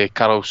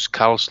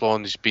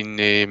Karlslon has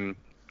been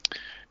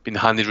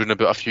handed round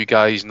about a few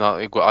guys, and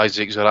that you've got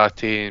Isaac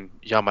Zarate and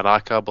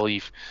Yamanaka, I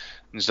believe.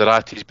 And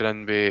Zarate's been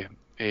in with,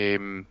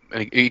 and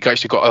he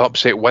actually got an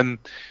upset win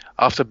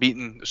after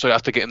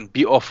getting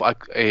beat off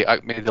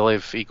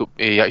Akhmadaliev.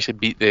 He actually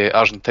beat the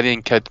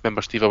Argentinian kid.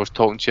 Remember, Steve, I was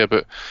talking to you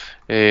about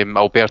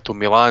Alberto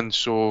Milan.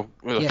 So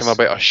it was kind of a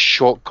bit of a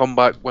shock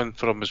comeback win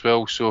for him as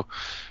well. So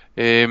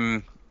what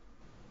am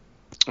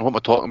I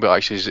talking about?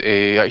 Actually, is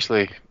he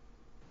actually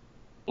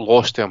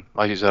lost him.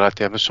 I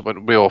just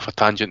went way off a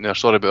tangent there.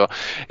 Sorry about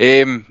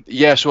that.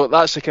 Yeah, so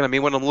that's the kind of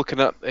main one I'm looking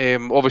at.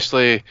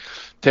 Obviously,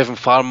 Tevin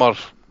Farmer.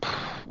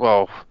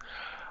 Well,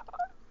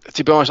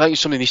 to be honest, I think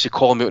somebody needs to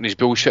call him out on his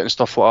bullshit and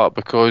stuff like that,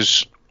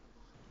 because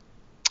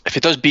if he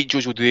does beat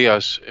Jojo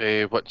Diaz,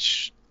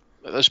 which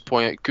at this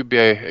point it could be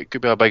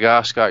a big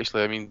ask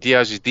actually. I mean,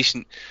 Diaz is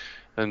decent,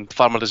 and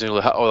Farmer doesn't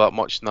really hit all that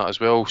much in that as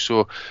well.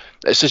 So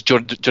it's this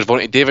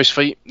Gervonta Davis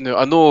fight. Now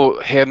I know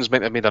Hearns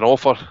might have made an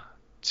offer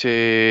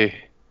to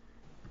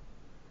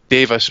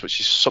Davis, which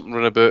is something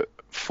around about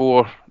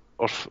 4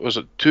 or was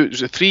it 2?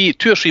 Was it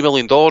 $2 or $3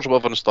 million or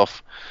whatever and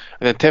stuff?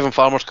 And then Tevin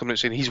Farmer's coming out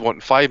saying he's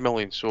wanting $5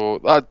 million. So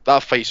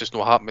that fight's just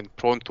not happening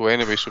pronto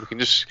anyway. So we can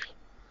just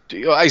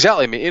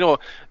exactly, mate. You know,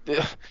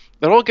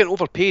 they're all getting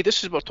overpaid.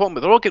 This is what we're talking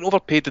about. They're all getting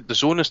overpaid at the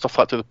zone and stuff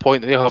like that, to the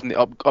point that they're having to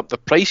up the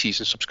prices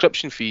and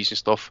subscription fees and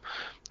stuff.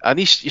 And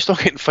you're still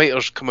getting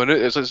fighters coming out.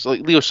 It's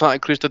like Leo Santa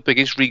Cruz did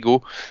against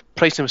Rigo,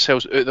 pricing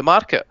themselves out of the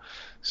market.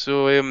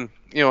 So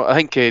you know, I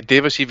think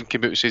Davis even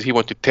came out and says he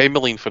wanted $10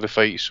 million for the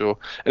fight. So,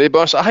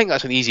 but I think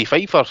that's an easy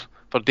fight for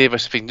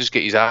Davis if he can just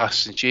get his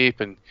ass in shape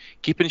and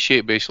keep in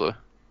shape, basically.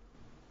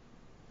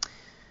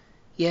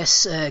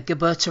 Yes,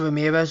 Gilberto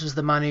Ramirez was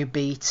the man who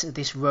beat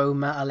this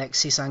Roma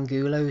Alexis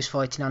Angulo, who's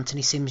fighting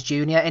Anthony Sims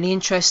Jr. Any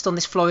interest on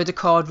this Florida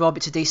card, Rob?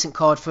 It's a decent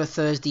card for a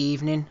Thursday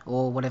evening,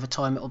 or whatever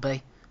time it'll be.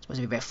 I suppose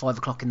it'll be about 5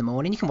 o'clock in the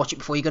morning. You can watch it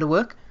before you go to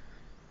work.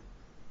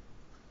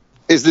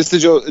 Is this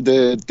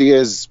the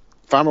Diaz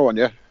Farmer one,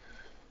 yeah?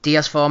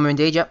 Diaz Farmer,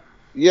 indeed, yeah.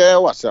 Yeah, I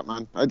watched that,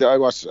 man. I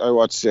watch. I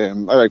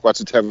like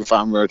watching Tevin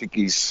Farmer. I think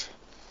he's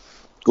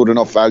good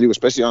enough value,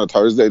 especially on a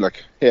Thursday.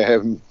 Like, yeah,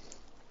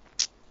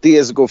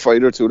 Diaz is a good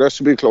fighter too. That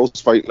should be a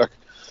close fight. Like,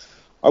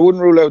 I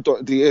wouldn't rule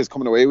out Diaz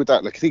coming away with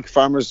that. Like, I think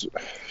Farmer's.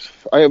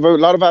 I have a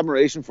lot of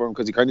admiration for him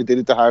because he kind of did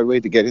it the hard way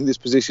to get in this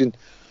position.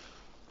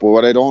 But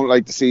what I don't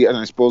like to see, and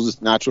I suppose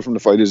it's natural from the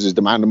fighters, is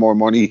demanding more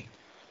money.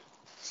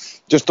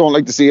 Just don't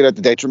like to see it at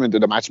the detriment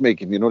of the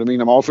matchmaking. You know what I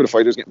mean? I'm all for the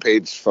fighters getting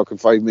paid fucking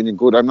 $5 million.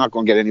 Good. I'm not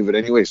going to get any of it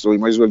anyway, so he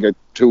might as well get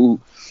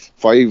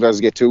 5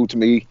 as get 2 to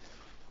me.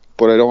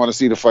 But I don't want to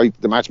see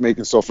the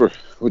matchmaking suffer,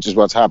 which is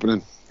what's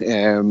happening.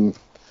 And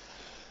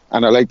I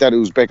like that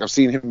Uzbek. I've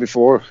seen him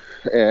before.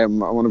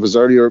 One of his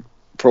earlier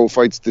pro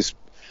fights,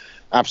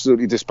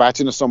 absolutely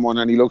dispatching of someone,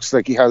 and he looks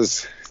like he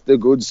has the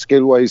goods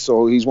skill wise,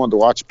 so he's one to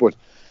watch. But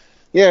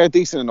yeah,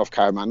 decent enough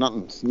card, man.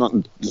 Nothing.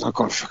 Not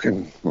gonna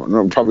fucking.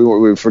 Probably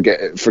we'll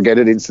forget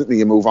it instantly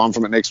and move on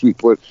from it next week.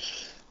 But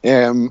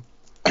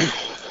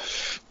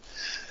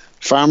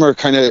Farmer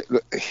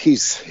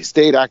he's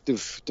stayed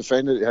active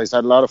defender. He's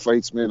had a lot of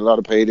fights, made a lot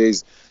of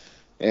paydays.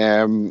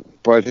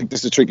 But I think this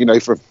is a tricky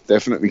night for him,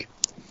 definitely.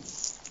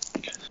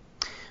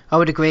 I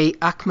would agree.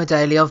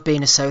 Akhmadaliev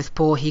being a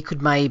southpaw, he could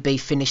maybe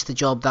finish the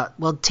job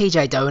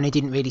TJ Doheny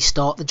didn't really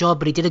start the job,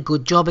 but he did a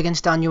good job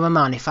against Daniel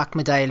Roman. If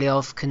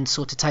Akhmadaliev can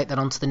sort of take that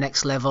onto the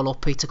next level,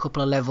 up it a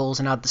couple of levels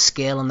and add the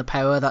skill and the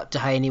power that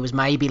Doheny was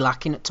maybe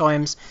lacking at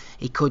times,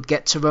 he could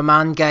get to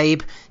Roman.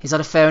 Gabe, is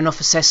that a fair enough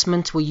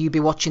assessment? Will you be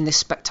watching this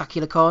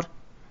spectacular card?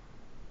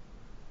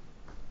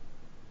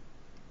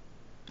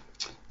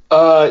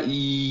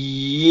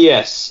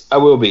 Yes, I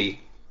will be.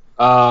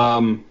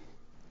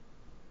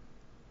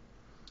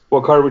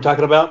 What card are we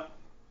talking about?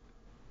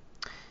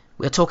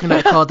 We're talking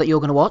about a card that you're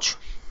going to watch.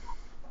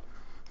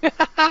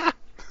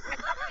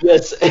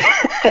 Yes.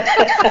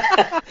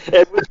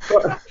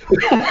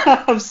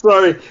 I'm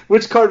sorry.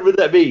 Which card would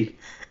that be?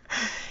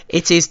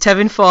 It is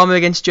Tevin Farmer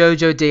against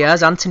Jojo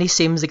Diaz, Anthony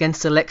Sims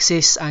against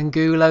Alexis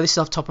Angulo. This is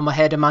off the top of my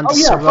head. Amanda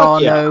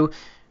Serrano,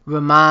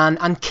 Roman,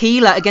 and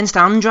Keela against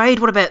Andrade.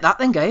 What about that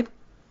then, Gabe?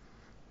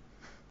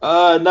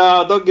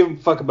 No, don't give a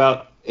fuck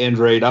about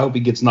Andrade. I hope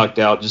he gets knocked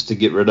out just to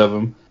get rid of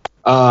him.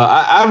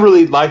 I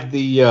really like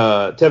the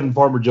Tevin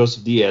Farmer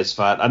Joseph Diaz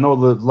fight. I know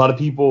that a lot of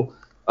people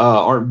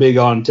aren't big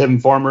on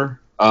Tevin Farmer,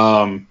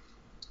 and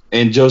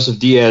Joseph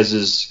Diaz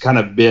has kind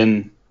of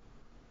been,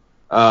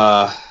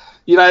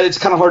 it's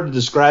kind of hard to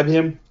describe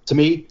him to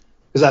me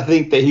because I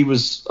think that he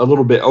was a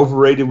little bit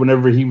overrated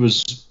whenever he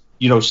was,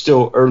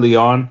 still early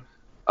on.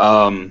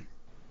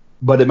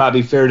 But it might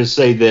be fair to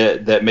say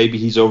that maybe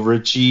he's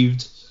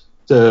overachieved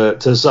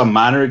to some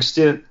minor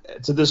extent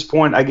to this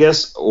point, I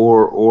guess,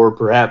 or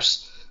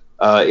perhaps.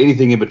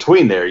 Anything in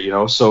between there,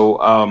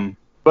 So,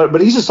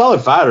 but he's a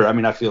solid fighter. I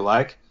mean, I feel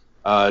like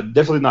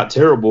definitely not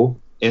terrible.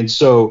 And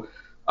so,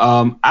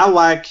 I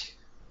like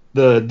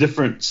the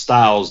different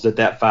styles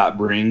that fight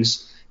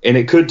brings, and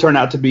it could turn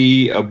out to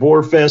be a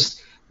bore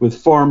fest with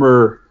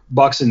Farmer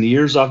boxing the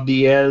ears off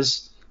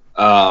Diaz,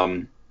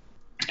 and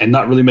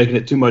not really making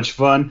it too much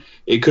fun.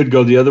 It could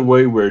go the other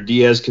way where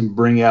Diaz can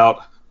bring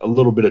out a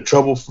little bit of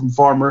trouble from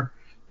Farmer.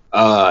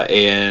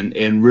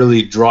 And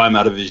really draw him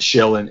out of his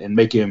shell and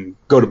make him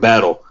go to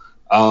battle,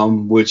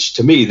 which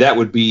to me that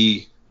would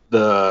be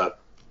the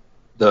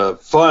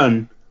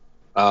fun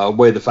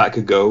way the fight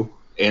could go,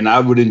 and I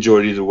would enjoy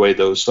it either way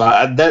though. So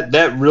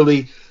that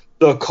really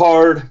the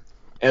card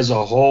as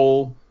a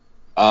whole.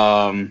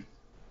 I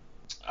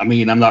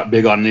mean, I'm not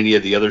big on any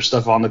of the other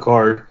stuff on the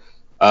card.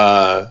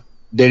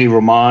 Danny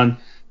Roman,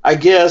 I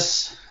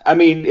guess. I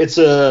mean, that's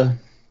a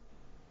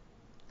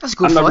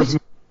good fight.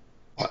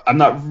 I'm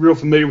not real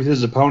familiar with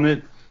his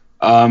opponent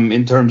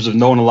in terms of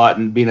knowing a lot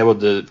and being able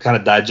to kind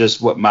of digest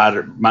what might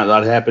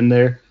not happen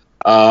there.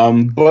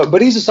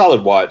 But he's a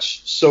solid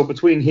watch. So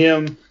between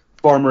him,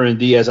 Farmer, and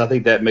Diaz, I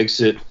think that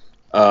makes it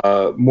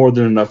more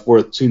than enough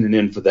worth tuning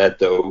in for that,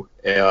 though.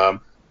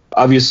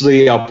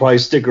 Obviously, I'll probably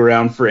stick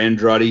around for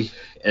Andrade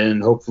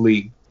and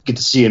hopefully get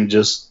to see him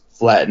just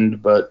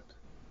flattened, but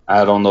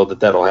I don't know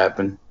that that'll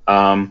happen.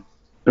 The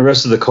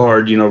rest of the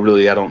card,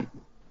 really, I don't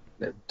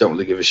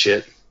really give a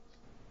shit.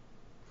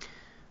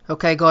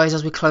 Okay, guys,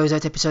 as we close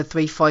out episode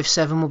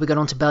 357, we'll be going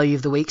on to Bellew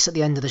of the Weeks at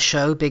the end of the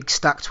show. Big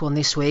stacked one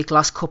this week.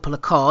 Last couple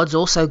of cards.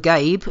 Also,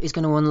 Gabe is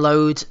going to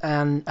unload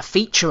a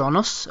feature on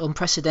us.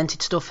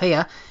 Unprecedented stuff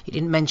here. He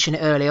didn't mention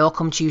it earlier. I'll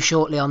come to you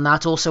shortly on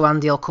that. Also,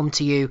 Andy, I'll come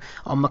to you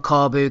on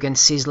Makabu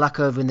against Sislak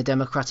over in the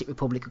Democratic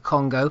Republic of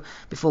Congo.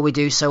 Before we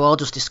do so, I'll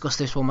just discuss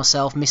this one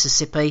myself.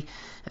 Mississippi.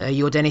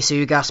 Your Dennis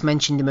Ugas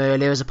mentioned him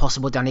earlier as a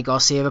possible Danny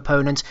Garcia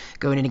opponent,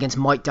 going in against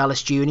Mike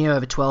Dallas Jr.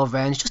 over 12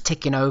 rounds, just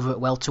ticking over at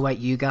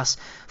welterweight. Ugas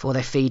before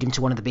they feed him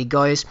to one of the big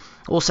guys.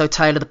 Also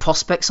tailor the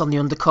prospects on the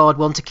undercard,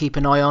 one to keep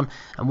an eye on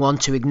and one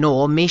to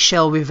ignore.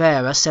 Michel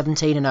Rivera,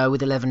 17-0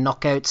 with 11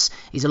 knockouts.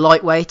 He's a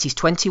lightweight, he's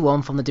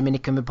 21 from the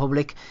Dominican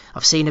Republic.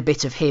 I've seen a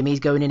bit of him.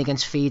 He's going in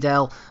against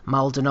Fidel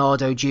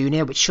Maldonado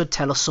Jr., which should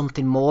tell us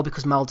something more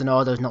because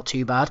Maldonado's not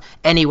too bad.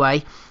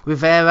 Anyway,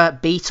 Rivera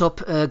beat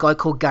up a guy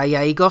called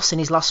Gallegos in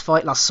his last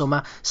fight last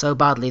summer so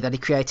badly that he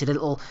created a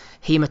little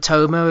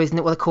hematoma, isn't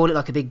it what they call it,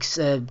 like a big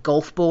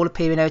golf ball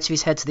appearing out of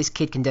his head, so this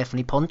kid can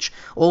definitely punch.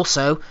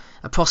 Also,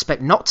 a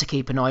prospect not to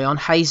keep an eye on,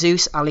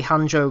 Jesus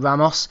Alejandro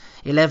Ramos,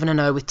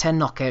 11-0 with 10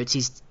 knockouts.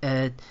 He's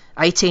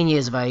 18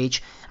 years of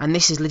age, and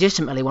this is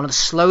legitimately one of the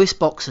slowest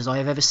boxers I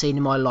have ever seen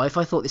in my life.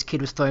 I thought this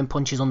kid was throwing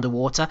punches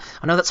underwater.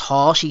 I know that's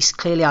harsh, he's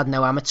clearly had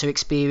no amateur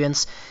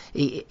experience.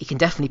 He can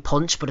definitely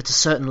punch, but at a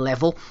certain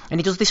level. And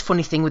he does this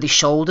funny thing with his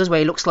shoulders where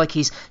he looks like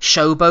he's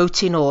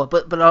showboating,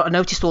 but I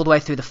noticed all the way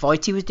through the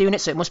fight he was doing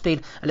it, so it must be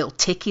a little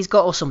tick he's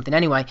got or something.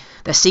 Anyway,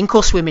 they're sink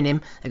or swimming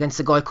him against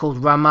a guy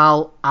called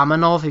Ramal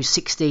Amanov, who's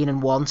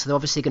 16-1, so they're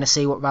obviously going to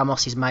see what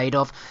Ramos is made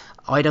of.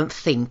 I don't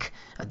think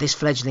at this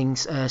fledgling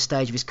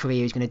stage of his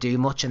career he's going to do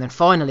much. And then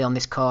finally on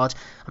this card,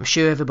 I'm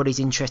sure everybody's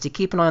interested,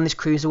 keep an eye on this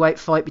cruiserweight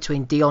fight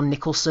between Dion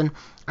Nicholson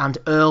and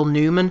Earl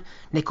Newman.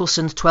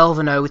 Nicholson's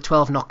 12-0 with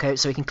 12 knockouts,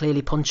 so he can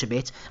clearly punch a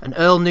bit. And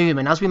Earl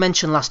Newman, as we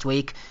mentioned last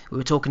week, we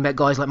were talking about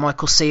guys like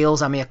Michael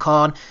Seals, Amir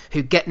Khan,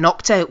 who get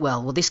knocked out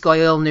well. This guy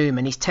Earl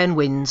Newman, he's 10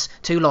 wins,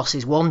 2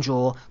 losses, 1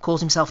 draw,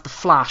 calls himself the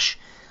Flash.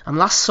 And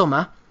last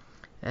summer,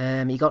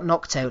 he got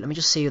knocked out. Let me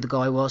just see who the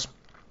guy was.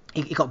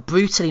 He got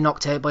brutally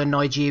knocked out by a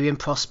Nigerian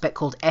prospect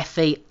called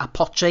Efe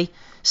Apoche,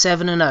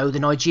 7-0, the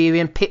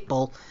Nigerian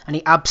pitbull, and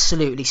he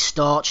absolutely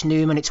starched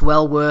Newman. It's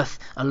well worth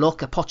a look.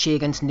 Apoche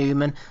against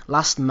Newman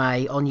last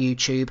May on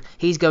YouTube.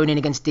 He's going in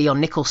against Dion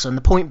Nicholson.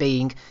 The point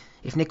being,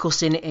 if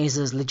Nicholson is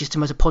as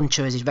legitimate a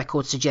puncher as his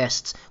record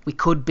suggests, we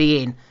could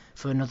be in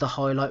for another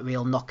highlight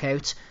reel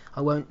knockout. I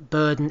won't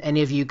burden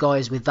any of you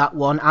guys with that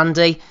one.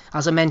 Andy,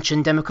 as I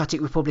mentioned, Democratic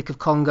Republic of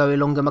Congo,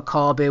 Ilunga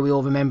Makabu, we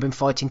all remember him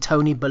fighting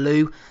Tony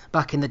Bellew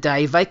back in the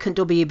day. Vacant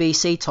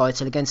WBC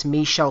title against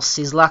Michel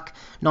Sislak,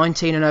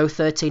 19-0,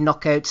 13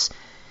 knockouts.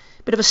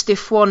 Bit of a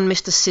stiff one,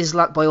 Mr.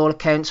 Sislak by all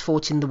accounts,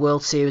 fought in the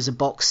World Series of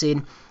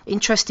Boxing.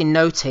 Interesting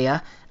note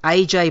here,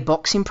 AJ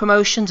Boxing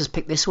Promotions has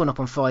picked this one up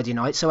on Friday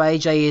night. So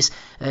AJ is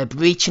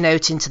reaching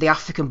out into the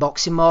African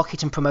boxing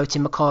market and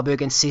promoting Makabu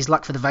against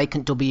Sislak for the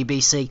vacant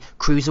WBC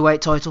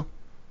cruiserweight title.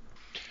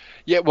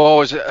 Yeah,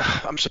 well,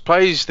 I'm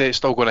surprised that it's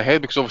still going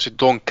ahead because obviously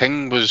Don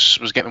King was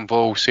getting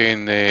involved,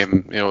 saying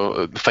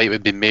the fight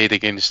would be made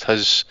against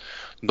his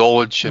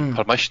knowledge and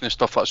permission and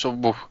stuff like that.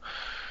 So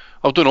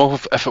I don't know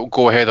if it'll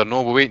go ahead or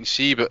no. We'll wait and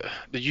see. But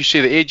did you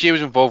say that AJ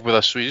was involved with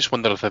this? So you just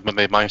wonder if they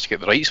maybe managed to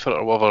get the rights for it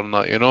or whatever and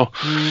that, you know?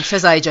 It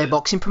says AJ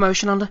Boxing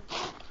Promotion under.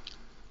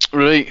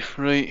 Right,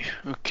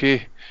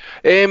 okay.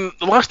 The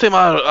last time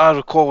I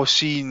recall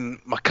seeing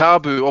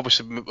Makabu,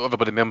 obviously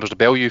everybody remembers the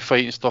Bellew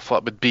fight and stuff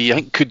like that, would be, I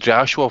think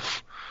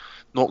Kudrashov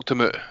knocked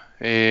him out.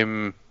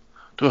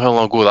 Don't know how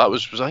long ago that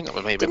was. I think it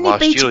might have been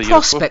last year. Didn't he beat a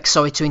prospect,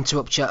 sorry to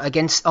interrupt you,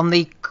 on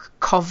the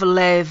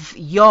Kovalev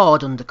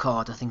Yard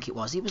undercard, I think it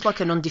was. He was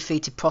like an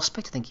undefeated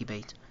prospect, I think he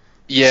beat.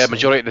 Yeah,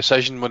 majority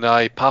decision when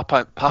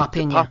Papian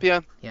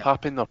Yeah.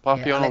 Papin or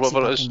Papian Yeah, or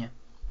whatever it is. Papin,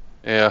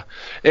 Yeah.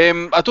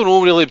 I don't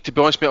know really, to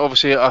be honest, mate.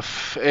 Obviously, I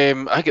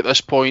think at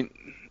this point,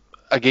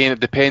 again, it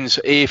depends.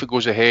 If it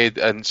goes ahead,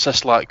 and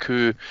Sislak,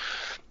 who,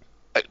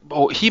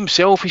 well, he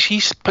himself,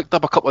 he's picked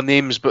up a couple of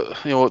names, but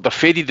they're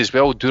faded as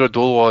well.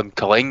 Duradola and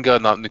Kalinga,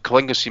 and that. And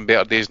Kalinga's seen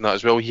better days than that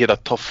as well. He had a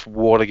tough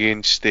war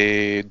against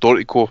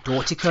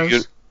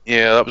Dorticos.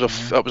 Yeah,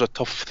 that was a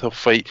tough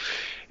fight.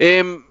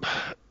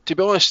 To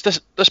be honest,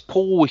 this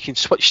poll, he can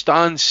switch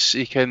stance,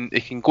 he can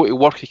go to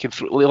work, he can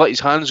let his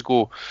hands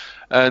go,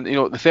 and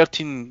the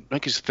 13, I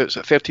think it's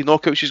 13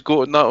 knockouts he's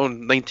got on that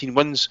on 19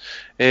 wins.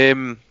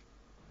 He'll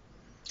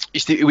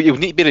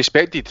need to be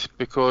respected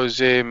because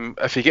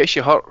if he gets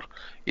you hurt,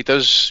 he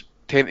does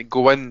tend to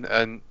go in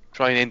and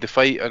try and end the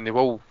fight, and he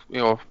will,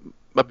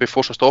 maybe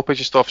force a stoppage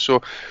and stuff.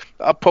 So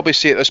I'd probably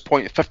say at this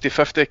point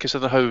 50-50,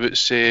 considering how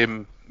it's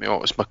it's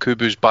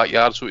Makabu's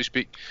backyard, so to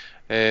speak.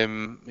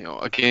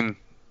 Again,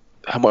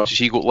 how much has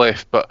he got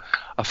left? But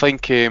I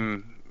think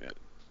in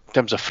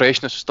terms of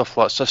freshness and stuff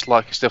like that,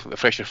 Sislak is definitely a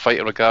fresher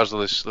fighter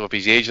regardless of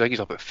his age. I think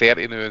he's up at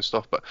 30 now and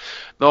stuff. But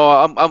no,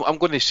 I'm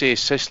going to say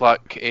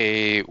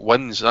Sislak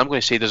wins, and I'm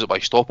going to say he does it by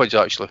stoppage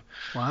actually.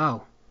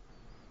 Wow.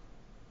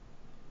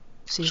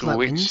 Sislak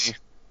wins.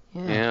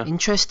 Yeah.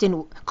 Interesting.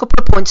 A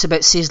couple of points about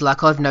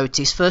Sislak I've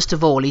noticed. First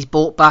of all, he's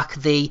brought back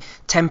the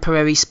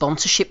temporary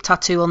sponsorship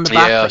tattoo on the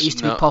back that used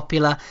to be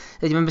popular.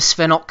 You remember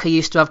Sven Otka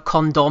used to have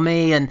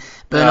Condomi, and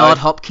Bernard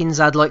Hopkins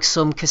had like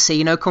some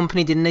casino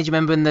company, didn't he? Do you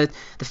remember in the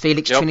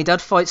Felix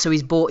Trinidad fight? So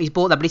he's bought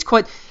that, but he's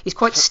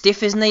quite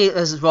stiff, isn't he?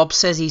 As Rob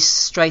says, he's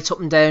straight up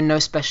and down, no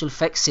special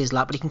effects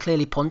Sislak, but he can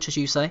clearly punch, as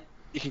you say.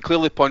 He can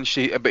clearly punch,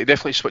 but he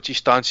definitely switches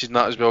stances and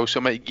that as well. So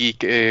it might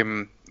geek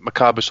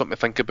Makabu something to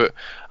think about.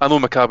 I know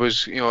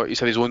Makabu's, he's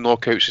had his own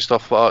knockouts and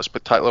stuff like that,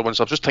 spectacular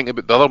ones. I was just thinking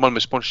about the other one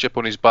with sponsorship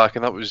on his back,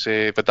 and that was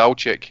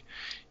Vidalchik.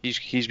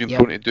 he's been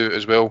prone to do it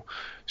as well.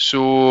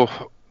 So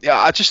yeah,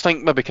 I just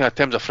think maybe kind of in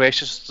terms of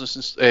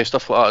freshness and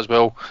stuff like that as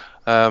well.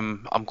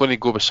 I'm going to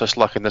go with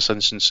Sislak in this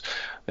instance.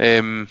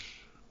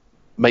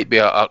 Might be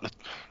a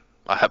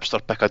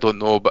hipster pick, I don't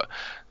know, but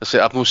I say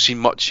I've not seen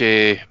much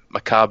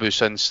Makabu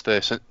since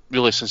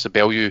the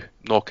Bellew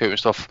knockout and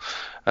stuff.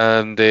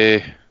 And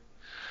I'm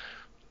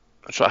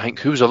trying to think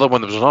who was the other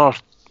one. There was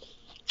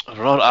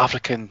another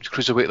African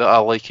cruiserweight that I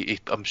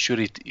like. I'm sure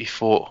he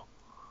fought.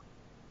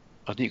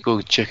 I need to go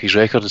and check his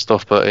record and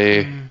stuff, but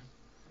I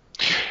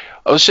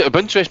was sort of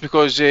interested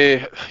because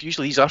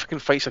usually these African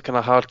fights are kind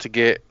of hard to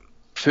get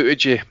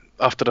footage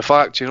after the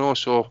fact,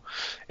 So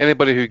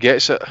anybody who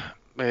gets it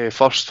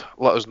first,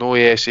 let us know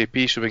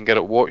ASAP so we can get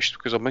it watched,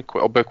 because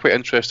I'll be quite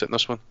interested in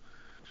this one.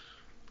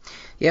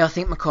 Yeah, I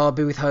think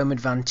Makabu with home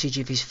advantage,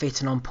 if he's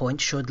fit and on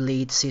point, should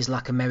lead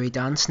Sislak a merry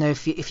dance. Now,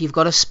 if you've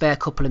got a spare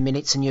couple of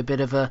minutes and you're a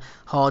bit of a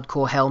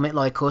hardcore helmet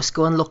like us,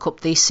 go and look up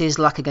the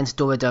Sislak against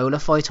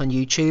Duradola fight on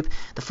YouTube.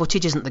 The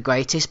footage isn't the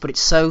greatest, but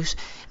it's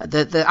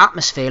the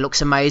atmosphere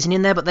looks amazing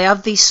in there. But they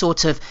have these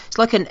sort of, it's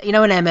like an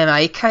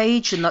MMA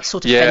cage and that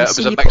sort of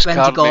fencing you put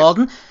around your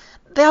garden.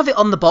 They have it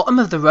on the bottom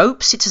of the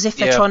ropes. It's as if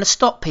they're trying to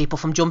stop people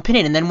from jumping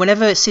in. And then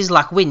whenever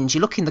Sislak wins, you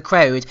look in the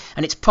crowd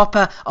and it's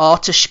proper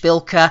Artur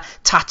Szpilka,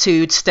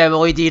 tattooed,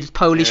 steroided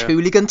Polish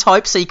hooligan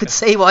type. So you could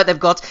see why they've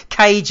got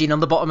caging on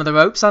the bottom of the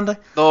ropes, Andy.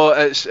 No,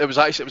 it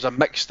was a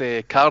mixed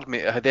card,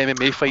 mate. It had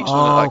MMA fights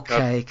on it.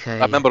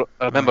 Okay. I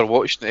remember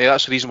watching it.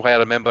 That's the reason why I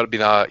remember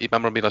being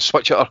a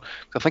switch hitter.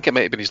 I think it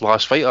might have been his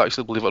last fight,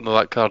 actually, believe it or not,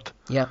 that card.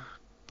 Yep.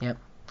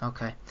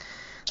 Okay.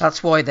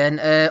 That's why then.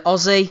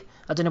 Aussie.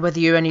 I don't know whether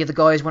you or any of the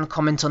guys want to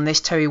comment on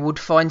this. Terry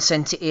Woodfine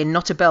sent it in.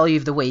 Not a Bellew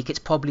of the week. It's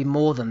probably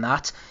more than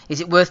that.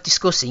 Is it worth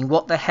discussing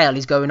what the hell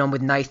is going on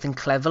with Nathan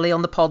Cleverly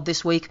on the pod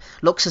this week?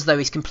 Looks as though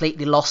he's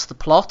completely lost the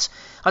plot.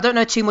 I don't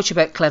know too much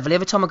about Cleverly.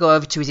 Every time I go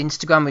over to his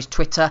Instagram or his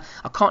Twitter,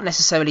 I can't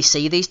necessarily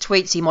see these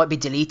tweets. He might be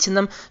deleting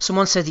them.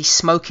 Someone says he's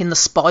smoking the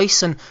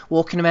spice and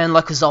walking around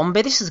like a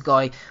zombie. This is a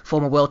guy,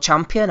 former world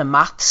champion, a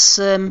maths,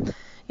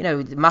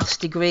 maths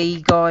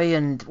degree guy.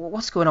 And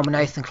what's going on with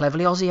Nathan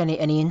Cleverly? Aussie,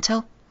 any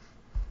intel?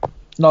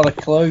 Not a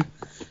clue.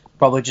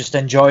 Probably just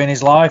enjoying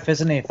his life,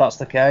 isn't he, if that's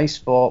the case?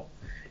 But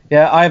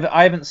yeah,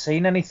 I haven't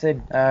seen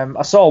anything.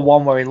 I saw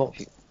one where he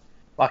looked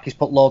like he's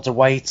put loads of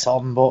weight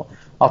on, but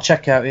I'll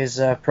check out his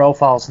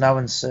profiles now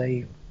and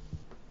see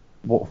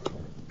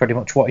pretty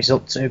much what he's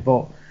up to.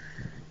 But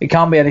it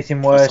can't be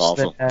anything worse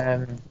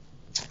than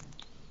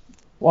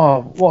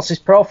what's his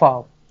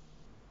profile?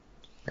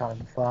 Can't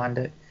even find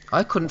it.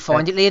 I couldn't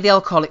find it. Lee the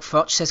Alcoholic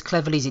Frotch says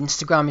Cleverly's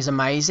Instagram is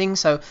amazing,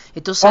 so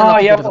it does sound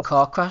like a bit of a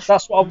car crash.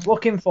 That's what I was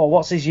looking for.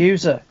 What's his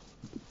user?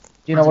 Do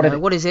you know what it is?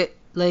 What is it,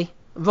 Lee?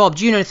 Rob,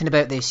 do you know anything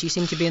about this? You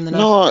seem to be in the know.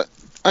 No,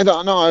 I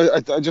don't know.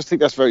 I just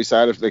think that's very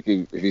sad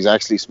if he's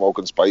actually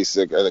smoking spice.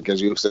 Like as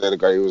you said, a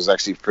guy who was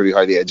actually pretty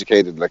highly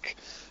educated.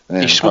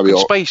 He's smoking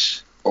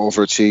spice.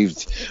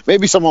 Overachieved.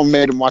 Maybe someone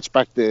made him watch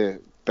back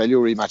the Bellew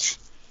rematch,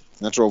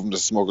 and that drove him to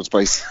smoking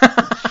spice.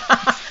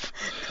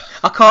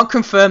 I can't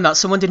confirm that.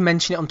 Someone did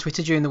mention it on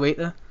Twitter during the week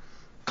there.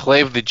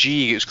 Clev the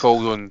G, it's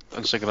called on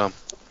Instagram.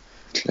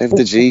 Clev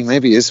the G,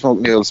 maybe he is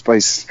smoking the old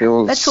spice.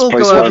 Let's all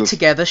go over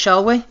together,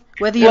 shall we?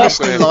 Whether you're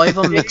listening live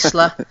on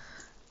Mixler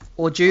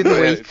or during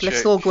the week,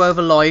 let's all go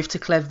over live to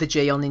Clev the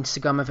G on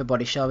Instagram,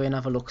 everybody, shall we? And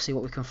have a look, see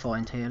what we can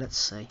find here. Let's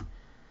see.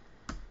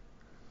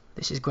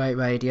 This is great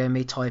radio,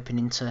 me typing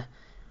into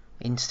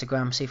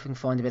Instagram, see if we can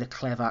find a bit of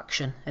Clev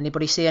action.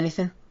 Anybody see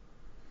anything?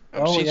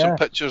 I've seen some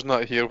pictures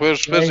not here.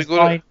 Where's he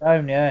going?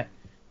 Down,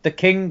 the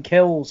king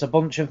kills a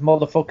bunch of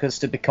motherfuckers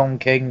to become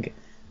king,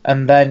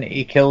 and then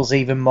he kills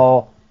even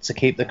more to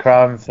keep the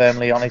crown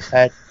firmly on his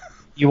head.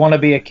 You want to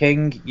be a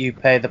king, you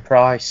pay the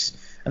price.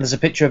 And there's a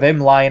picture of him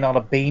lying on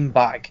a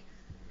beanbag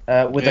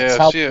with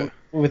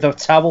a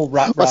towel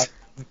wrapped around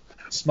him,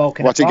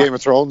 smoking. Watching Game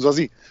of Thrones, was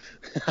he?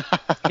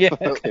 Yeah.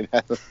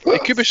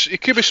 He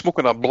could be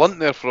smoking a blunt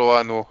there for all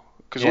I know.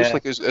 Because it looks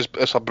like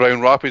it's a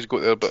brown wrap he's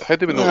got there, but how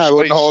do we know I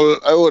wouldn't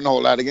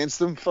hold that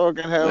against him.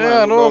 Fucking hell, man.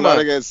 I wouldn't hold that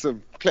against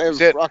him. Clem,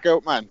 rock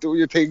out, man. Do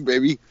your thing,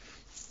 baby.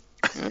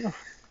 Yeah.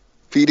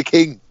 Be the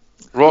king.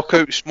 Rock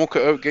out, smoke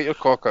it out, get your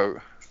cock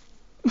out.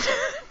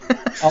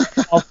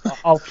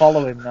 I'll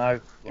follow him now.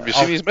 Have you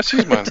seen his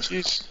missus, man?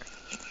 Jeez.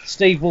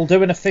 Steve, we'll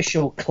do an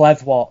official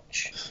Clev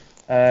watch.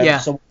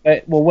 So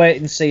we'll wait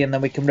and see, and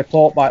then we can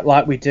report back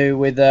like we do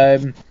with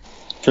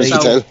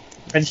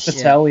Prince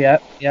Patel, yeah,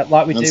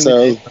 like we do.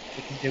 We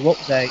can do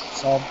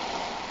updates on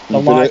the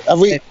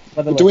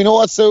live. Do we know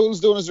what Soul's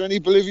doing? Is there any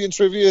Bolivian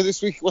trivia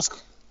this week? What's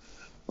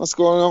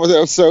going on with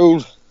our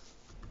Soul?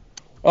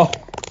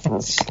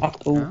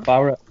 Saul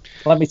Barrett.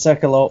 Let me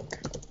take a look.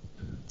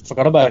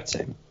 Forgot about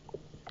him.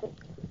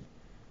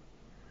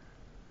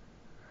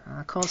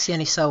 I can't see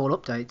any Soul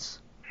updates.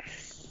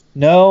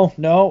 No.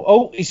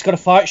 Oh, he's got a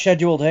fight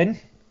scheduled in.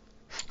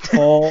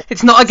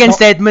 It's not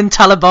against Edmund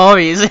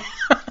Talabari, is it?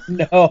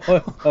 No,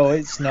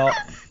 it's not.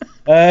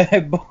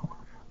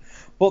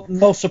 But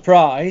no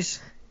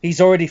surprise, he's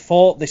already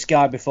fought this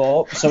guy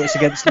before, so it's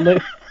against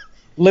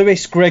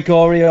Luis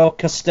Gregorio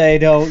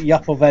Castelo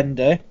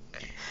Yapovende.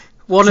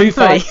 1 and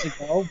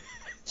 3.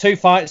 Two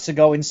fights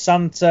ago in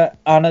Santa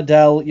Ana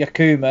del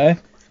Yakuma,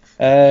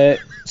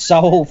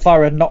 Saul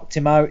Farah knocked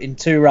him out in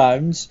 2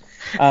 rounds,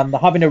 and they're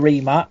having a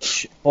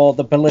rematch for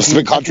the Bolivian Must have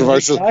been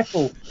controversial.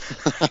 title.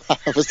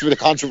 Must have been a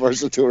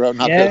controversial 2-round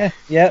knockout.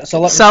 Yeah.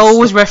 So Saul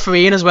was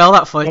refereeing as well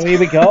that fight. So here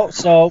we go.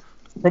 So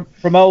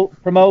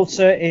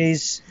promoter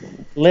is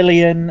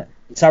Lilian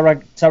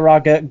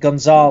Taraga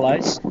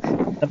Gonzalez.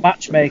 The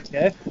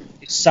matchmaker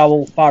is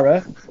Saul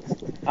Farah,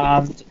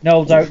 and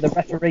no doubt the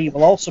referee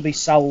will also be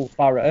Saul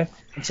Farah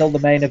until the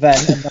main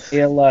event, and then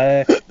he'll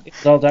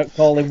no doubt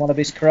call him one of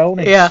his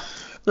cronies. Yeah.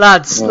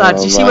 Lads,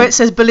 you see where it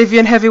says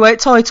Bolivian heavyweight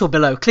title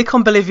below? Click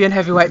on Bolivian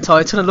heavyweight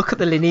title and look at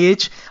the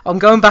lineage. I'm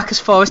going back as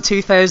far as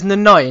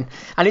 2009,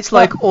 and it's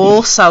like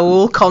all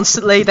Saul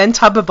constantly, then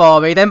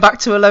Tababari, then back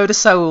to a load of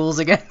Sauls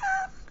again.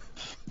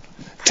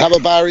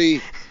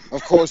 Tababari,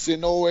 of course,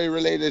 in no way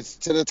related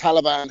to the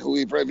Taliban who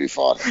he bravely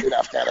fought in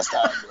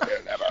Afghanistan.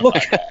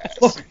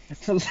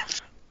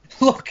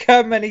 Look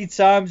how many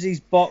times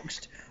he's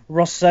boxed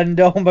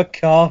Rosendo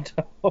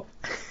Mercado.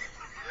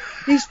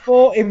 He's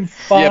fought him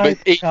 5 Yeah, but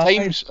 8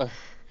 times.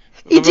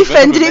 He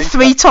defended it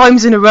 3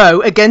 times in a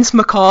row against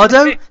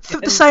Mercado.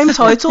 The same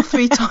title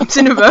 3 times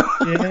in a row.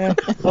 Yeah.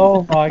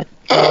 Oh my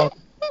god.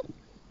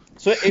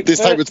 So this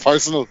time it's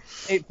personal.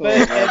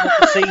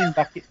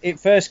 It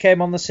first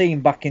came on the scene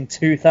back in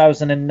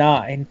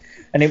 2009,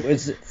 and it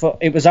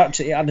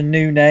had a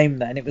new name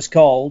then. It was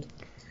called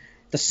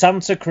the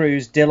Santa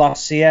Cruz de la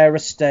Sierra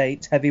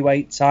State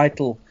Heavyweight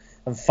Title,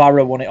 and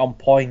Farah won it on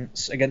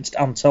points against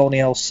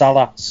Antonio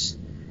Salas.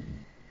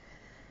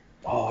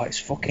 Oh, it's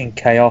fucking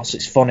chaos.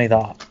 It's funny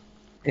that.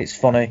 It's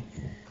funny.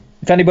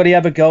 If anybody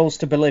ever goes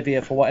to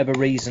Bolivia for whatever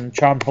reason,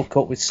 try and hook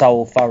up with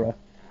Saul Farah.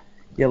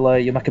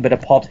 You'll make a bit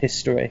of pod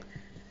history.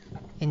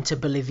 Into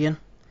Bolivian.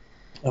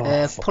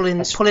 Oh,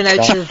 pulling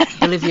out of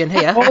Bolivian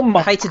here. Oh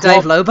my Hey to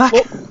Dave Loback.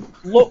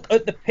 Look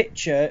at the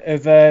picture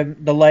of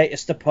the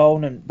latest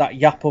opponent, that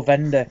Yapo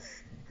Venda.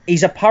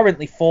 He's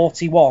apparently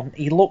 41.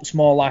 He looks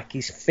more like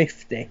he's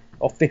 50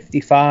 or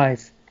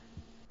 55.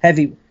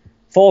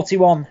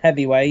 41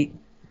 heavyweight.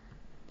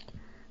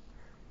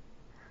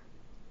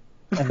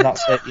 And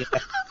that's it, yeah.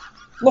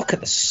 Look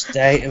at the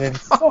state of him.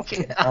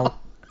 Fucking hell.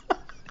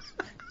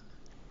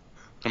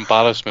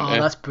 Embarrassment.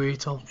 Oh, that's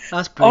brutal.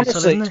 That's brutal,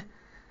 Honestly, isn't it?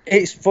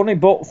 It's funny,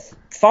 but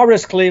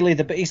Farah's clearly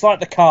he's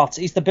like the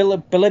cartel. He's the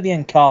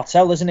Bolivian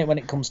cartel, isn't it? When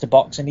it comes to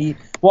boxing,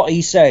 what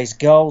he says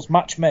goes.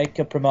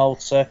 Matchmaker,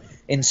 promoter,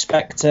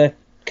 inspector,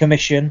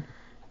 commission,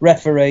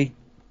 referee.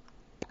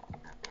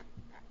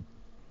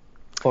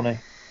 Funny.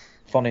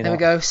 There we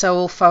go.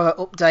 Saul Farah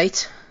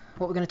update.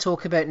 What we're going to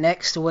talk about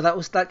next? Well,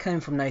 that came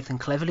from Nathan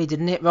Cleverly,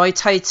 didn't it? Right,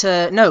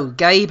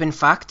 Gabe. In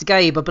fact,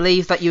 Gabe, I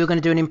believe that you were going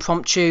to do an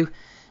impromptu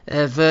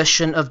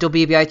version of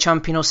WBA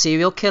champion or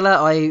serial killer.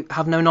 I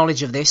have no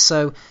knowledge of this,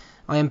 so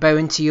I am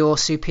bowing to your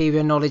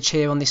superior knowledge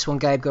here on this one.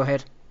 Gabe, go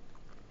ahead.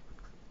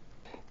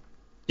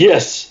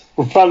 Yes,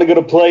 we're finally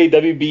going to play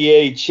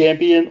WBA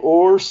champion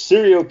or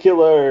serial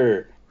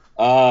killer.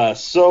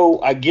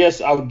 So I guess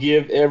I'll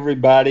give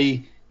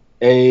everybody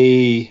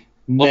a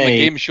name. Love the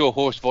game show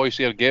host voice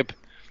here, Gabe.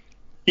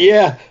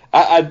 Yeah,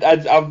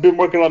 I've been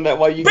working on that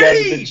while you guys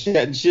have been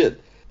chatting shit.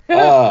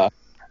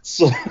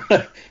 So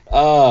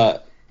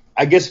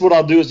I guess what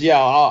I'll do is,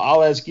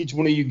 I'll ask each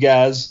one of you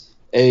guys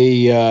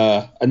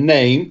a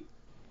name,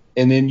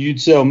 and then you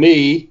tell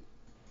me,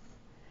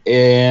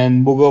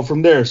 and we'll go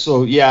from there.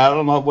 So, I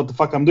don't know what the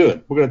fuck I'm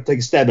doing. We're going to take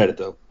a stab at it,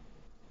 though.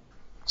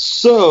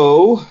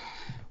 So,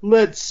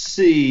 let's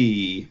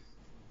see.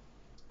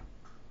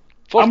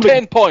 For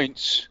 10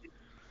 points.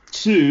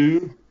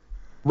 To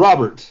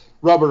Robert.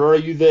 Robert, are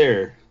you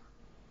there?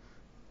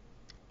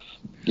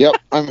 Yep,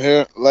 I'm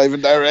here, live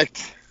and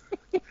direct.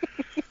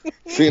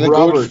 Feeling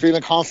good,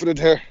 feeling confident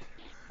here.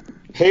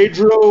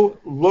 Pedro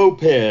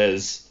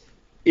Lopez.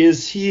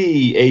 Is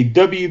he a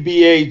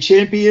WBA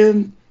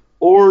champion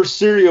or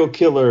serial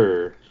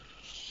killer?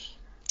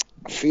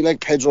 I feel like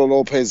Pedro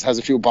Lopez has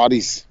a few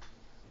bodies.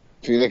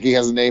 I feel like he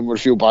has a name with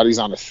a few bodies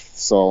on it.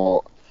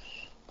 So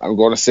I'm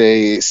going to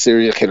say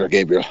serial killer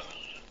Gabriel.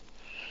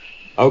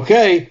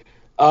 Okay.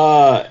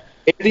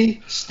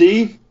 Eddie,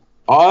 Steve,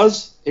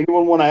 Oz,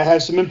 anyone want to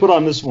have some input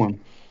on this one?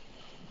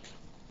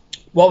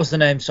 What was the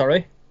name,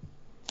 sorry?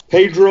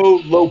 Pedro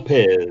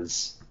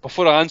Lopez.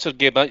 Before I answer,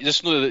 Gabe, I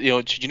just know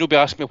that, should you be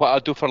asking me what I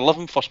do for a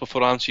living first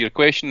before I answer your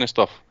question and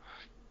stuff?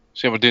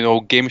 So we're doing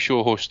all game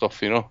show host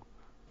stuff,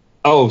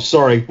 Oh,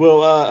 sorry.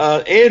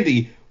 Well,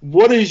 Andy,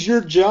 what is your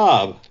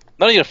job?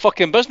 None of your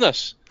fucking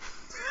business.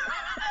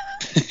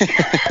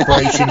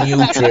 Operation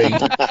U-Tree.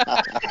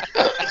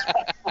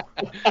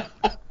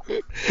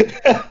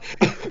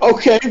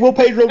 Okay, well,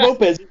 Pedro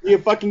Lopez, is he a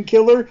fucking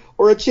killer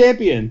or a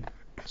champion?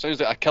 Sounds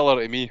like a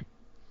killer to me.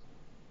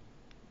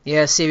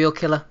 Yeah, serial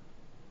killer.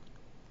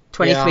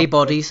 23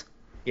 bodies.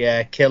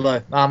 Yeah,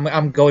 killer.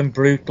 I'm going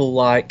brutal,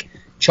 like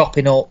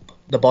chopping up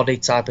the body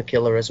type of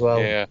killer as well.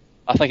 Yeah,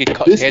 I think he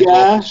cut his head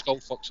off and skull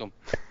fucks him.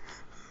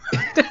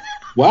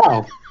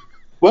 Wow.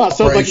 Well, it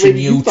sounds like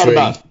maybe you thought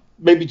about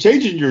maybe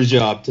changing your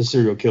job to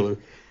serial killer.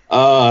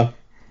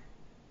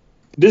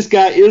 this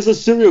guy is a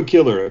serial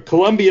killer, a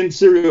Colombian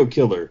serial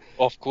killer.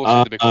 Of course,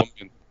 he's the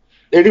Colombian.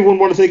 Anyone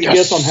want to take a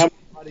guess on how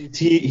many bodies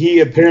he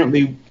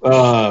apparently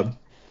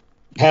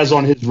has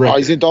on his record? Oh,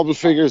 he's in double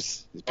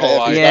figures.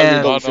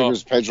 Double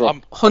figures, Pedro.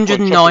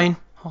 109.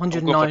 I'm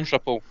going 109. for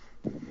triple.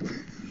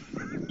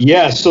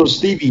 Yeah, so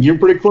Stevie, you're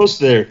pretty close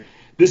there.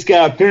 This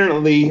guy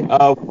apparently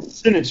was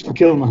sentenced for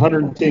killing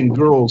 110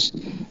 girls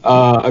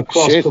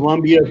across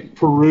Colombia,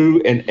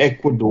 Peru, and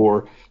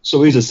Ecuador.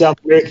 So he's a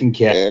South American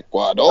cat.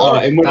 Ecuador.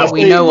 And when I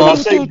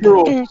say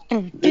girls,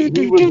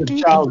 he was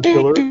a child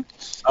killer.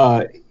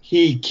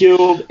 He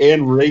killed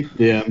and raped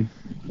them.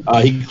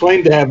 He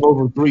claimed to have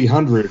over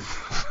 300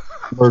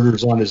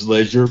 murders on his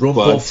ledger,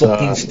 but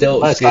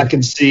last I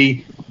can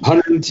see,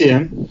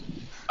 110.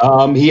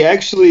 He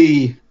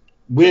actually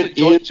went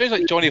in. Sounds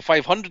like Johnny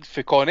 500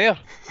 for Con Air.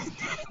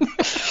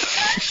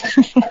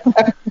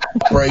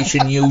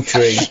 Operation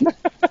U-Tree.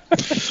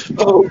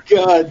 Oh,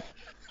 God.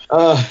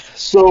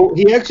 So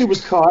he actually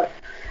was caught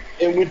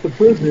and went to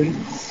prison,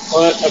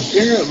 but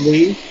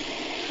apparently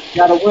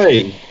got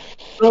away.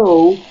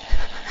 So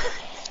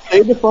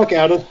stay the fuck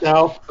out of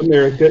South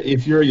America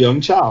if you're a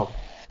young child.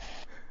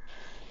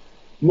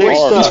 Next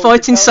He's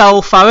fighting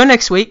Saul Farah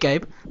next week,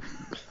 Gabe.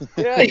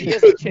 Yeah, he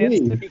has a chance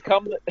to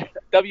become the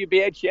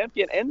WBA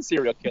champion and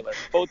serial killer,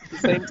 both at the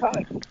same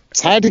time.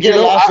 It's hard to get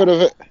a laugh out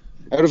of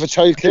a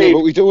child killer,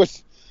 but we do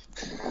it.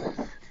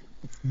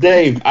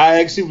 Dave,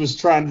 I actually was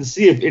trying to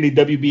see if any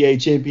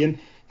WBA champion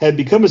had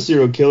become a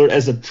serial killer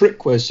as a trick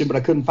question, but I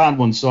couldn't find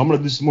one, so I'm going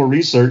to do some more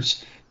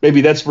research.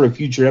 Maybe that's for a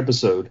future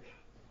episode.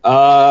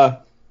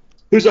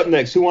 Who's up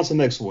next? Who wants the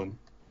next one?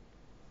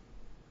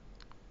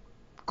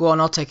 Go on,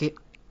 I'll take it.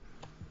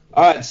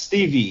 All right,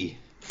 Stevie.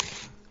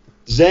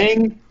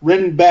 Zhang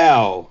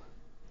Renbao,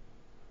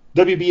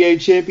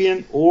 WBA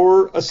champion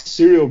or a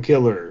serial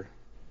killer?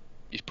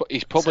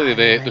 He's probably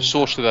the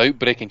source of the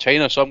outbreak in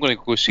China, so I'm going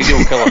to go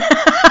serial killer.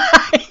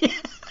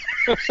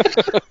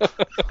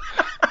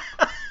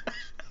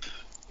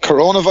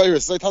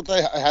 Coronavirus. I thought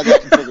I had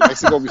that in fucking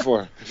Mexico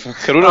before.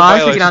 Coronavirus.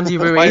 I think Andy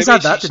Ruiz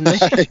had that, didn't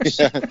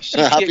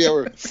he? Happy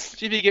hour.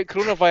 See if you get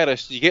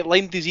coronavirus, you get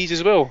Lyme disease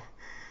as well.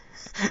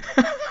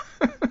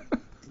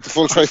 The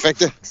full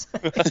trifecta.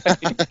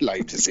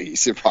 Lyme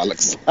disease, your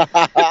bollocks.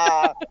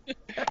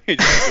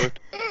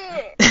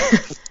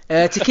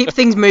 To keep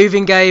things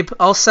moving, Gabe,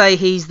 I'll say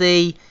he's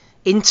the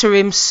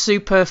interim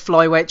super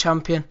flyweight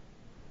champion.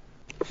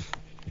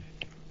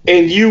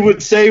 And you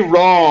would say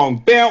wrong.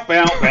 Bow,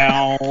 bow,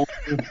 bow.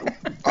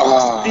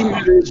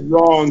 Steve is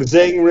wrong.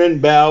 Zhang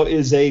Renbao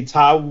is a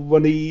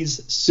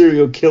Taiwanese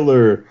serial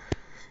killer.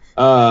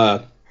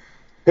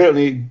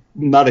 Apparently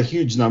not a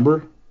huge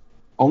number.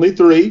 Only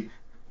 3.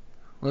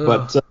 Ugh,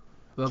 but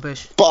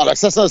rubbish.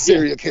 Bollocks, that's not a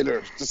serial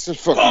killer. That's just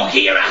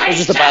fucking. That's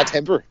just a bad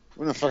temper.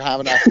 We're not fucking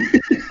having that.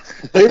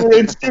 They were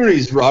in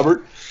series,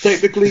 Robert.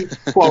 Technically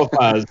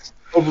qualifies.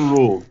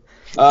 Overruled.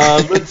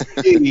 Let's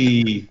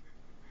see.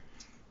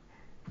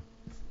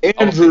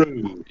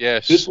 Andrew.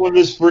 Yes. This one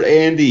is for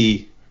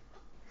Andy.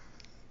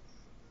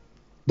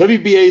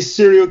 WBA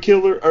serial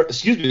killer, or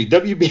excuse me,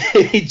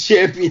 WBA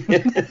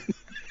champion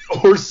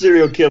or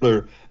serial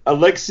killer,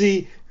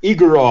 Alexei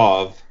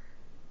Igorov.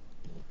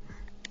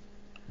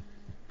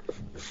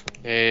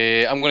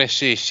 I'm going to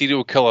say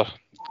serial killer.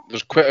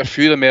 There's quite a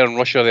few of them there in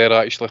Russia there,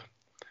 actually.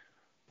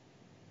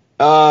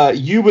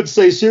 You would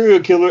say serial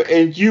killer,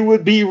 and you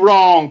would be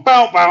wrong.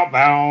 Bow, bow,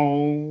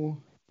 bow.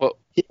 What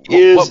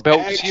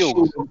belt's he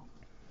hold?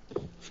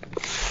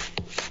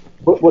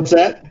 What's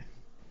that?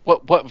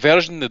 What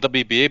version of the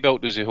WBA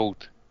belt does he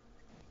hold?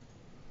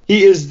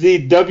 He is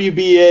the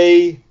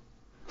WBA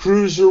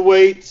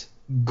Cruiserweight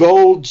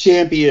Gold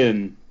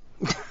Champion.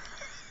 Go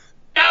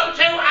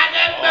to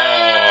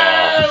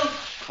Adam!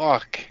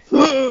 Fuck.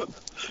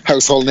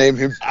 Household name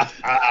him.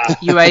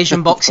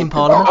 Eurasian Boxing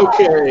Parliament.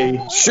 Okay.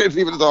 Shit,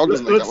 even the dog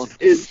doesn't like that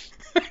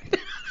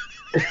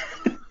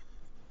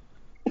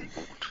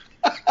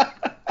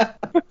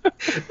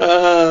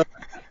one.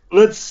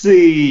 Let's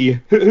see.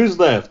 Who's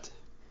left?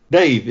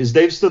 Dave. Is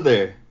Dave still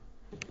there?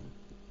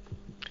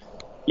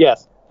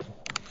 Yes.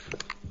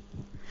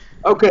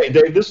 Okay,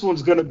 Dave, this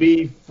one's going to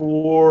be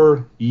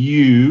for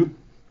you.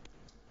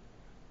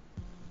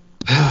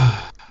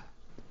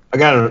 I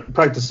got to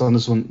practice on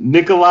this one.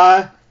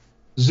 Nikolai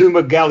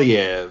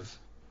Zhumagaliev.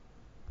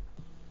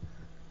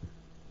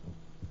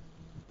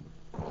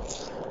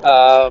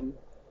 That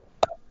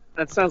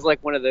sounds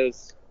like one of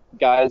those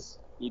guys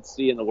you'd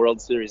see in the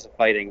World Series of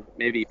Fighting.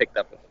 Maybe he picked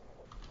up a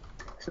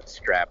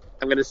strap.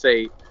 I'm going to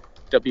say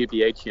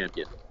WBA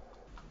champion.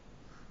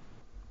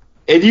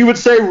 And you would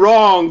say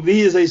wrong.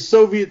 He is a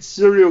Soviet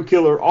serial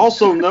killer,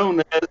 also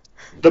known as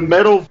the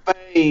Metal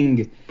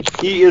Fang.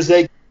 He is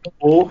a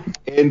killer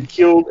and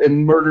killed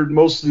and murdered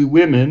mostly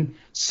women,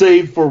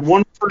 save for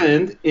one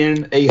friend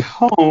in a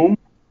home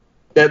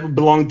that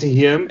belonged to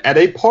him at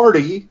a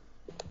party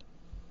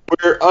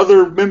where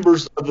other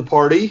members of the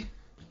party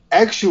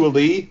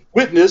actually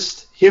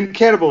witnessed him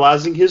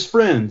cannibalizing his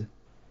friend.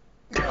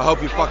 I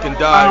hope you fucking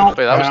die.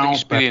 But that was an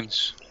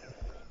experience.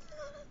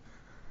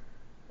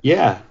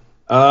 Yeah.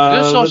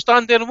 Just all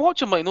stand there and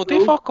watch him like no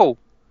day fuck all.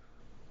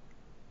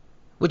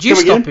 Would you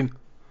Come stop again? him?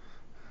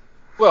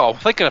 Well, I'm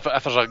thinking if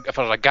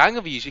there's a gang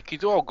of yous, you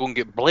could all go and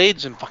get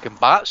blades and fucking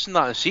bats and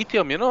that and see to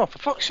him, you know, for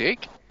fuck's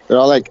sake. They're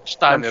all like,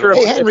 Stand I'm sure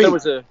there. Hey, if Henry. there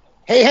was a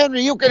 "Hey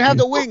Henry, you can have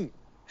the wing."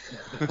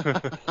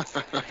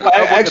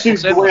 Actually,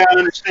 the way I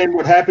understand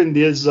what happened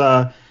is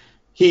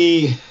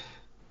he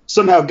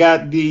somehow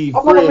got the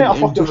I'm gonna friend make a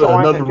fucking into sign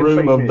another that can room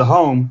feed of me. the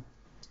home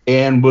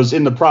and was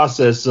in the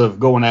process of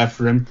going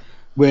after him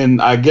when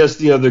I guess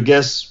the other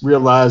guests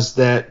realized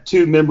that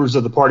 2 members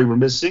of the party were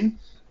missing,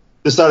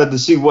 decided to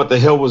see what the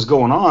hell was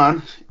going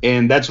on,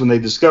 and that's when they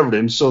discovered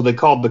him. So they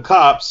called the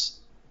cops.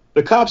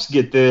 The cops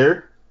get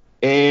there,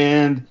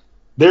 and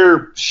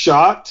they're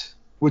shocked,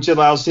 which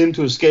allows him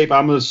to escape,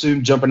 I'm going to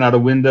assume, jumping out a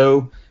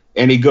window,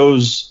 and he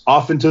goes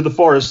off into the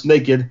forest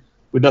naked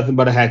with nothing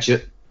but a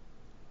hatchet.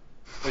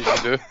 What you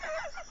gonna do?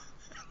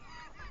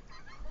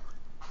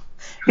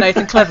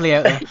 Nathan cleverly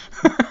out there.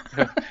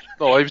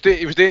 No, he was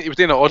doing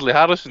it Audley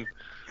Harrison.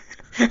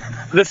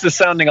 This is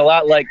sounding a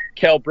lot like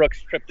Cal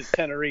Brooks' trip to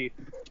Tenerife.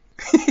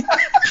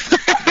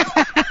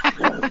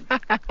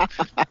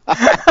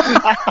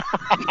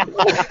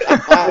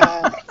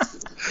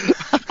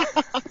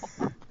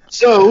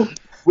 So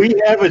we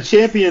have a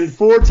champion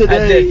for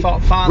today.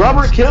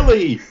 Robert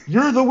Kelly,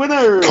 you're the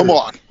winner.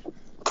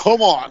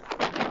 Come on.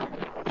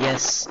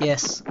 Yes.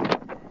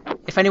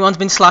 If anyone's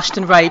been slashed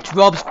and raped,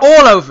 Rob's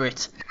all over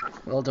it.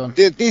 Well done.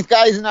 These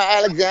guys are not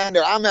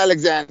Alexander. I'm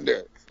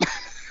Alexander.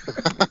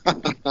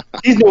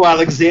 He's no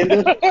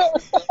Alexander.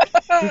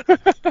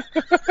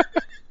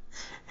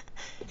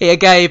 Here,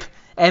 Gabe.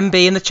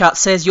 MB in the chat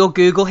says your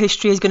Google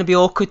history is going to be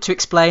awkward to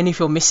explain if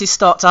your missus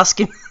starts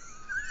asking.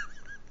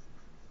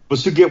 But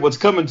she'll get what's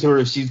coming to her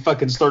if she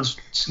fucking starts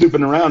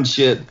snooping around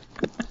shit.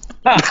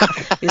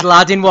 His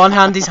lad in one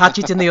hand, his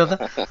hatchet in the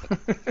other.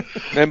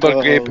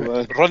 Remember, Gabe,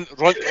 man.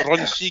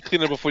 run sea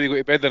cleaner before you go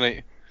to bed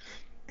tonight.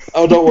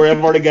 Oh, don't worry,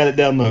 I've already got it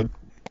downloaded.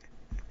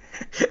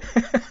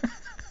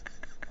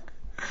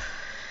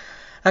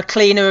 A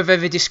cleaner of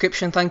every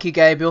description. Thank you,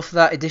 Gabriel, for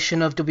that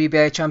edition of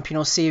WBA Champion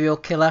or Serial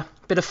Killer.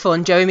 Bit of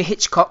fun. Jeremy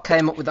Hitchcock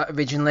came up with that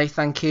originally.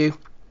 Thank you.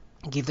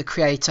 Give the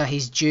creator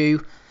his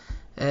due.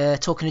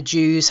 Talking of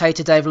Jews,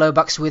 Hater Dave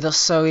Loback's with us.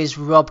 So is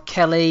Rob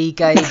Kelly,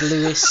 Gabe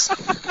Lewis,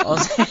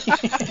 Ozzy.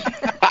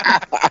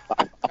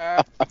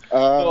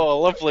 Oh,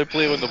 lovely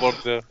play on the board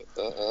there.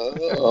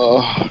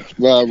 Oh,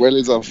 man,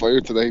 Willie's on fire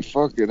today.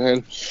 Fucking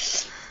hell.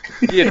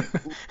 Here,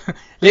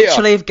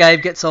 Literally, if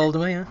Gabe gets hold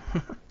of me.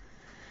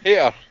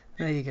 Yeah.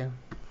 Hater, There you go.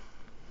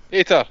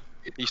 Hater,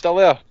 you still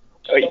there?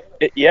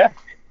 Yeah.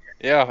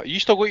 Yeah, you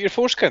still got your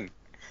foreskin?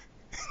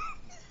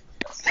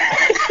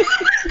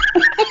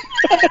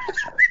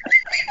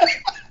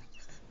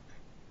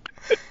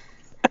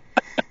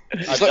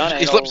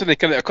 His lips in the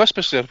kind of a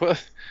cuspus there.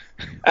 What?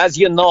 As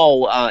you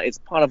know, it's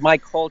part of my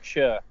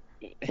culture.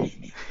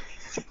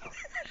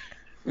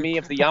 Me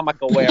of the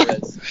yarmulke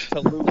wearers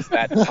to lose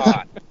that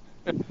part.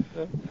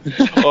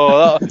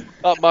 Oh,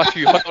 that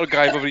Matthew Hunter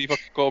guy, whatever you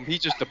fucking call him, he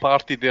just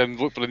departed there and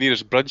looked for the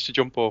nearest bridge to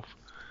jump off.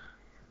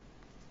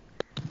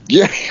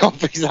 Yeah, he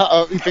picked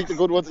a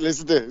good one to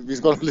listen to.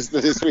 He's going to listen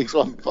to this week's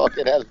one.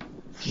 Fucking hell.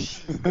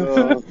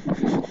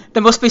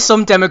 There must be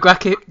some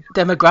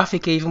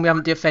demographic even we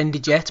haven't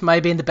offended yet.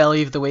 Maybe in the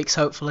belly of the weeks,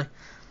 hopefully.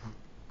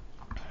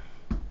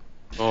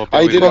 Oh,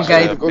 I did Go on,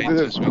 Gabe.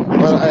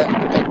 Well,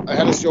 I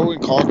had a show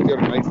in Cork the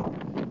other night,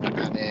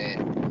 and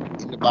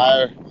in the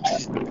bar,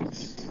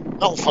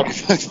 no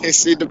fucking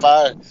this, in the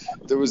bar,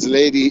 there was a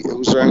lady who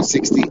was around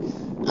 60,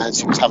 and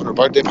she was having her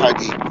birthday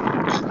party,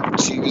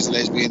 and she was a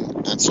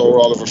lesbian, and so were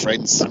all of her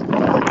friends,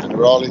 and they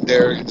were all in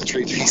there in the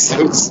 3-piece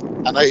suits,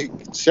 and I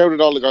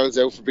shouted all the girls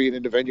out for being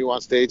in the venue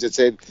on stage and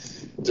said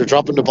they're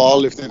dropping the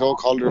ball if they don't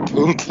call their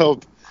pool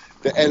club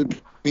the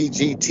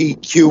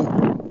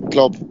LBGTQ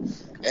club.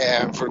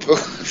 For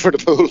the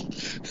pool.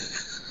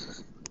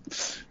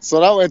 So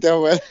that went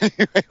down well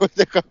anyway with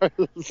the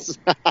girls.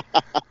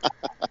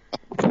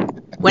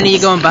 When are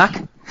you going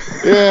back?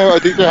 Yeah, I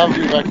think they're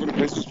having me back for the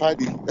Christmas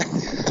party.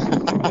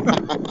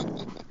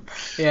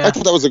 Yeah. I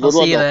thought that was a good I'll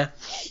one. See you there.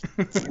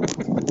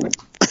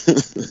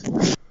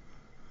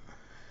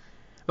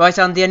 Right,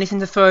 Andy, anything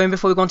to throw in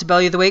before we go on to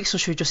Belly of the Weeks, or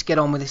should we just get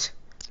on with it?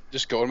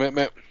 Just go on,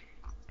 mate.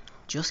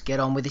 Just get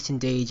on with it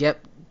indeed,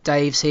 yep.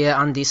 Dave's here,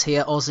 Andy's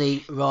here,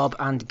 Ozzy, Rob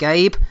and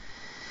Gabe.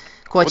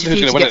 Quite a few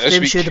to get through,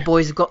 I'm sure the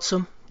boys have got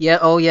some. Yeah,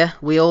 oh yeah,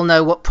 we all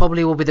know what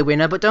probably will be the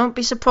winner, but don't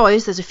be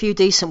surprised, there's a few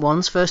decent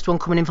ones. First one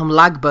coming in from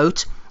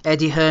Lagboat.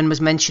 Eddie Hearn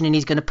was mentioning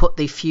he's going to put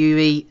the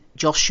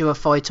Fury-Joshua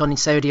fight on in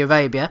Saudi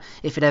Arabia,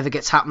 if it ever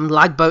gets happened.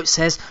 Lagboat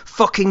says,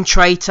 fucking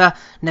traitor,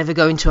 never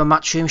go into a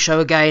matchroom show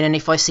again, and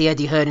if I see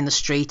Eddie Hearn in the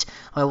street,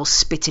 I will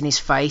spit in his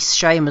face.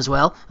 Shame as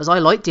well, as I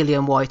like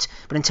Dillian White,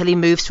 but until he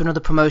moves to another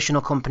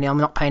promotional company, I'm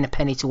not paying a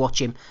penny to watch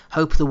him.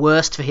 Hope the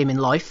worst for him in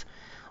life.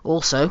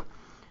 Also,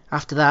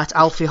 after that,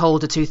 Alfie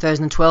Holder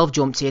 2012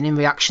 jumped in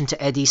reaction to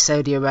Eddie's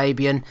Saudi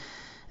Arabian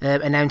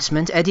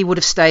announcement. Eddie would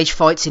have staged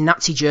fights in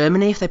Nazi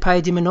Germany if they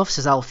paid him enough,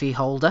 says Alfie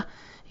Holder.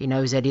 He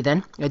knows Eddie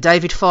then.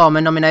 David Farmer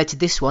nominated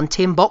this one,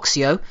 Tim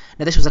Boxio.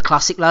 Now this was a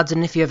classic, lads,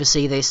 and if you ever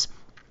see this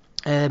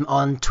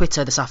on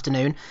Twitter this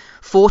afternoon,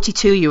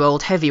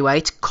 42-year-old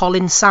heavyweight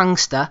Colin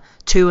Sangster,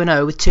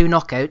 2-0 with 2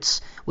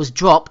 knockouts, was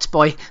dropped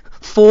by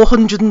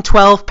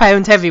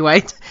 412-pound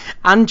heavyweight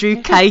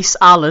Andrew Case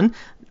Allen,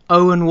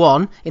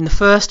 0-1 in the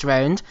first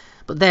round.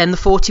 But then the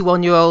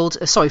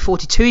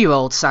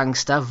 42-year-old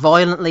Sangster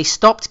violently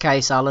stopped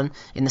Case Allen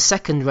in the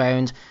second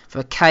round for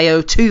a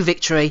KO2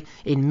 victory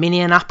in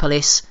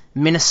Minneapolis,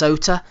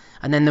 Minnesota.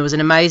 And then there was an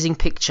amazing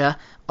picture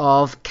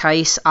of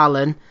Case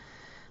Allen.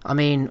 I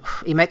mean,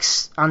 he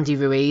makes Andy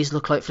Ruiz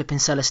look like flipping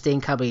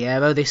Celestine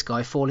Caballero, this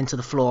guy, falling to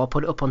the floor. I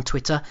put it up on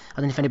Twitter. I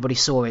don't know if anybody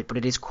saw it, but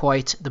it is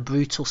quite the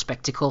brutal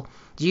spectacle.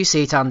 Do you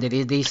see it,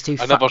 Andy? These two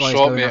fat guys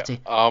going at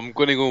it. I'm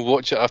going to go and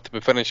watch it after we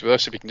finish with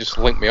this, if you can just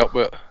link me up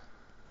with it.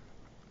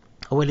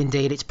 Oh, well,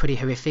 indeed, it's pretty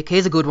horrific.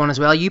 Here's a good one as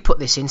well. You put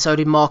this in, so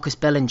did Marcus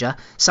Bellinger.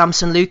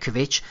 Samson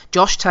Lukovic,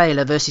 Josh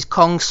Taylor versus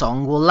Kong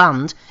Song will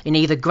land in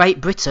either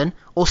Great Britain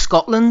or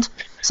Scotland.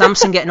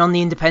 Samson getting on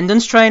the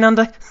independence train,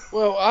 Andy.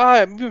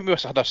 Well, we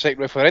must have had a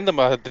second referendum.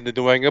 I didn't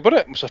know anything about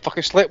it. Must have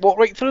fucking walked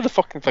right through the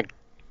fucking thing.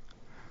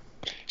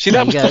 See,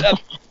 that was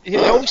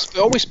it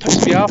always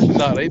pissed me off in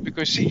that, right?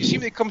 Because see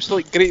when it comes to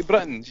like Great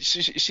Britain,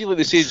 see like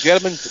they say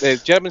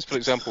Germans, for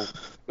example,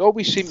 they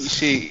always seem to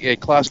say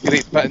class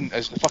Great Britain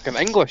as fucking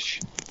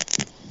English.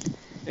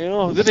 You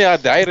know, do they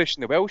add the Irish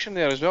and the Welsh in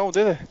there as well,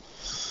 do they?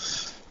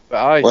 But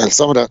aye. Well,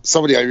 some of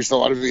the Irish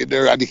don't want to be in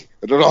there, Andy.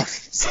 I don't know.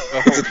 It's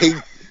a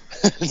thing.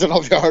 I don't know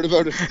if you heard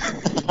about it.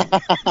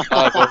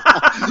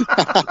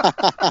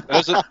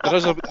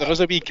 There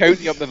is a wee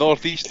county up the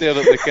northeast there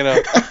that they kind of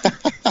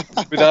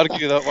would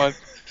argue that one.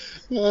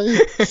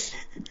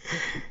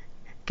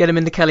 Get him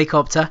in the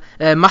helicopter.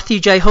 Matthew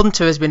J.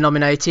 Hunter has been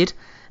nominated.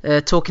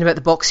 Talking about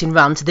the boxing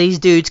rant. These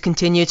dudes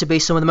continue to be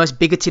some of the most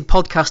bigoted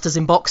podcasters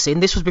in boxing.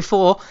 This was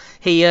before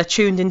he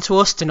tuned into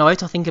us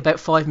tonight. I think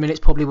about 5 minutes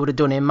probably would have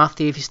done him.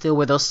 Matthew, if you're still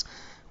with us,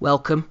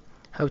 welcome.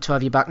 Hope to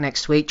have you back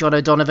next week. John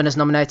O'Donovan has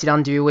nominated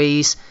Andy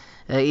Ruiz.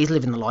 He's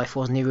living the life,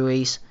 wasn't he,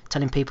 Ruiz?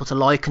 Telling people to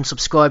like and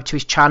subscribe to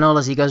his channel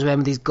as he goes around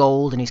with his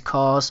gold and his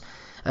cars.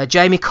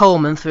 Jamie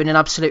Coleman threw in an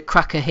absolute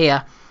cracker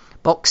here.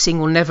 Boxing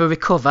will never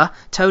recover.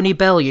 Tony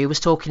Bellew was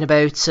talking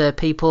about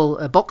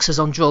boxers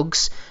on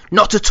drugs.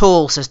 Not at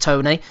all, says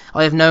Tony.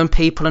 I have known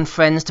people and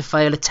friends to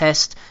fail a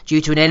test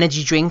due to an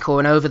energy drink or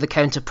an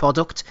over-the-counter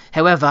product.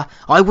 However,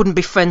 I wouldn't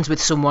be friends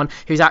with someone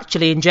who's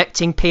actually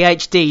injecting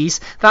PhDs.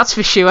 That's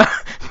for sure.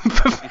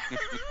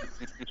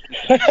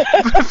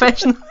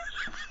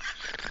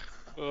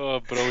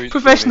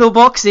 Professional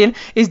boxing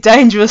is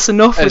dangerous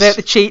enough without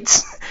the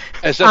cheats.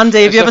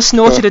 Andy, have you ever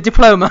snorted a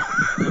diploma?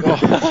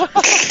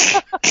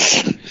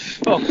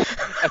 Well,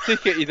 I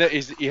take it he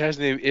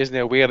isn't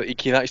aware that he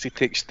can actually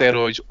take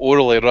steroids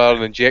orally rather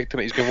than injecting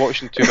it. He's been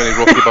watching too many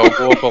Rocky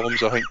Balboa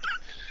films, I think.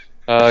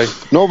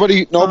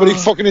 Nobody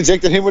fucking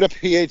injected him with a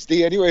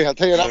PhD anyway, I'll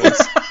tell you that much.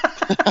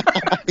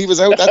 He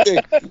was out that day.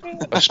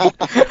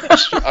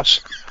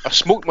 I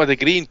smoked my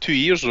degree in 2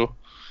 years though.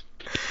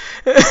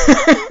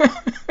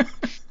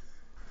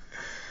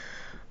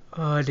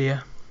 Oh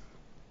dear.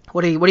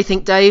 What do you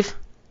think, Dave?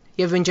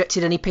 You ever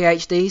injected any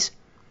PhDs?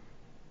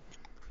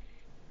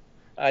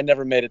 I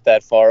never made it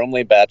that far,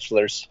 only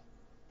bachelors.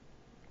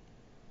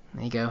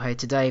 There you go. Hey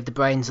to Dave, the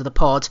brains of the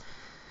pod.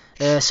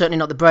 Certainly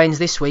not the brains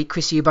this week.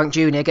 Chris Eubank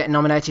Jr. getting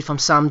nominated from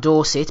Sam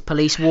Dorset.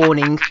 Police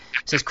warning,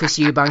 says Chris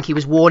Eubank. He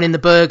was warning the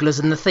burglars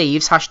and the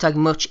thieves. #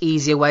 much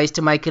easier ways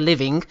to make a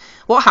living.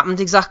 What happened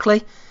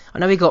exactly? I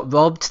know he got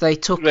robbed. They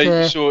took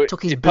his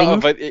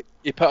bling.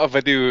 He put a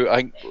video, I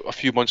think, a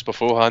few months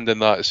beforehand in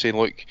that saying,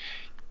 look,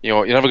 you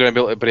know, you're never going to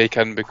be able to break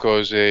in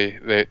because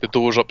the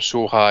door's up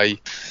so high.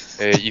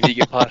 You need to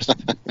get past.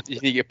 You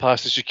need to get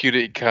past the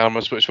security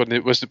cameras, which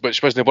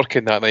wasn't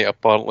working that night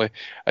apparently,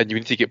 and you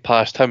need to get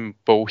past him.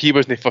 But he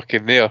wasn't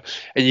fucking there,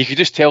 and you could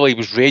just tell he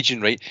was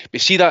raging, right?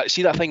 But see that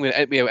thing when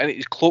we went into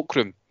his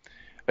cloakroom,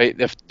 right?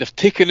 They've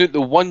taken out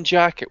the one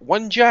jacket,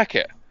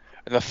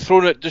 and they've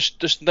thrown it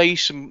just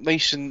nice and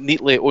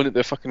neatly onto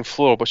the fucking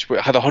floor, which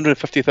had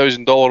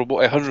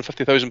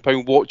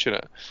 £150,000 watch in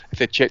it. If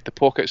they checked the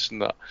pockets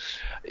and that,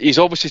 he's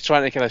obviously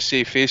trying to kind of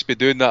save face by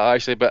doing that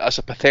actually, but that's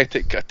a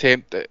pathetic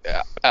attempt at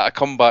a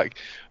comeback.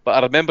 But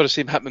I remember the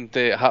same happened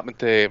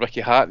to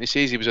Ricky Hatton. He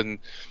says he was in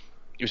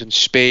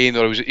Spain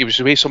or he was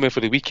away somewhere for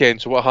the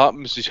weekend. So what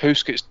happens? His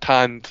house gets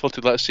tanned,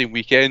 flooded that same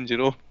weekend. You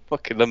know,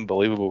 fucking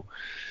unbelievable.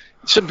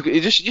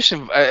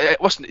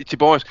 It wasn't, to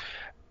be honest.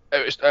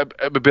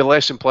 It would be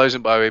less than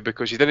pleasant, by the way,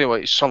 because you didn't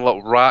like some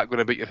little rat going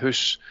about your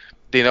house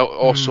doing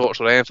all sorts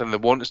or anything they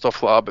want and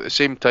stuff like that. But at the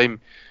same time,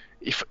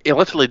 he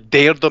literally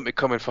dared them to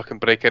come and fucking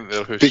break into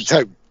their house. Big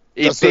time.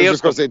 That's what I was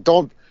just going to say.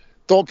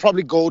 Don't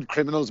probably goad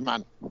criminals,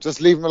 man.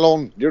 Just leave them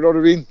alone. You know what I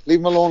mean? Leave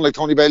them alone, like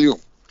Tony Bellew.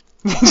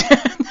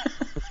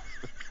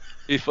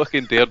 He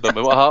fucking dared them,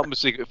 and what happened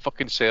was he got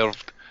fucking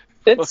served.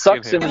 It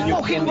sucks in the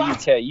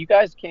UK. You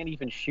guys can't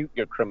even shoot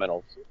your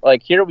criminals.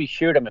 Like, here we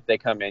shoot them if they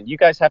come in. You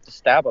guys have to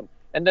stab them,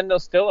 and then they'll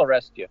still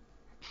arrest you.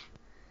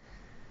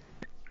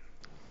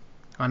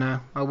 I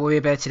know. I worry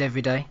about it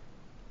every day.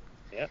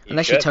 Yeah,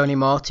 Unless you're Tony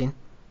Martin.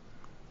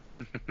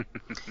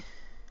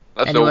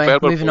 That's Anyway, all fair,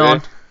 moving play.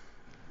 on.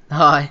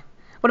 Hi.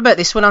 What about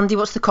this one, Andy?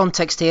 What's the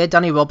context here?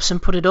 Danny Robson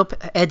put it up.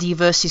 Eddie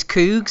versus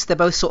Cougs. They're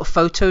both sort of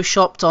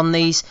photoshopped on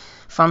these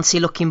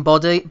fancy-looking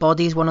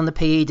bodies. One on the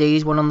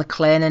PEDs, one on the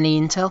Claire.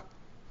 Any intel?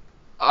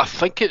 I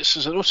think it's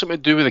something to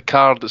do with the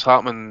card that's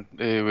happening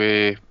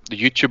with the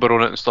YouTuber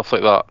on it and stuff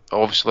like that.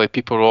 Obviously,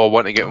 people are all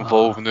wanting to get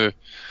involved now.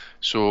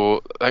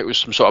 So I think it was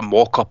some sort of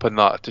mock-up in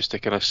that, just to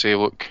kind of say,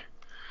 look,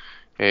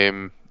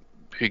 who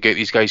get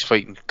these guys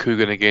fighting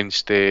Coogan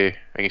against Eddie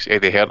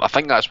Hearn. I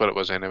think that's what it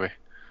was anyway.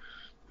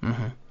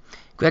 Mm-hmm.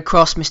 Greg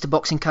Cross, Mr.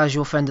 Boxing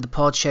Casual, friend of the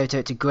pod. Shout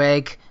out to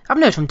Greg. I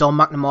haven't heard from Dom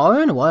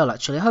McNamara in a while,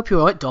 actually. I hope you're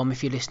alright, Dom,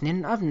 if you're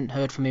listening. I haven't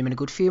heard from him in a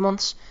good few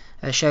months.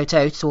 Shout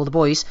out to all the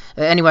boys.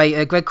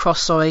 Anyway, Greg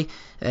Cross,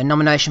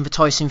 nomination for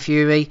Tyson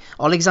Fury.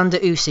 Alexander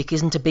Usyk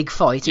isn't a big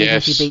fight, even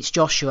if he beats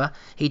Joshua.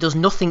 He does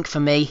nothing for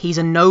me. He's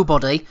a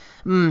nobody.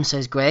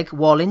 Says Greg.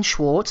 Wallin,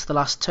 Schwartz, the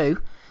last two.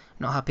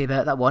 Not happy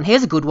about that one.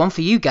 Here's a good one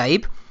for you,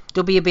 Gabe.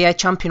 WBA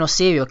champion or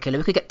serial killer.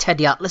 We could get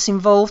Teddy Atlas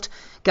involved.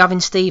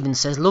 Gavin Stevens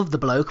says, love the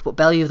bloke, but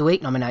Belly of the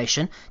Week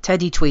nomination.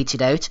 Teddy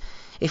tweeted out,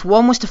 if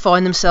one was to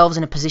find themselves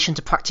in a position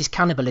to practice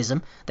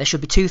cannibalism, there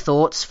should be two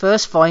thoughts.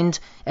 First, find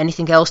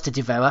anything else to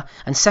devour,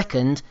 and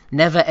second,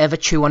 never ever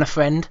chew on a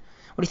friend.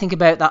 What do you think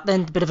about that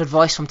then? A bit of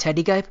advice from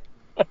Teddy, Gabe?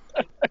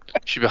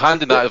 Should be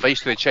handing that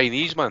advice to the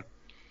Chinese, man.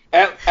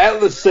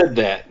 Atlas said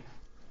that.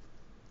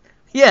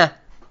 Yeah.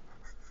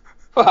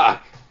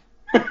 Fuck.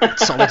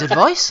 Solid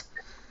advice.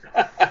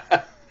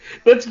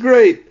 That's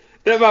great.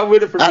 That might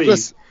win it for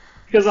Atlas, me.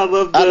 Because I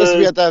love the Atlas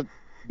be at that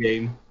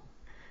game.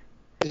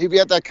 He'd be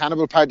at that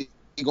cannibal party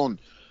going,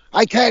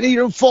 I can't eat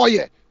him for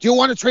you. Do you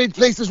want to trade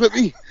places with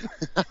me?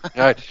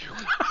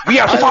 We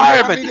are I'm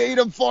firemen. happy to eat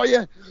him for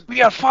you.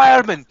 We are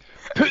firemen.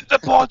 Put the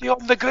body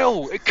on the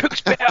grill. It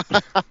cooks better.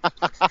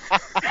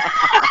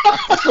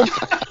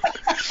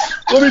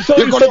 Let me tell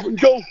you something,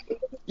 Joe.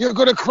 You're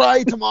going to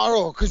cry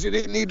tomorrow because you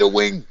didn't eat the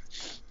wing.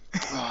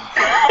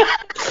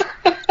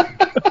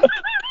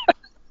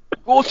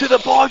 Go to the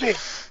body.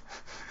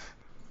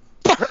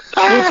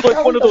 Looks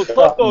like one of those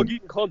hot dog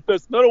eating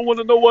contests, and I don't want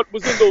to know what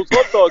was in those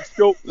hot dogs,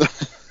 Joe.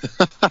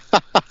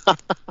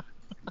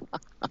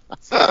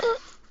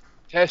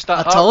 Test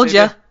that. I told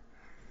you.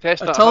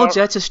 Test I that. told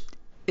you.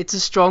 It's a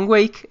strong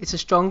week. It's a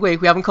strong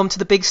week. We haven't come to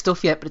the big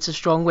stuff yet, but it's a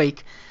strong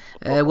week.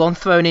 One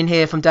thrown in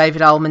here from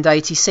David Almond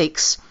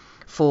 86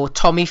 for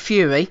Tommy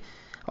Fury.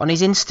 On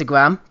his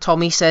Instagram,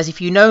 Tommy says, if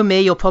you know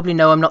me, you'll probably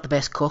know I'm not the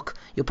best cook.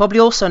 You'll probably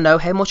also know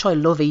how much I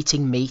love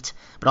eating meat,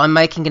 but I'm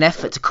making an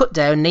effort to cut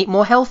down and eat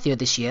more healthier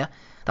this year.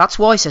 That's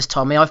why, says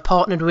Tommy, I've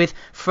partnered with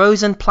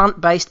frozen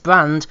plant-based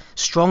brand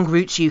Strong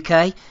Roots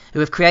UK, who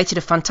have created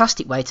a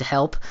fantastic way to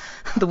help.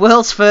 The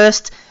world's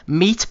first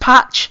meat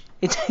patch.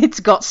 It's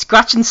got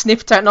scratch and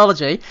sniff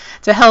technology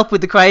to help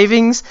with the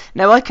cravings.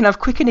 Now I can have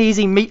quick and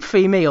easy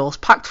meat-free meals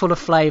packed full of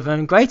flavour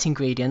and great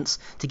ingredients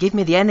to give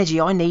me the energy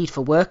I need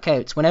for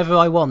workouts whenever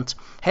I want.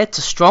 Head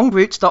to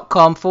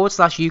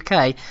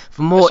strongroots.com/UK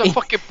for more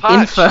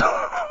info.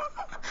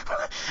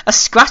 A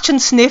scratch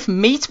and sniff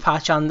meat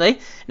patch, Andy.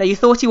 Now you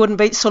thought he wouldn't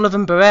beat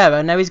Sullivan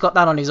Barrera, now he's got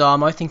that on his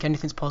arm. I think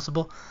anything's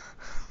possible.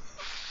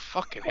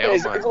 Fucking hell,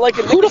 man.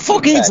 Who the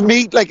fuck eats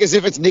meat like as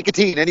if it's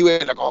nicotine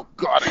anyway? Like, oh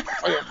god,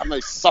 I have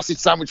my sausage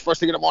sandwich first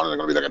thing in the morning, I'm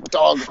gonna be like a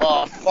dog.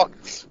 Oh fuck.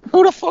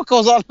 Who the fuck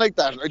goes on like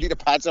that? I need a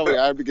patch on my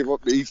arm to give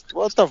up meat.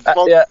 What the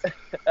fuck? Yeah,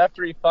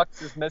 after he fucks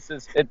his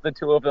missus, the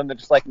two of them, they're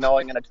just like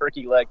gnawing on a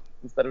turkey leg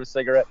instead of a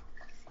cigarette.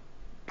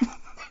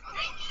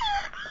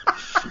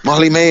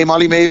 Molly May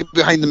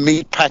behind the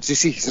meat patch. You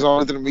see, she's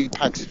all into the meat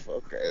patch.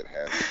 Fucking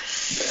hell.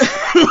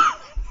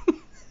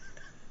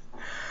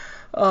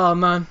 Oh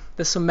man,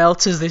 there's some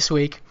melters this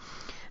week.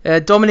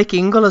 Dominic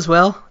Ingle as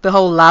well. The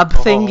whole lab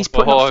thing. He's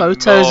putting up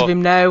photos of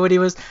him now when he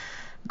was.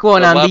 Go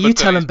on, Andy. You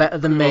tell him better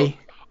than me.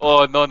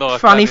 Oh no.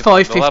 Franny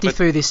 550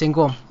 through this thing.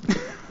 Go on.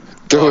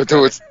 Do it,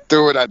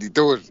 Andy.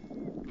 Do it.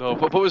 No,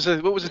 what was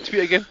the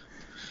tweet again?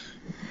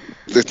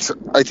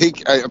 I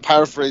think I'm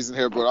paraphrasing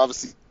here, but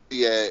obviously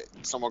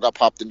someone got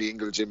popped in the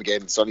Ingle gym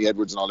again. Sonny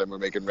Edwards and all them were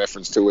making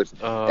reference to it.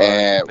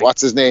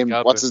 What's his name?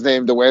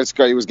 The Welsh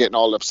guy was getting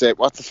all upset.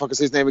 What the fuck is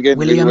his name again?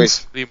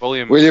 Williams.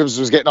 Williams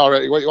was getting all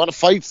ready. You want to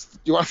fight?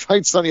 You want to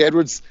fight Sonny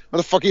Edwards? What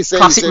the fuck are you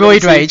saying? Classic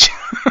roid rage.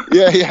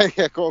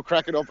 Yeah. Go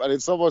crack it up. And then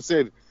someone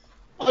said,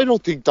 I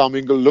don't think Dom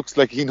Ingle looks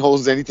like he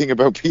knows anything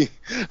about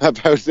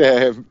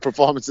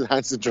performance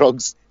enhancing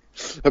drugs,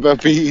 about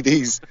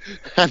PEDs.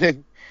 And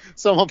then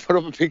someone put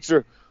up a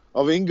picture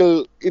of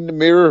Ingle in the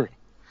mirror,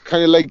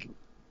 kind of like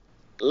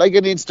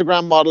an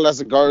Instagram model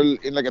as a girl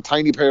in like a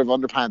tiny pair of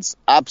underpants,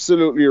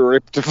 absolutely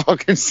ripped to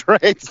fucking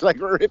shreds, like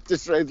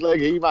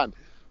He-Man.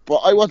 But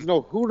I want to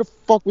know, who the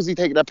fuck was he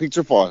taking that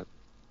picture for?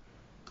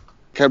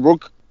 Ken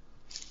Brook?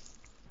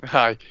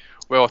 Aye.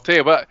 Well, I'll tell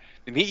you what,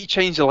 they need to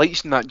change the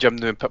lights in that gym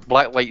now and put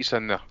black lights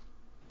in there.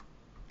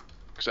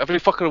 Because every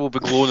fucker will be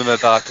glowing in the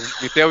dark, I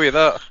can tell you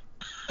that.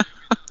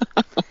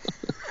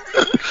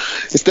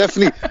 It's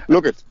definitely,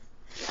 look it.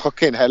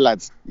 Fucking hell,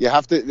 lads. You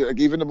have to, like,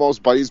 even the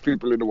most biased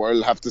people in the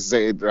world have to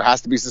say there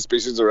has to be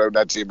suspicions around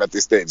that gym at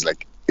this stage.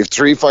 Like, if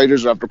 3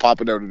 fighters are after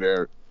popping out of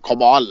there,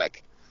 come on,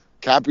 like,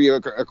 can't be a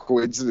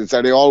coincidence.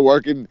 Are they all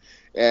working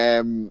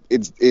on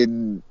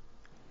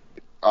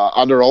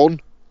their own?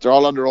 They're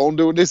all on their own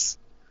doing this?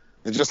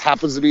 It just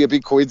happens to be a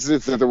big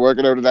coincidence that they're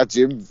working out of that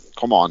gym.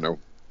 Come on now.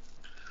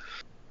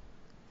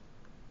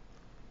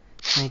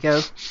 There you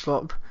go,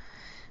 Bob.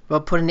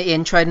 Rob putting it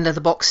in. Trading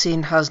Leather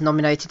Boxing has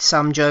nominated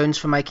Sam Jones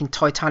for making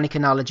Titanic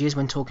analogies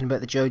when talking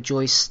about the Joe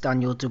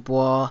Joyce-Daniel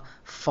Dubois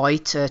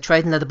fight.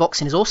 Trading Leather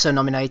Boxing has also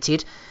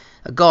nominated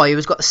a guy who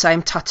has got the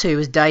same tattoo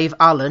as Dave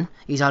Allen.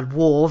 He's had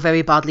war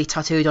very badly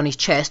tattooed on his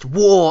chest.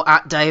 War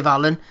at Dave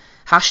Allen.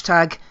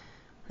 Hashtag,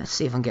 let's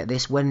see if I can get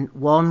this. When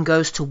one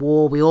goes to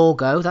war, we all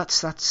go.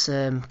 That's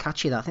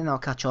catchy, that. I think that'll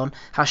catch on.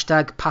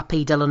 Hashtag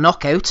Papi de la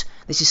Knockout.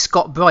 This is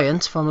Scott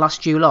Bryant from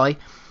last July.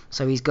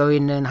 So he's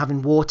going and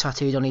having war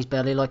tattooed on his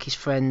belly like his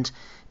friend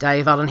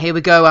Dave Allen. Here we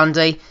go,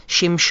 Andy.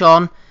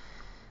 Shimshon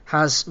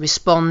has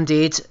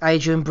responded.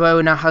 Adrian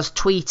Broner has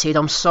tweeted,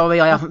 I'm sorry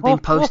I haven't been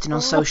posting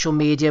on social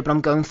media, but I'm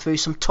going through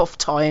some tough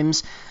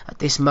times at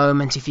this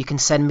moment. If you can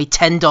send me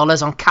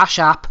 $10 on Cash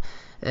App,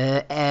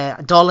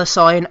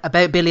 $,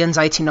 about billions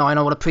 89,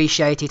 I will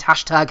appreciate it.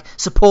 Hashtag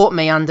support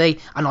me, Andy,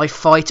 and I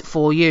fight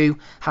for you.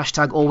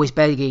 Hashtag always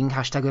begging.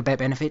 Hashtag about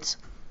benefits.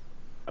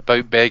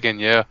 About begging,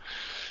 yeah.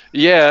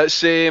 Yeah, it's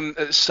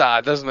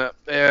sad, isn't it?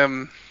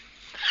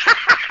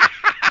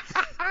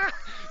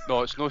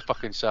 No, it's not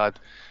fucking sad.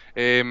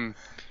 Where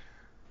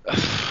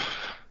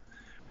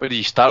do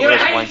you start with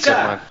this wanker,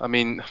 man? I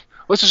mean,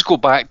 let's just go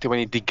back to when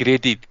he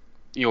degraded,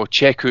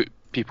 checkout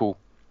people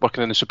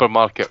working in the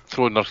supermarket,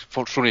 throwing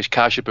his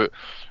cash about.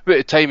 About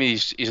the time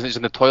he's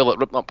in the toilet,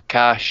 ripping up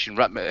cash and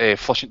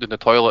flushing it down the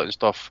toilet and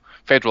stuff.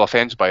 Federal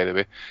offence, by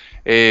the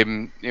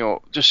way.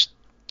 Just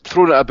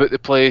throwing it about the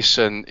place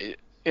and.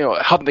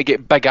 Having to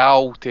get Big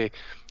Al to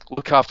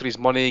look after his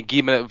money,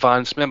 give him in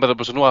advance. Remember, there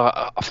was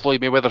a Floyd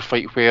Mayweather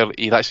fight where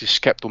he'd actually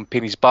skipped on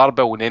paying his bar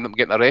bill and ended up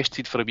getting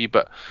arrested for a wee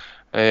bit,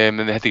 and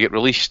they had to get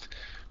released.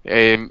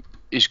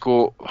 He's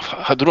got,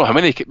 I don't know how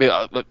many, I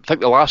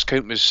think the last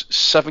count was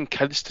 7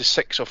 kids to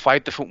 6 or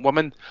 5 different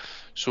women.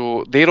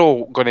 So they're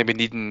all going to be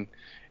needing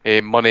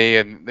money,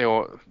 and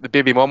the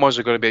baby mamas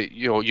are going to be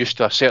used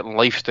to a certain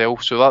lifestyle.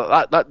 So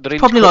that drains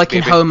probably like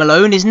baby. In Home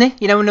Alone, isn't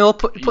he? When they're all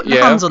putting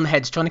their hands on their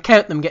heads trying to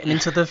count them getting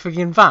into the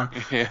frigging van.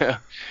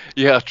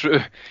 Yeah, true.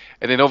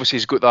 And then obviously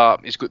he's got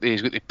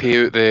to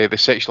pay out the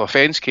sexual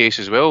offence case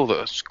as well.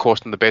 That's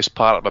costing the best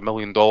part of $1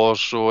 million.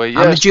 So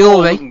yeah, and the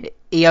jewellery,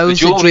 he owes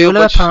the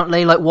jeweller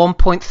apparently like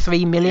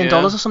 $1.3 million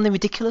or something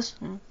ridiculous.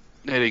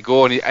 There you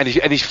go, and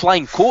he's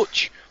flying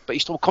coach, but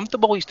he's still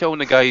comfortable. He's telling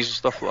the guys and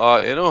stuff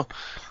like that,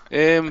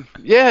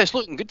 it's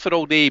looking good for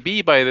old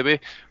AB, by the way.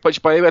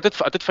 Which, by the way, I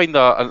did find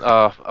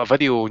a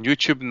video on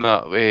YouTube and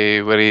that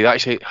where he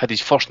actually had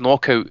his first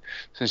knockout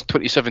since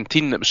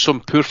 2017. It was some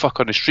poor fuck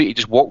on the street. He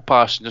just walked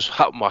past and just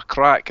hit him with a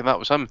crack, and that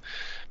was him.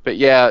 But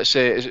yeah, it's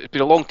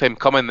been a long time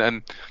coming,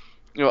 and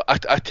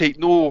I take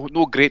no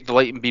great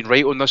delight in being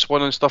right on this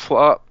one and stuff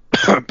like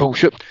that.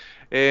 Bullshit.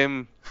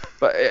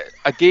 But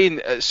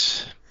again,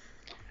 it's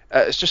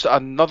just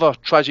another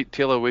tragic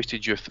tale of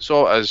wasted youth. That's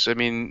all it is. I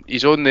mean,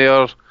 he's on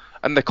there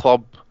in the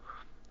club,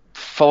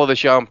 full of the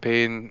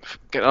champagne,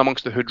 getting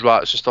amongst the hood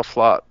rats and stuff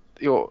like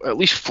that. At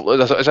least,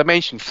 as I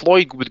mentioned,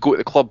 Floyd would go to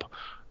the club.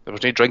 There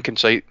was no drink in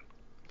sight.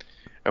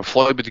 And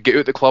Floyd would get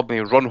out of the club and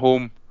he'd run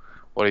home,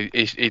 or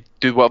he'd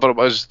do whatever it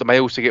was, the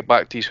miles to get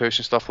back to his house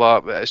and stuff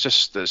like that. But it's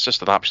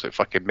just an absolute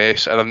fucking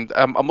mess. And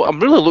I'm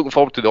really looking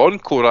forward to the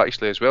encore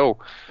actually as well,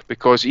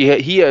 because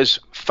he is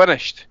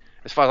finished,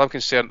 as far as I'm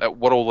concerned, at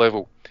world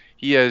level.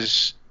 He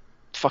is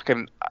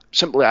fucking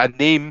simply a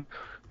name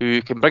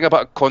who can bring a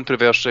bit of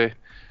controversy,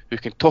 who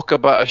can talk a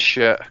bit of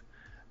shit,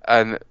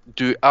 and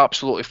do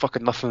absolutely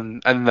fucking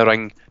nothing in the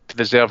ring to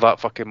deserve that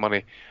fucking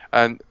money.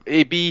 And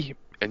AB,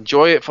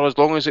 enjoy it for as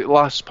long as it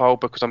lasts, pal,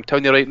 because I'm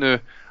telling you right now,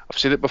 I've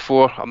said it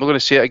before, I'm not going to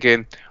say it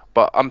again,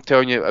 but I'm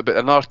telling you, about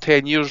another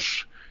 10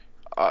 years,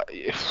 I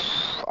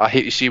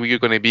hate to see where you're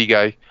going to be,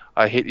 guy.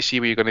 I hate to see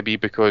where you're going to be,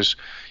 because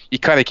you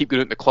can't keep going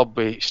out in the club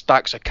with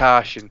stacks of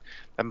cash and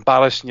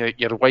embarrassing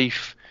your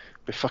wife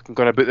with fucking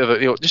going about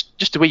the,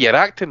 just the way you're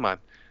acting, man.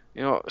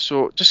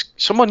 So just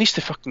someone needs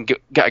to fucking get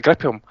a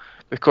grip of him,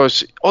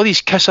 because all these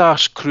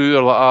kiss-ass crew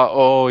are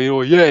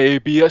like, yeah,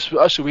 AB, that's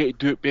the way to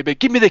do it, baby.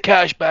 Give me the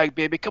cash bag,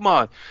 baby, come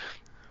on.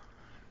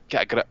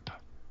 Get a grip,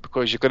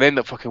 because you're going to end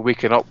up fucking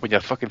waking up when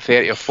you're fucking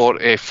 40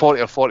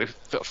 or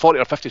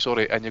 50,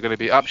 sorry, and you're going to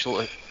be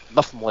absolutely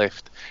nothing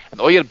left.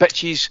 And all your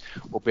bitches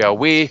will be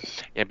away,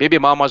 your baby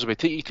mamas will be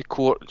taking you to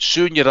court and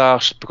suing your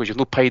ass because you've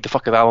not paid the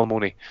fucking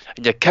alimony.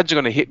 And your kids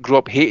are going to grow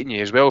up hating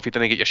you as well if you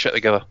didn't get your shit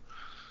together.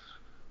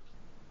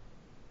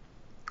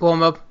 Go on,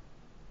 Rob.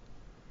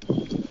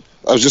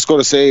 I was just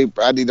going to say,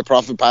 Andy the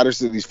Prophet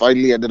Patterson, he's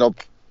finally ended up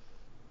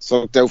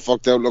sucked out,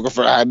 fucked out, looking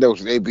for a handout.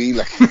 AB,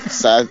 like,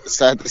 sad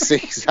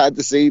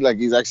to see, like,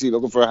 he's actually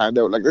looking for a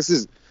handout. Like, this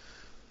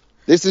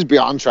is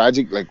beyond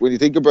tragic. Like, when you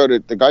think about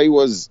it, the guy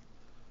was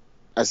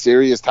a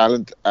serious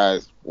talent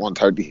at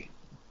 130.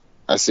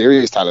 A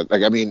serious talent.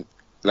 Like, I mean,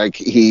 like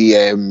he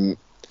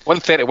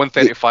 130,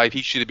 135.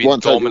 He should have been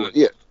dominant.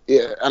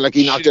 Yeah, and like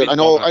he knocked out.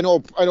 I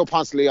know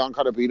Ponce Leon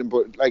could have beat him,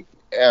 but like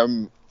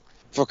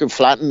fucking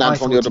flattened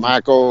Antonio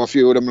DeMarco, a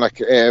few of them.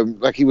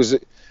 Like he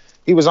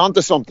was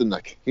onto something.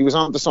 Like he was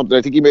onto something.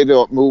 I think he made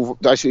a move.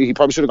 Actually, he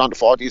probably should have gone to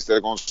 40 instead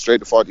of going straight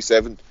to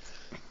 47.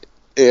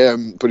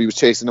 But he was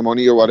chasing the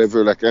money or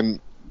whatever. Like, and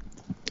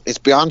it's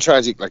beyond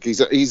tragic. Like he's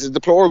a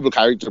deplorable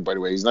character, by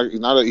the way. He's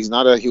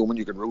not a human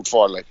you can root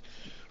for. Like,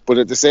 but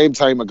at the same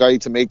time, a guy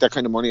to make that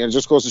kind of money, and it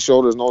just goes to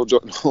show there's no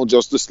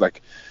justice.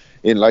 Like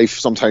in life,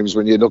 sometimes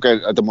when you look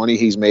at the money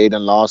he's made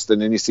and lost,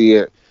 and then you see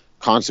a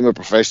consummate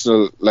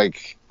professional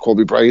like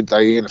Kobe Bryant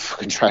die in a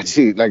fucking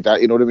tragedy like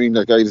that. You know what I mean?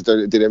 That guy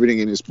that did everything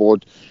in his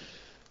sport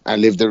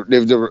and lived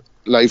the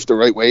life the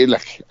right way.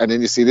 Like, and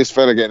then you see this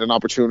fella getting an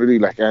opportunity,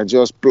 like, and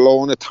just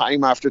blowing it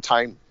time after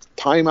time,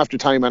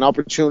 and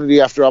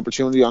opportunity after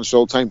opportunity on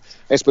Showtime.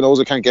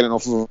 Espinosa can't get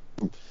enough of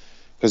him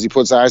because he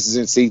puts asses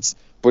in seats,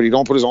 but he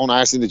don't put his own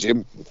ass in the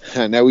gym.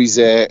 And now he's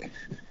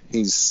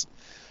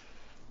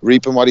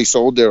reaping what he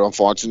sowed there.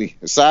 Unfortunately,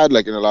 it's sad,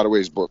 like in a lot of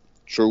ways, but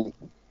true.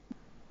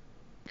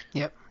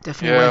 Yep,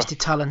 definitely wasted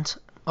talent.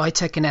 I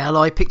take an L.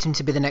 I picked him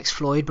to be the next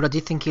Floyd, but I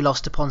did think he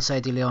lost to Ponce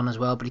de Leon as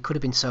well. But he could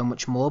have been so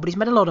much more. But he's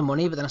made a lot of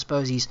money. But then I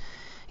suppose he's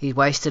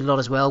wasted a lot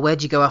as well.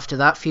 Where'd you go after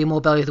that? Few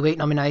more Belly of the Week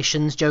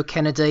nominations. Joe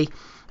Kennedy,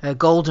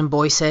 Golden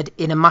Boy said,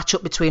 in a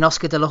matchup between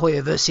Oscar De La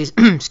Hoya versus,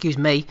 excuse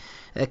me,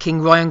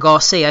 King Ryan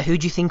Garcia, who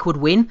do you think would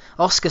win?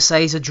 Oscar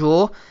says a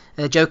draw.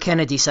 Joe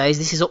Kennedy says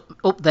this is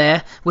up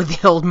there with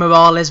the old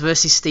Morales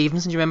versus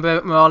Stevenson. Do you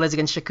remember Morales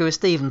against Shakur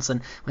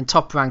Stevenson when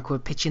Top Rank were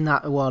pitching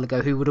that a while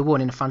ago? Who would have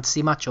won in a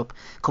fantasy matchup?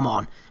 Come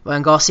on,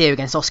 Ryan Garcia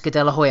against Oscar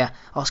De La Hoya.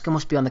 Oscar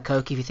must be on the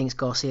coke if he thinks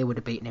Garcia would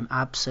have beaten him.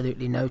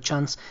 Absolutely no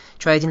chance.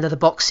 Trading Leather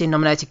Boxing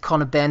nominated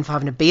Conor Benn for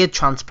having a beard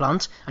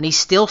transplant, and he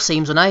still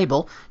seems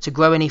unable to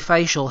grow any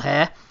facial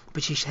hair.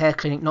 British Hair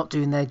Clinic not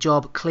doing their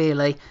job,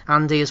 clearly.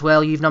 Andy as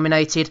well, you've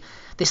nominated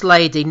this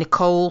lady,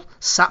 Nicole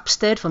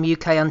Sapstead from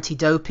UK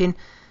Anti-Doping,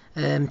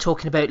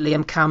 talking about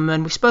Liam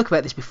Cameron. We spoke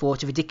about this before.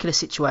 It's a ridiculous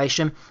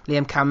situation.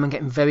 Liam Cameron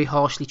getting very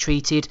harshly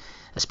treated,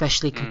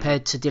 especially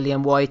compared to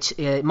Dillian White.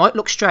 It might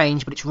look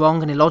strange, but it's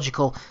wrong and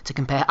illogical to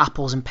compare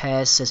apples and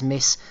pears, says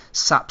Miss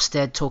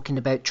Sapstead, talking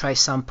about trace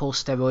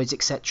samples, steroids,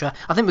 etc.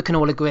 I think we can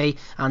all agree,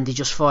 Andy,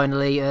 just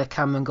finally,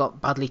 Cameron got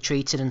badly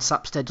treated and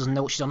Sapstead doesn't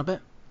know what she's on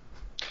about.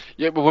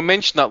 Yeah, well, we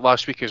mentioned that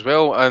last week as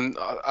well, and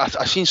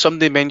I seen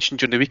somebody mention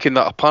during the weekend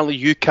that apparently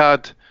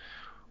UCAD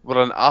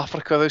were in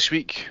Africa this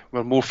week,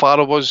 where Mo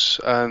Farah was,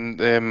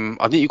 and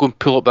I need to go and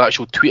pull up the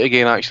actual tweet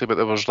again, actually, but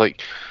there was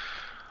like,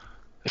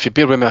 if you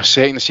bear with me a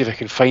second to see if I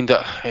can find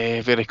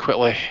it very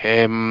quickly,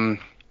 where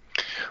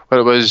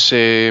it was, so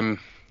there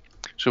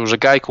was a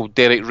guy called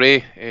Derek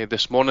Ray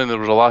this morning. There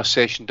was a last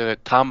session down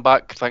at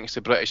Tambak, thanks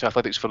to British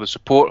Athletics for the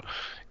support.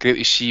 Great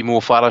to see Mo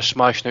Farah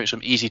smashing out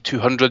some easy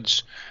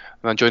 200s,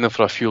 and I joined them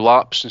for a few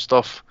laps and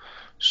stuff.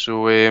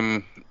 So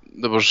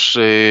there was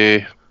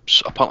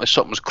apparently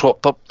something was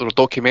cropped up. There was a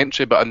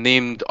documentary about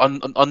an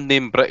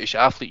unnamed British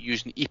athlete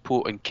using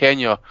EPO in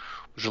Kenya.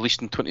 Was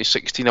released in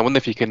 2016. I wonder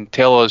if you can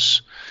tell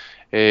us,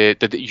 did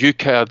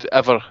UCAD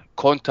ever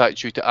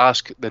contact you to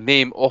ask the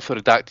name of a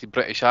redacted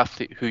British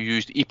athlete who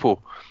used EPO?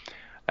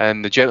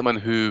 And the gentleman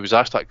who was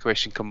asked that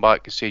question come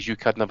back and says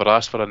UCAD never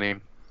asked for a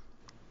name.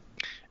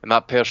 And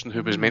that person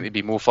who was meant to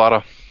be Mo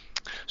Farah.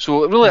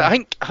 So really, I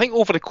think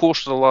over the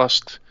course of the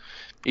last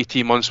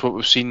 18 months, what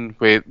we've seen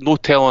with no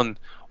telling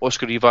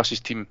Oscar Rivas'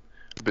 team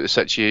about the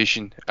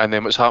situation, and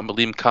then what's happened with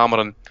Liam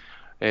Cameron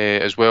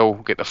as well,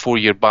 get a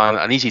 4-year ban,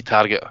 an easy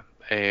target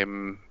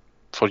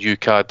for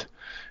UCAD.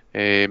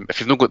 If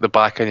you've not got the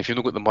backing, if you've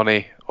not got the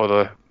money or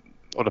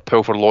the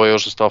power for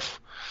lawyers and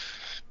stuff,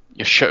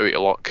 you're shit out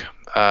of luck,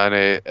 and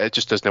it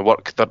just doesn't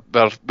work.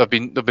 They've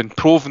been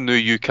proven now,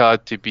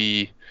 UCAD, to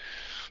be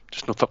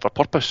just not fit for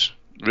purpose,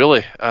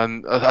 really.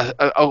 And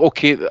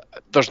okay,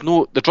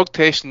 the drug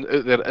testing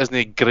out there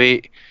isn't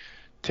great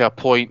to a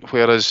point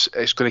whereas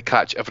it's going to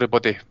catch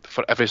everybody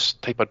for every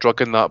type of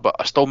drug in that, but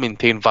I still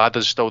maintain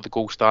VADA's still the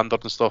gold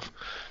standard and stuff.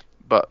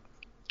 But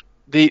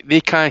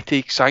they can't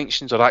take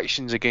sanctions or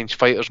actions against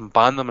fighters and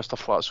ban them and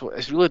stuff like that, so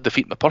it's really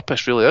defeating the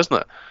purpose, really, isn't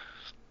it?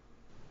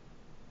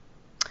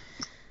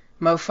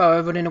 Mo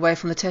Farah running away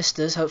from the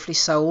testers. Hopefully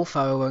Saul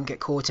Farah won't get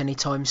caught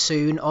anytime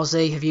soon.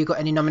 Ozzy, have you got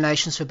any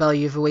nominations for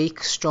Belly of the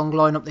Week? Strong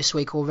lineup this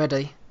week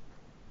already.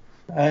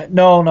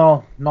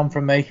 No, none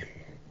from me.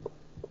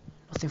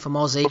 Nothing from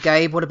Ozzy.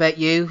 Gabe, what about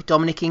you?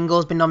 Dominic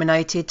Ingall's been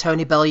nominated.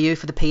 Tony Bellew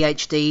for the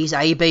PhDs.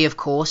 AB, of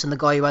course, and the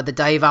guy who had the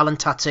Dave Allen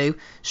tattoo.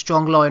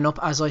 Strong lineup,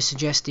 as I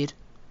suggested.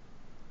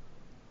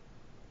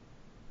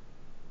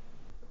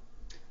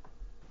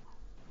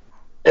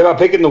 Am I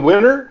picking the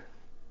winner?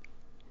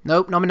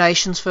 Nope,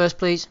 nominations first,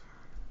 please.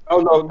 Oh,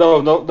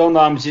 no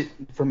noms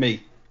for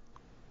me.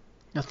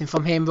 Nothing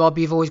from him. Rob,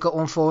 you've always got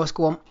one for us.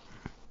 Go on.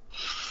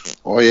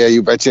 Oh, yeah,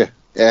 you betcha.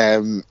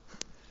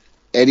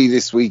 Eddie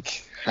this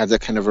week had a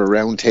kind of a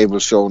round table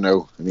show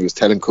now, and he was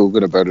telling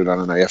Coogan about it on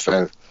an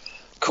IFL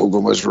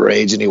Coogan was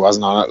raging. He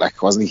wasn't on it,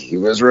 like, wasn't he? He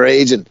was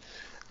raging.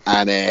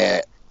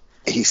 And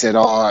he said,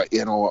 I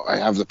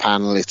have the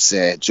panel. It's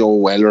Joe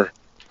Weller.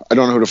 I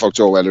don't know who the fuck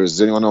Joe Weller is.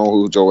 Does anyone know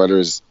who Joe Weller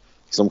is?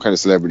 Some kind of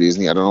celebrity,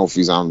 isn't he? I don't know if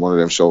he's on one of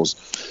them shows.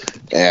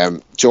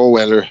 Joe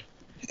Weller,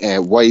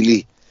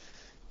 Wiley,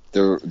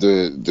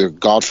 the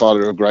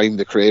godfather of grime,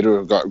 the creator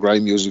of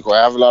grime music, who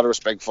I have a lot of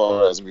respect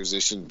for as a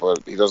musician,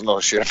 but he doesn't know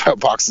shit about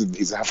boxing.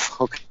 He's a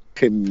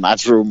fucking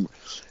Matchroom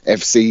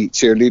FC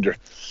cheerleader.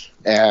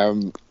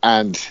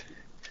 And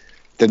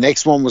the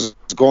next one was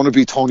going to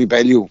be Tony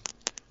Bellew,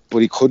 but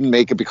he couldn't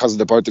make it because of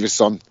the birth of his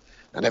son.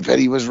 And I bet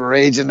he was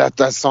raging that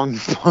son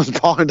was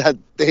born that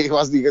day,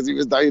 wasn't he? Because he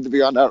was dying to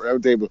be on that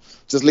round table.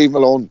 Just leave him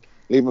alone.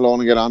 Leave him alone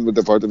and get on with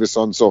the birth of his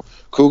son. So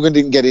Coogan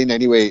didn't get in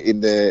anyway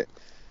in the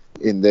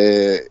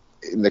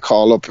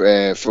call up.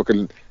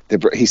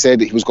 He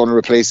said he was going to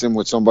replace him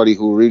with somebody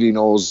who really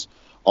knows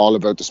all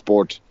about the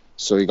sport.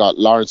 So he got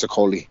Lawrence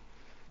Okolie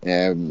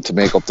to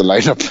make up the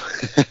lineup.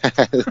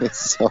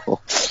 So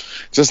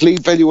just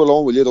leave Bellew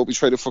alone, will you? Don't be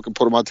trying to fucking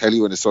put him on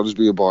telly when his son is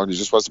being born. He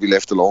just wants to be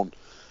left alone.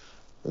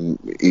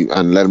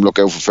 And let him look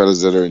out for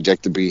fellas that are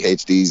injecting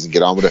BHDs and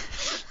get on with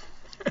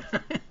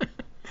it.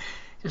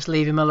 Just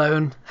leave him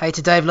alone. Hey,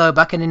 to Dave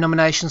Loback, any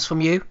nominations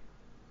from you?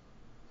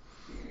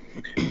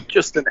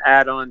 Just an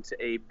add-on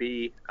to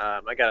AB.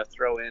 I got to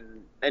throw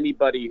in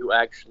anybody who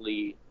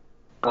actually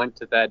went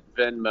to that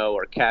Venmo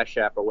or Cash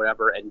App or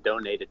whatever and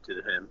donated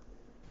to him.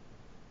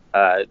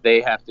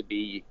 They have to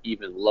be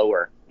even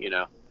lower,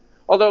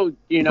 Although,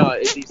 /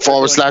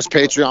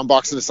 Patreon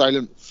Boxing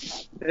Asylum.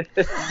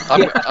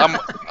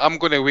 I'm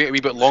going to wait a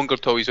wee bit longer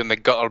till he's in the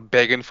gutter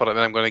begging for it,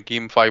 then I'm going to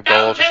give him $5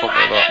 or something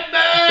like that.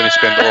 I'm going to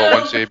spend it all at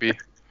once, AB.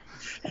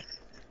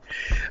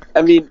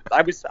 I mean,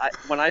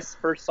 when I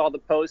first saw the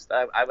post,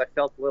 I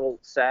felt a little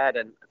sad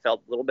and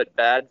felt a little bit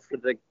bad for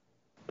the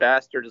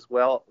bastard as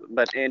well.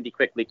 But Andy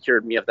quickly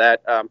cured me of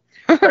that.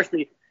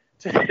 Especially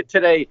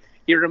today,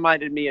 he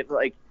reminded me of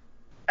like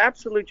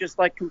absolute, just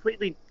like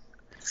completely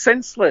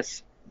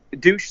senseless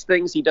douche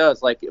things he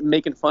does, like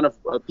making fun of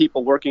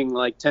people working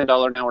like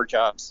 $10 an hour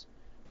jobs,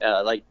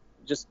 like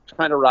just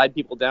trying to ride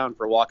people down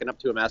for walking up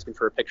to him asking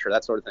for a picture,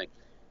 that sort of thing.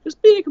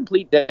 Just being a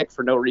complete dick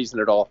for no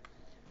reason at all.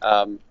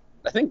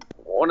 I think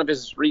one of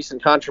his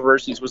recent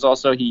controversies was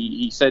also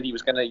he said he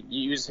was going to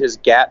use his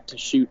gat to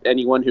shoot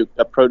anyone who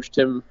approached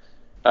him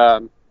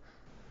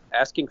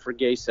asking for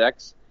gay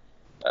sex.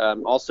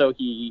 Also,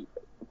 he,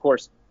 of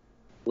course,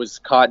 was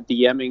caught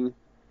DMing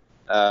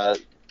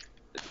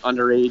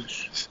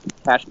underage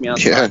Cash Me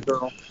Outside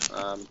girl.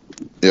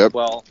 Yep.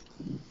 Well,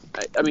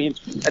 I mean,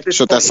 at this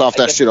shut point,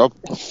 that shit up.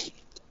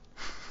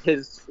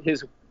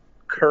 His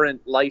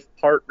current life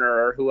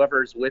partner or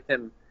whoever's with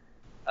him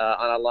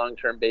on a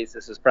long-term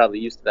basis is probably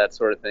used to that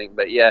sort of thing.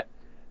 But yeah,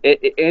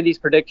 Andy's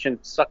prediction,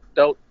 sucked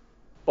out,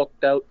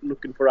 fucked out,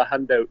 looking for a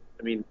handout.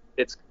 I mean,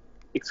 it's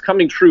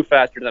coming true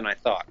faster than I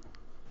thought.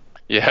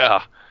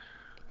 Yeah.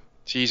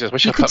 Jesus,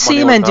 wish you I could put see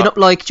money him on ending that. up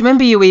like, do you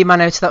remember your wee man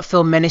out to that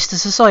film Menace to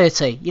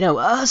Society?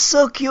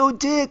 Suck your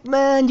dick,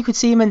 man. You could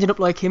see him ending up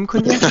like him,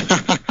 couldn't you?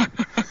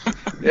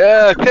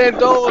 Yeah,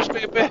 $10,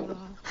 baby.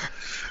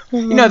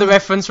 You know the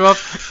reference, Rob.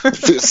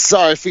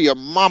 Sorry for your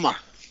mama.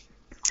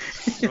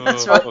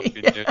 That's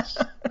right.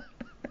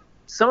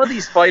 Some of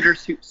these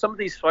fighters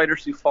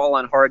who fall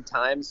on hard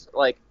times,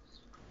 like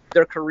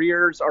their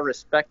careers are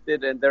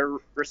respected and they're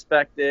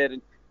respected.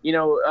 And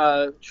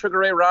Sugar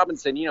Ray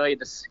Robinson, he had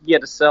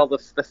to sell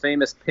the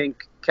famous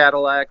pink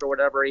Cadillac or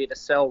whatever. He had to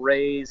sell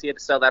Rays. He had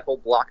to sell that whole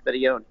block that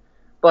he owned.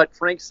 But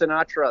Frank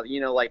Sinatra,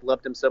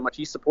 loved him so much.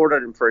 He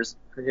supported him for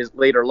his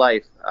later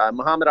life.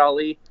 Muhammad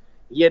Ali,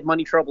 he had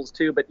money troubles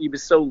too, but he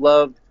was so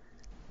loved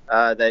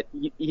that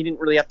he didn't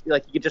really have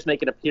to, he could just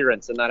make an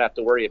appearance and not have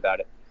to worry about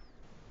it.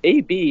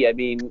 AB, I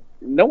mean,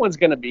 no one's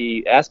going to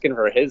be asking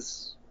for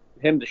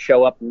him to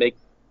show up and make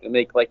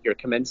like your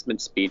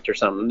commencement speech or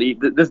something.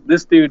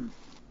 This dude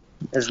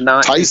is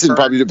not. Tyson,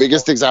 probably the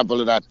biggest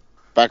example of that.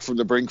 Back from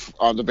the brink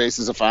on the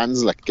basis of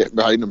fans, like getting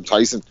behind him,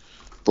 Tyson.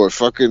 But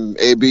fucking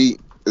AB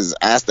is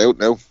assed out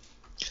now.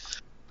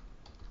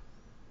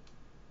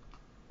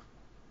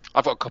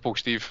 I've got a couple,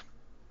 Steve.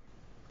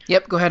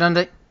 Yep, go ahead,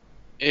 Andy.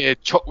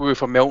 Chuckwoo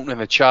for Milton in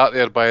the chat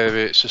there, by the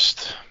way. It's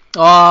just...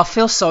 Oh, I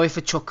feel sorry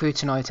for Chuckwoo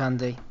tonight,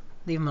 Andy.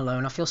 Leave him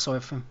alone. I feel sorry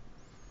for him.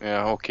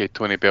 Yeah, okay,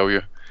 Tony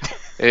Bellew.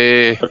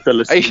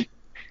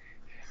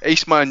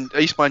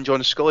 Iceman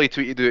John Scully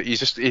tweeted out he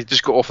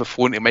just got off the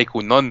phone to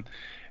Michael Nunn,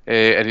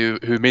 and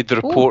who made the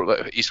report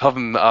that he's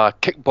having a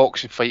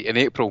kickboxing fight in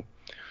April.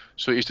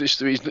 So he's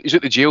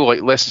at the jail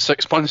like less than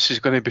 6 months. He's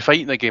going to be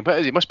fighting again.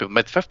 But he must be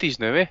mid-50s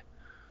now, eh?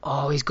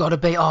 Oh, he's got to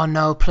be. Oh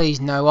no, please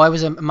no. I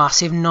was a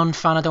massive Nunn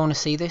fan. I don't want to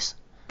see this.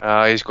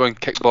 He's going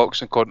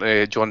kickboxing according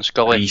to John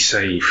Scully. Be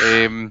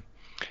safe.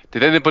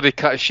 Did anybody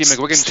catch Shane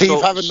McGuigan?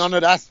 Steve having none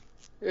of that.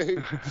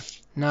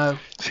 No.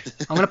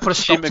 I'm going to put a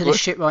stop to this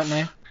shit right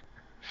now.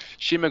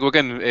 Shane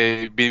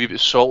McGuigan being a bit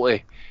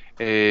salty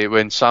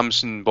when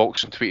Samson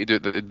Boxing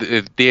tweeted out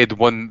that they had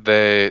won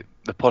the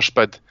purse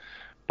bid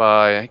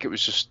by I think it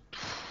was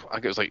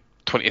like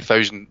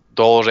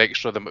 $20,000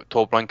 extra than what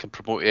Top Rank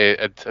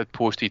had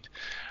posted,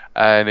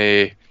 and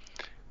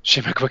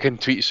Shane McGuigan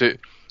tweets out,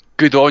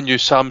 "Good on you,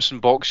 Samson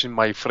Boxing,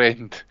 my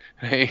friend."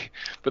 Right?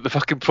 But the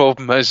fucking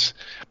problem is,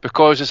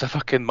 because it's a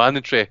fucking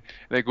mandatory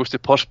and it goes to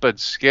purse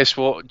bids, guess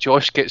what?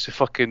 Josh gets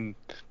the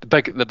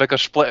bigger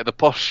split of the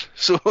purse,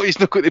 so he's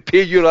not going to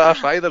pay your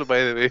ass either,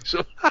 by the way.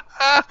 So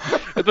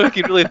I don't think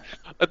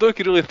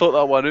he really thought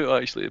that one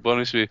out, actually, to be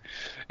honest with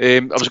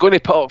you. I was going to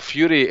put up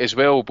Fury as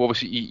well, but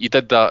obviously you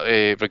did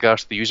that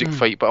regards to the Usyk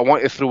fight, but I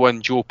want to throw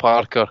in Joe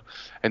Parker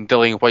and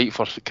Dillian White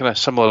for kind of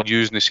similar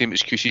using the same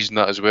excuses and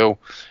that as well.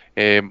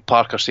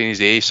 Parker saying he's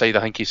the A side,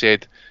 I think he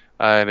said,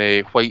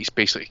 and White's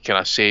basically kind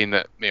of saying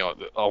that,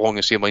 along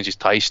the same lines as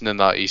Tyson, and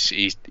that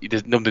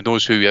nobody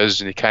knows who he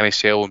is and he can't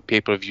sell on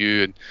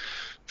pay-per-view. And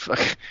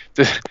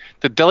did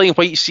Dillian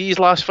White see his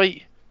last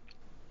fight?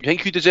 You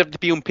think he deserved to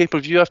be on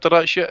pay-per-view after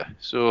that shit?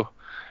 So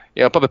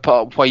yeah, I'll probably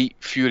put up White,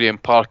 Fury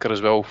and Parker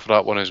as well for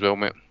that one as well,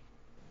 mate.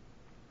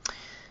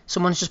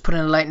 Someone's just put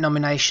in a late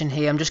nomination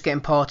here. I'm just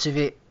getting part of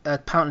it.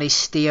 Apparently,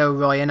 Steo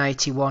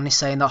Ryan81 is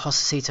saying that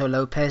Josecito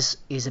Lopez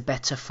is a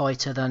better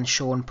fighter than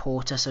Sean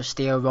Porter. So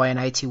Steo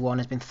Ryan81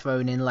 has been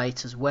thrown in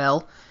late as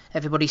well.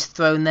 Everybody's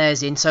thrown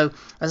theirs in. So,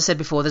 as I said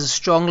before, there's a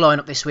strong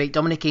lineup this week.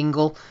 Dominic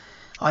Ingle.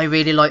 I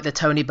really like the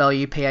Tony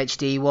Bellew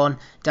PhD one.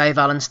 Dave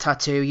Allen's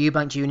Tattoo.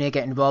 Eubank Jr.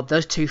 getting robbed.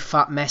 Those two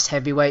fat mess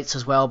heavyweights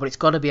as well. But it's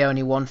got to be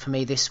only one for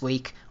me this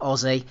week.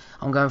 Aussie.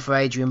 I'm going for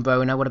Adrian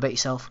Broner. What about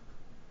yourself?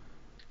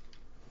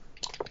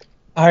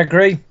 I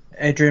agree.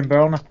 Adrian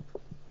Broner.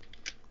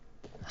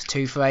 That's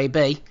 2 for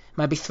AB.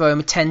 Maybe throw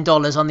him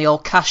 $10 on the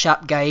old Cash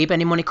App, Gabe.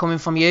 Any money coming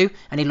from you?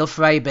 Any love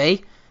for AB?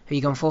 Who are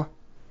you going for?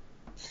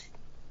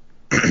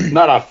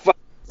 Not a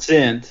fucking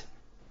cent.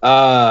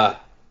 I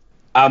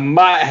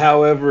might,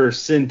 however,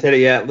 send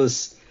Teddy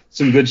Atlas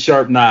some good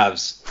sharp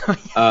knives.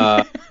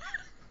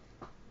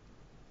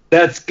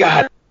 That's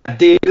goddamn.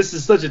 This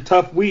is such a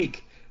tough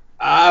week.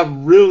 I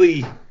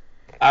really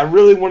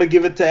want to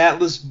give it to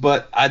Atlas,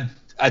 but I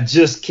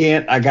just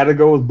can't. I got to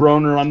go with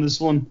Broner on this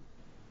one.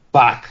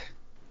 Fuck.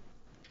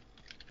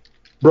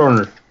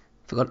 Broner.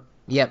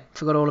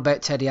 Forgot all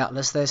about Teddy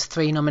Atlas. There's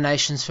 3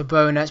 nominations for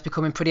Broner. It's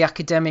becoming pretty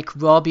academic.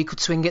 Rob, you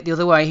could swing it the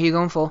other way. Who are you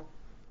going for?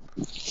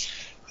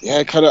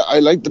 Yeah, I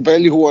like the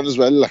Bellew one as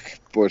well,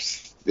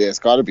 but yeah, it's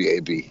got to be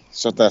AB.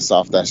 Shut that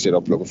soft ass shit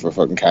up looking for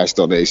fucking cash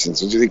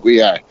donations. What do you think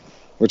we are?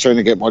 We're trying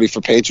to get money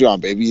for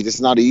Patreon, baby. This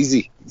is not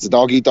easy. It's a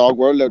dog-eat-dog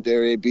world out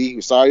there, AB.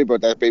 We're sorry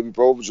about that, baby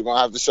bro, but you're going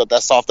to have to shut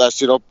that soft ass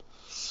shit up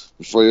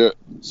before you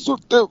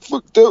sucked out,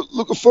 fucked out,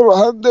 looking for a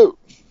handout.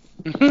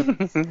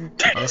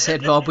 I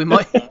said, Rob, we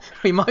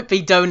might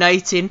be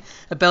donating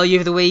a Bellew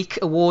of the Week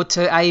award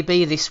to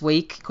AB this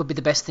week. Could be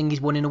the best thing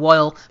he's won in a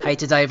while. Hey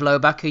to Dave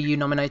Loback, who are you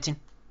nominating?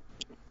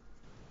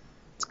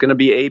 It's going to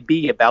be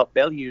AB about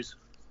Bellews.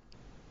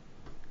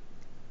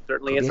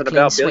 Certainly isn't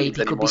about Bellews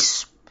anymore.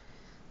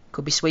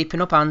 Could be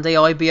sweeping up Andy.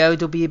 IBO,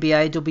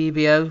 WBA,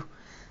 WBO,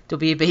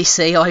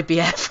 WBC,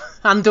 IBF,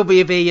 and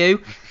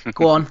WBU.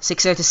 Go on,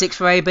 6 out of 6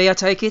 for AB, I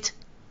take it?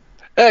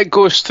 It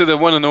goes to the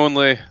one and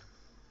only,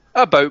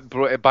 about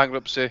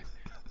bankruptcy,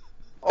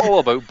 all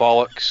about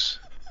bollocks,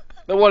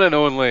 the one and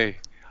only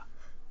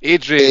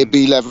Adrian.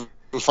 AB level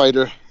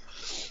fighter.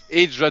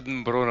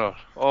 Age-ridden Broner.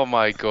 Oh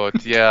my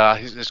god, yeah,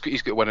 he's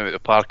got to win out of the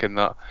park in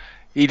that.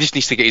 He just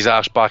needs to get his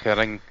ass back in the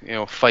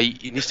ring,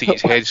 fight. He needs to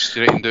get his head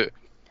straightened out.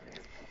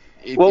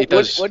 He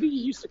does. What did you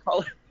used to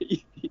call him? You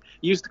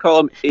used to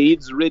call him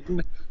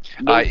AIDS-ridden,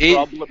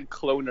 problem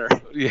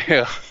cloner.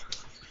 Yeah.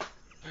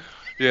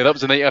 Yeah, that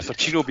was the night after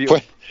Chino beat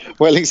him.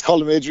 Well, he's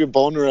called him Adrian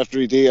Boner after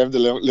he DM'd the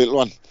little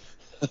one.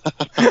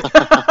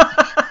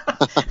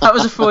 That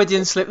was a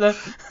Freudian slip there.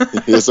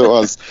 Yes, it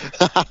was.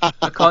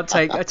 I can't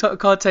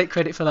take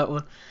credit for that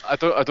one. I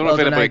don't know if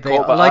anybody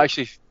caught, but I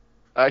actually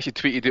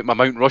tweeted out my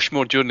Mount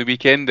Rushmore during the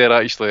weekend there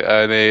actually,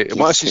 and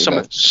honestly,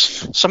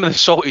 some of the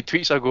salty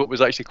tweets I got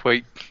was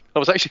actually I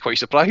was quite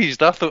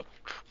surprised. I thought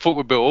folk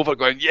would be over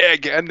going, yeah,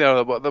 get in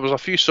there, but there was a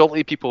few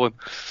salty people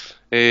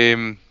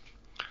and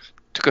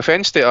took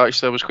offence to it.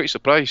 Actually, I was quite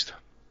surprised.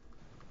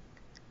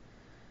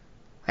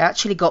 I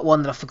actually got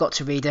one that I forgot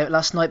to read out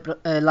last week,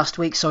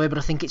 but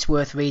I think it's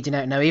worth reading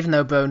out now, even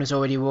though Broner's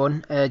already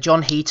won.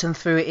 John Heaton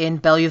threw it in,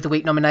 Bellew of the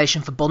Week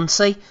nomination for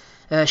Bunsey.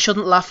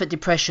 Shouldn't laugh at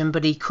depression,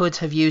 but he could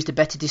have used a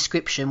better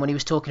description when he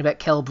was talking about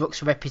Kell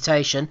Brook's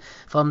reputation.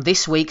 From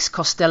this week's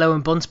Costello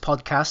and Bunce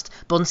podcast,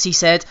 Bunsey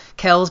said,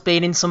 Kell's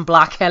been in some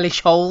black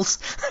hellish holes.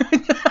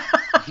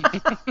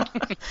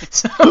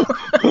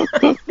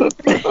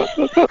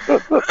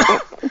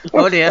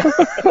 Oh dear.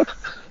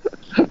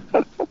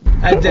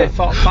 And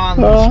fuck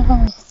fans.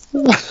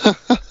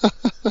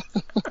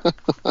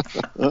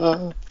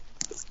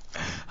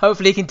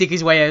 Hopefully he can dig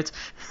his way out.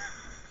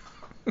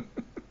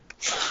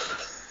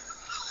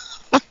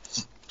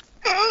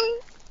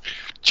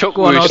 Chuck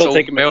Go on, was I'll all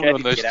take a melting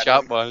on machete this to get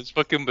out chat, man. It's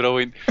fucking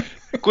brilliant.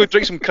 Go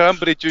drink some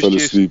cranberry juice, Fell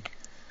Chase. asleep.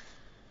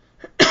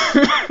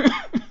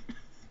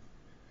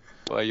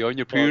 Why, are you on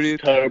your That's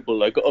period?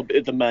 terrible. I got a bit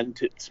of the man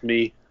tits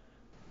me.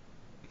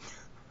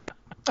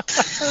 I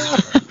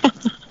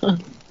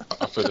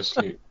fell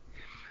asleep.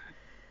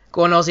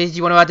 Go on, Ozzy. Do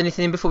you want to add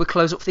anything in before we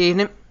close up for the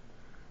evening?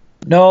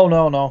 No,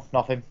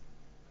 nothing.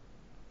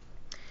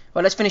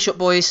 Well, let's finish up,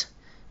 boys.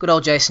 Good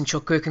old Jason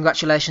Chukwu.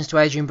 Congratulations to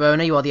Adrian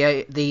Broner. You are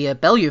the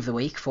Bellew of the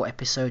week for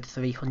episode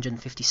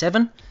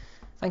 357.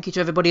 Thank you to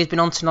everybody who's been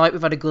on tonight.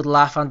 We've had a good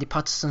laugh. Andy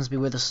Patterson's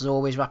been with us as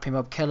always. Rapping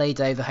Rob Kelly,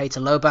 Dave the Hater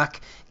Lowback,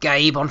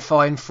 Gabe on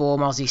fine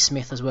form, Ozzy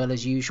Smith as well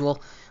as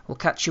usual. We'll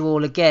catch you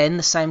all again,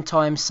 the same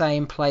time,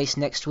 same place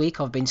next week.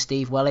 I've been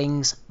Steve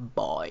Wellings.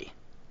 Bye.